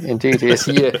 indeed, yes.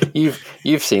 Yeah,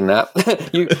 you've seen that.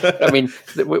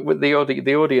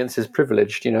 The audience is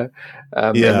privileged, in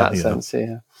that sense.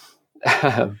 Yeah.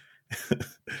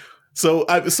 So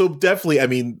definitely, I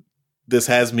mean, this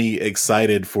has me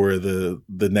excited for the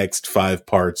next 5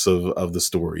 parts of the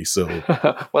story. So,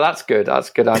 well, that's good.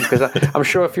 Because I'm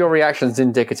sure if your reaction's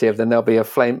indicative, then there'll be a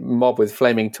mob with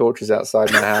flaming torches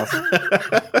outside my house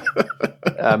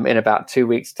in about 2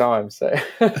 weeks' time. So,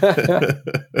 it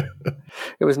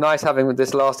was nice having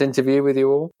this last interview with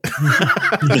you all.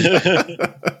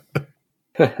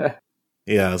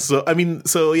 Yeah. So, I mean,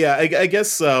 I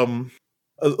guess.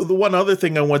 The one other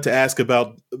thing I want to ask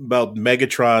about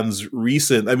Megatron's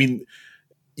recent, I mean,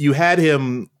 you had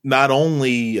him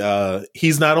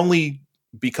he's not only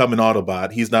become an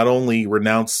Autobot, he's not only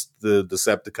renounced the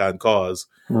Decepticon cause,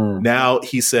 now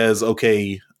he says,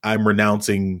 okay, I'm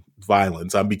renouncing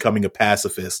violence, I'm becoming a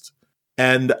pacifist.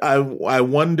 And I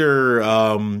wonder,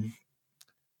 I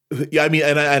mean,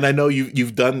 and I know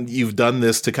you've done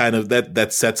this to kind of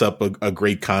that sets up a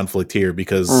great conflict here,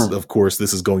 because of course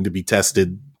this is going to be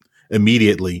tested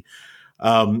immediately.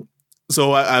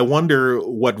 So I wonder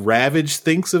what Ravage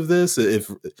thinks of this.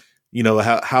 If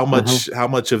how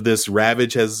much of this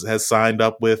Ravage has signed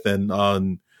up with, and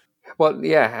on. Well,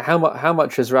 yeah, how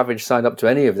much has Ravage signed up to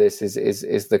any of this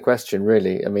is the question,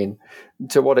 really. I mean,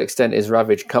 to what extent is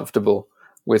Ravage comfortable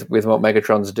with what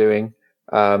Megatron's doing?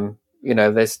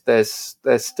 There's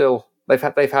still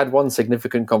they've had one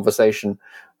significant conversation,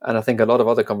 and I think a lot of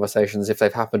other conversations, if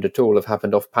they've happened at all, have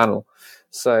happened off panel.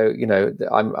 So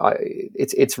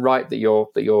it's right that you're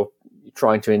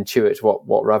trying to intuit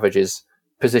what Ravage's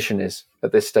position is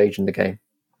at this stage in the game.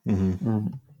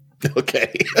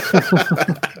 Okay.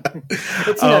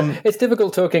 It's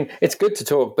difficult talking. It's good to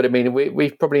talk, but I mean,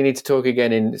 we probably need to talk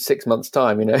again in 6 months'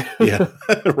 time. Yeah,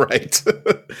 right.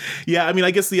 Yeah, I mean, I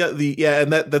guess the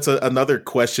and that's another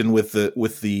question with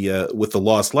the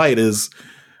Lost Light is,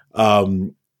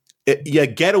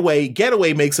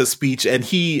 Getaway makes a speech, and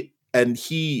he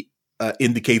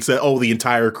indicates that, oh, the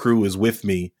entire crew is with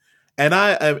me. And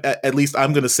I at least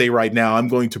I'm going to say right now, I'm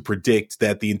going to predict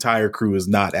that the entire crew is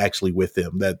not actually with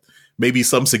him, that maybe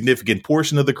some significant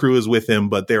portion of the crew is with him,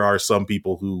 but there are some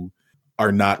people who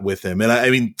are not with him. And I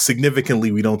mean,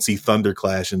 significantly, we don't see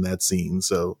Thunderclash in that scene.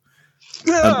 So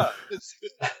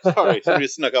Sorry, somebody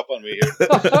snuck up on me here.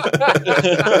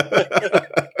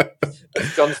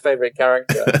 John's favorite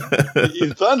character.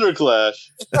 Thunderclash.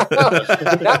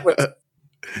 That was.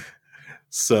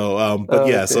 So, but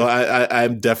yeah, so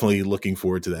I'm definitely looking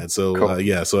forward to that. So, Cool.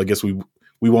 yeah, so I guess we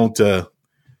won't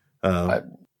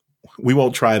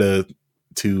try to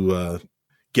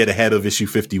get ahead of issue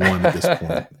 51 at this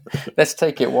point. Let's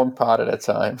take it one part at a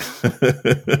time.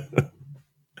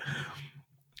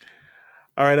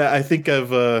 All right, I think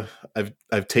I've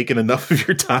taken enough of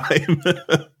your time.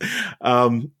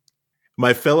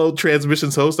 My fellow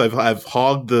Transmissions host, I've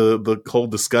hogged the whole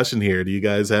discussion here. Do you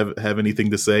guys have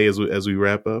anything to say as we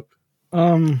wrap up?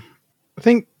 I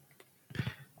think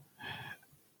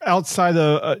outside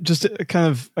of just kind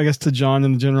of, I guess, to John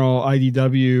and the general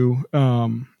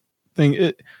IDW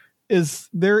thing, is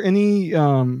there any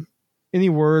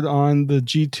word on the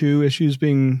G2 issues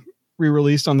being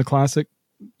re-released on the classic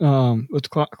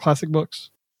classic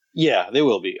books? Yeah, they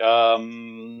will be.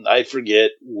 I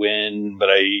forget when, but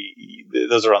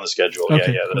those are on the schedule.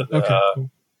 Okay, Yeah. cool. Cool.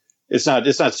 It's not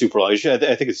super long. I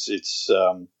think it's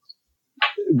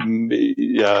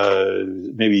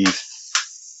maybe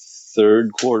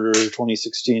third quarter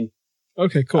 2016.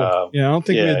 Okay, cool. I don't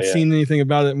think we had yeah. seen anything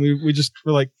about it, and we just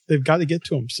were like, they've got to get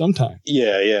to them sometime.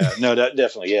 Yeah. No,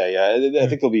 definitely. Yeah. I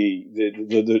think there'll be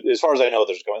as far as I know,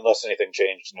 there's going, unless anything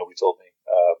changed. Nobody told me.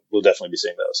 We'll definitely be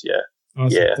seeing those. Yeah.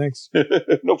 Awesome. Yeah. Thanks.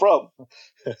 No problem.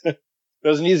 That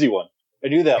was an easy one. I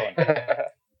knew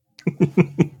that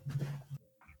one.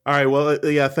 All right. Well,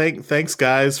 yeah. Thanks,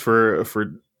 guys, for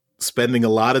spending a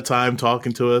lot of time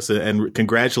talking to us, and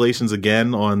congratulations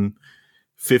again on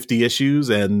 50 issues.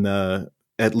 And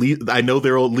at least I know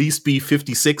there will at least be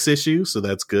 56 issues, so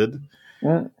that's good.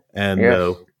 And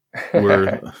we're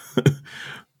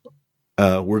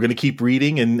going to keep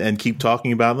reading and keep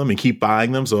talking about them and keep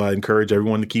buying them. So I encourage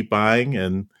everyone to keep buying,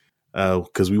 and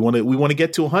because we want to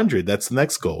get to 100. That's the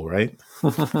next goal, right?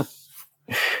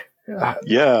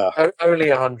 Yeah. Only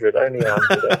 100. I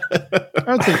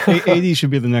would think 80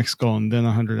 should be the next goal, and then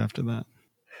 100 after that.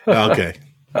 Okay,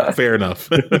 fair enough.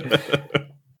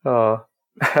 Oh,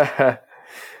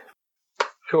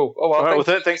 cool. Oh, well, All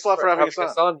right, thanks a lot for having us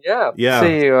on. Yeah.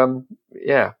 See you.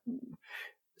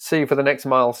 See you for the next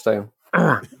milestone.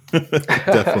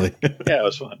 Definitely. Yeah, it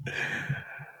was fun.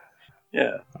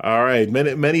 Yeah. All right.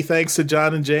 Many thanks to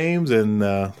John and James, and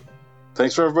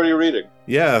thanks for everybody reading.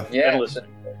 Yeah. And listening.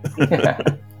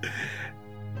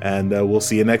 And we'll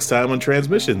see you next time on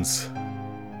Transmissions.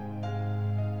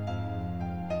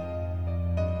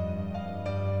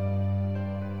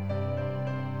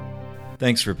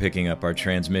 Thanks for picking up our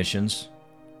transmissions.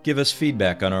 Give us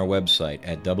feedback on our website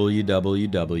at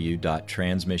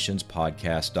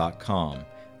www.transmissionspodcast.com.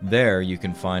 There you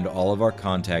can find all of our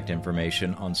contact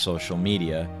information on social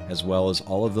media, as well as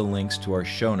all of the links to our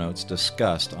show notes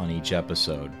discussed on each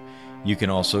episode. You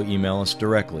can also email us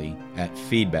directly at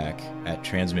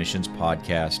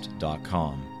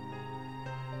feedback@transmissionspodcast.com.